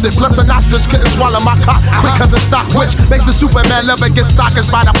adopted. Plus an ostrich couldn't swallow my cock quick cause it stopped. Which makes the Superman lover get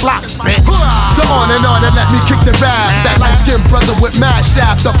stalkers by the flocks, bitch. So on and let me kick the bag. That light-skinned brother with mad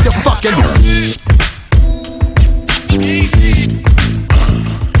shaft up your fucking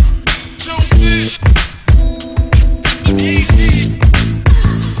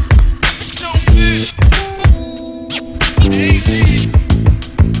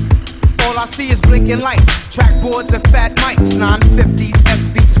All I see is blinking lights, trackboards and fat mics, 950s,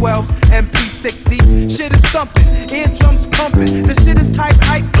 SB12s, MP60s. Shit is thumping, eardrums pumping. The shit is type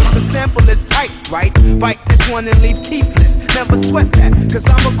hype, but the sample is tight, right? Bite this one and leave teethless. Never sweat that, cause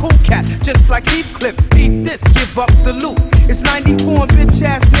I'm a cool cat, just like Heathcliff. Beat this, give up the loot. It's 94 and bitch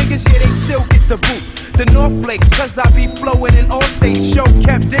ass niggas, yeah, they still get the boot. The North Flakes, cause I be flowing in all states. Show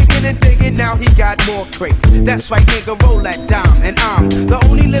kept digging and digging, now he got more crates. That's right, nigga, roll that dime. And I'm the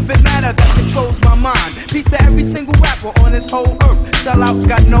only living matter that controls my mind. Peace to every single rapper on this whole earth. Sellouts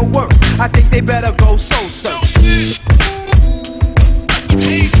got no worth, I think they better go soul search.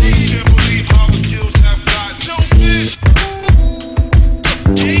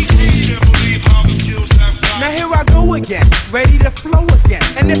 Now here I go again, ready to flow again.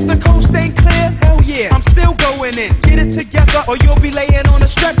 And if the coast ain't clear, hell yeah, I'm still going in. Get it together or you'll be laying on a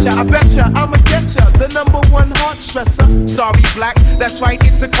stretcher. I betcha I'ma get ya, the #1 heart stressor. Sorry black, that's right,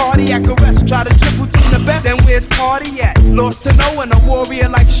 it's a cardiac arrest. Try to triple team the best, then where's party at? Lost to no one, a warrior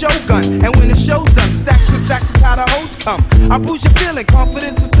like Shogun. And when the show's done, stacks and stacks is how the hoes come. I boost your feeling,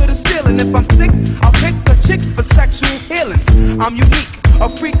 confidence to the ceiling. If I'm sick, I'll pick a chick for sexual healings. I'm unique, a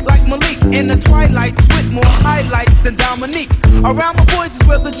freak like Malik. In the twilights with more highlights than Dominique. Around my boys is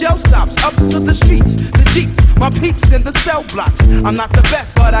where the jail stops. Up to the streets, the jeeps, my peeps in the cell blocks. I'm not the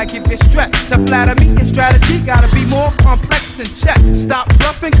best, but I give you stress. To flatter me, your strategy gotta be more complex than chess. Stop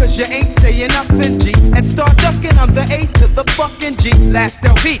bluffing cause you ain't saying nothing, G. And start ducking, I'm the A to the fucking G. Last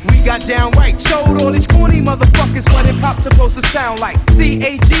LP, we got down right. Showed all these corny motherfuckers what hip hop's supposed to sound like.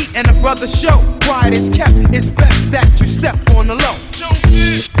 CAG and a brother show. Quiet is kept, it's best that you step on the low.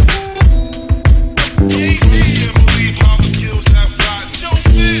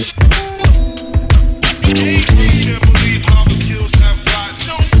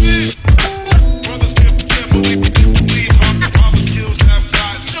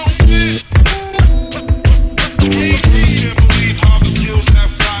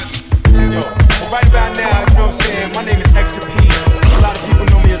 Right about now, you know what I'm saying? My name is Extra P. A lot of people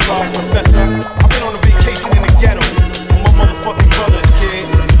know me as Large Professor. I've been on a vacation in the ghetto with my motherfucking brothers, kid.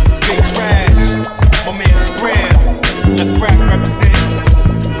 Big Trash, my man Scram, Left Rack represent.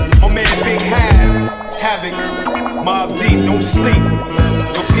 My man Big Havoc, Mobb Deep, don't sleep.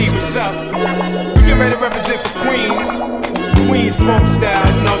 Yo P, what's up? We get ready to represent for Queens. Queens folk style,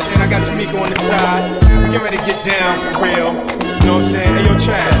 you know what I'm saying? I got Jamaica on the side. We get ready to get down for real. You know what I'm saying? Hey yo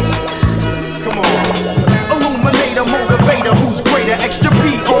Trash. Come on. Illuminator, motivator, who's greater? Extra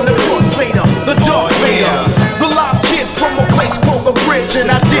P on the crossfader, the Darth Vader, the live kid from a place called the Bridge.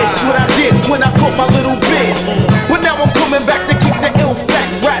 And I did what I did when I caught my little bid. But now I'm coming back to kick the ill fat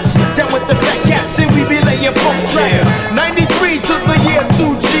raps down with the fat cats, and we be laying funk tracks. 93 to the year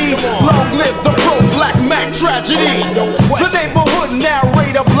 2G. Long live the pro-black Mack tragedy. The neighborhood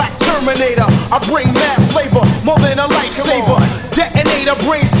narrator, black Terminator. I bring mad flavor, more than a lightsaber. Detonator,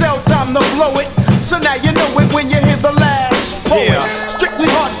 brain cell, time to blow it. So now you know it when you hear the last poet. Strictly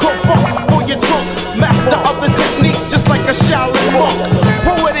hardcore funk for your trunk. Master of the technique, just like a Shaolin monk.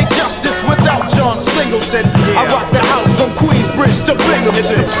 Poetic justice without John Singleton. I rock the house from Queensbridge to Binghamton. It's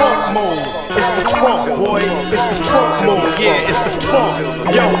the funk mode. It's the funk, boy. It's the funk mode. Yeah, it's the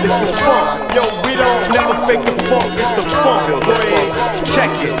funk. Yo, it's the funk. Yo, we don't never fake the funk, it's the funk. Go ahead, check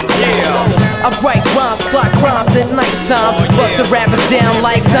it, yeah. I write rhymes, plot crimes at nighttime. Bustin' rappers down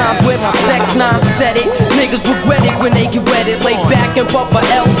like dimes with my tech 9 set it. Niggas regret it when they get wetted. Lay back and puff a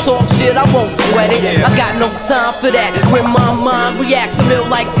L, talk shit, I won't sweat it. I got no time for that. When my mind reacts, I'm ill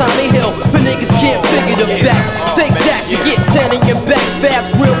like Tommy Hill. But niggas can't figure the facts. Fake that, you get 10 in your back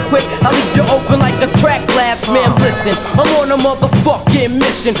fast real quick. I leave you open like a crack glass, man. Listen, I'm on a motherfucking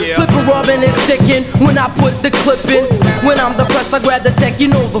mission. Flippin' rubbing and sticking when I put the clip in. When I'm depressed, I grab the tech, you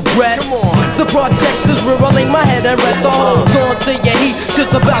know the rest. The projects is rolling my head and rest. So hold on to your heat, shit's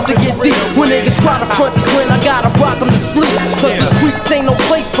about to get deep. When niggas try to front this win, I gotta rock them to sleep. Cause the streets ain't no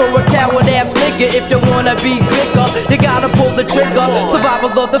place for a coward ass nigga. If you wanna be bigger, you gotta pull the trigger. Survival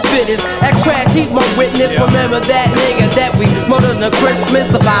of the fittest. Act trash, he's my witness. Remember that nigga that we murdered on Christmas.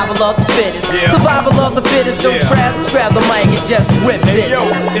 Survival of the fittest. Survival of the fittest. Don't try to grab the mic and just rip this. Yo,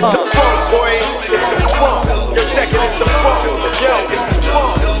 it's the funk, boy. It's the funk. Yo, check it, it's the funk. Yo, it's the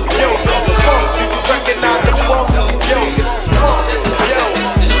funk. Yo, it's the funk. Do you recognize the funk? Yo, it's the funk. Yo,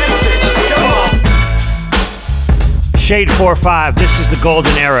 listen, come on. Shade 4-5, this is the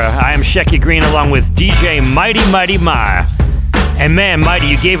golden era. I am Shecky Green along with DJ Mighty Mighty Ma. And man, Mighty,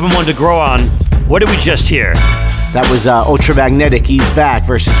 you gave him one to grow on. What did we just hear? That was Ultramagnetic, Ease Back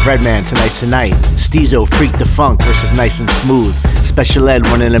versus Redman, Tonight's the Night. Steezo, Freak the Funk versus Nice and Smooth. Special Ed,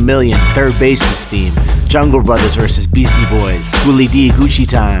 1 in a Million, Third Bases theme. Jungle Brothers versus Beastie Boys. Schoolie D, Gucci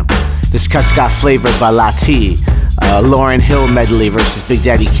Time. This cut's got flavored by Lati. Lauryn Hill medley versus Big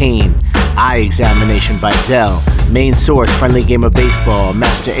Daddy Kane. Eye Examination by Dell. Main Source, Friendly Game of Baseball.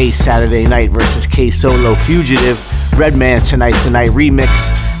 Master Ace, Saturday Night versus K Solo, Fugitive. Redman's Tonight's the Night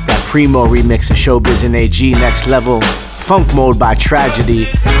remix. That Primo remix of Showbiz and AG, Next Level. Funk Mode by Tragedy.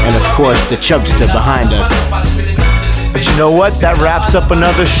 And of course, the Chubster behind us. But you know what? That wraps up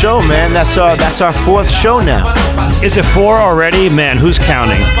another show, man. That's our 4th show now. Is it 4 already? Man, who's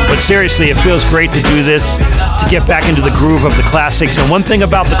counting? But seriously, it feels great to do this, to get back into the groove of the classics. And one thing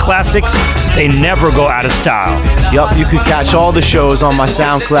about the classics, they never go out of style. Yup, you could catch all the shows on my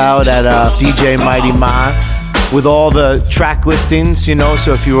SoundCloud at DJ Mighty Ma with all the track listings, you know.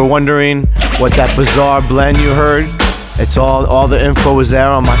 So if you were wondering what that bizarre blend you heard, it's all the info is there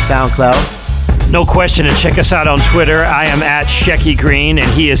on my SoundCloud. No question, and check us out on Twitter. I am at Shecky Green, and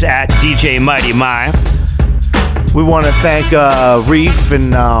he is at DJ Mighty Ma. We want to thank Reef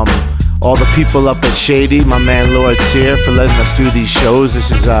and all the people up at Shady, my man Lord Sear, for letting us do these shows.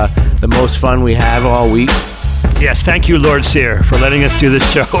 This is the most fun we have all week. Yes, thank you, Lord Sear, for letting us do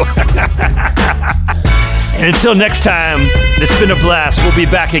this show. And until next time, it's been a blast. We'll be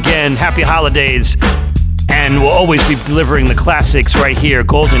back again. Happy holidays. And we'll always be delivering the classics right here.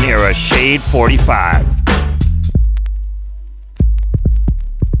 Golden Era, Shade 45.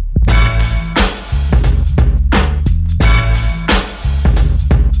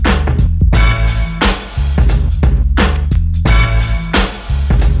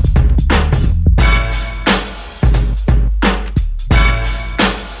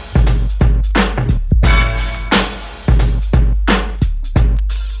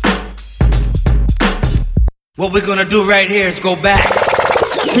 What we're gonna do right here is go back.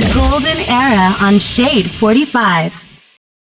 The Golden Era on Shade 45.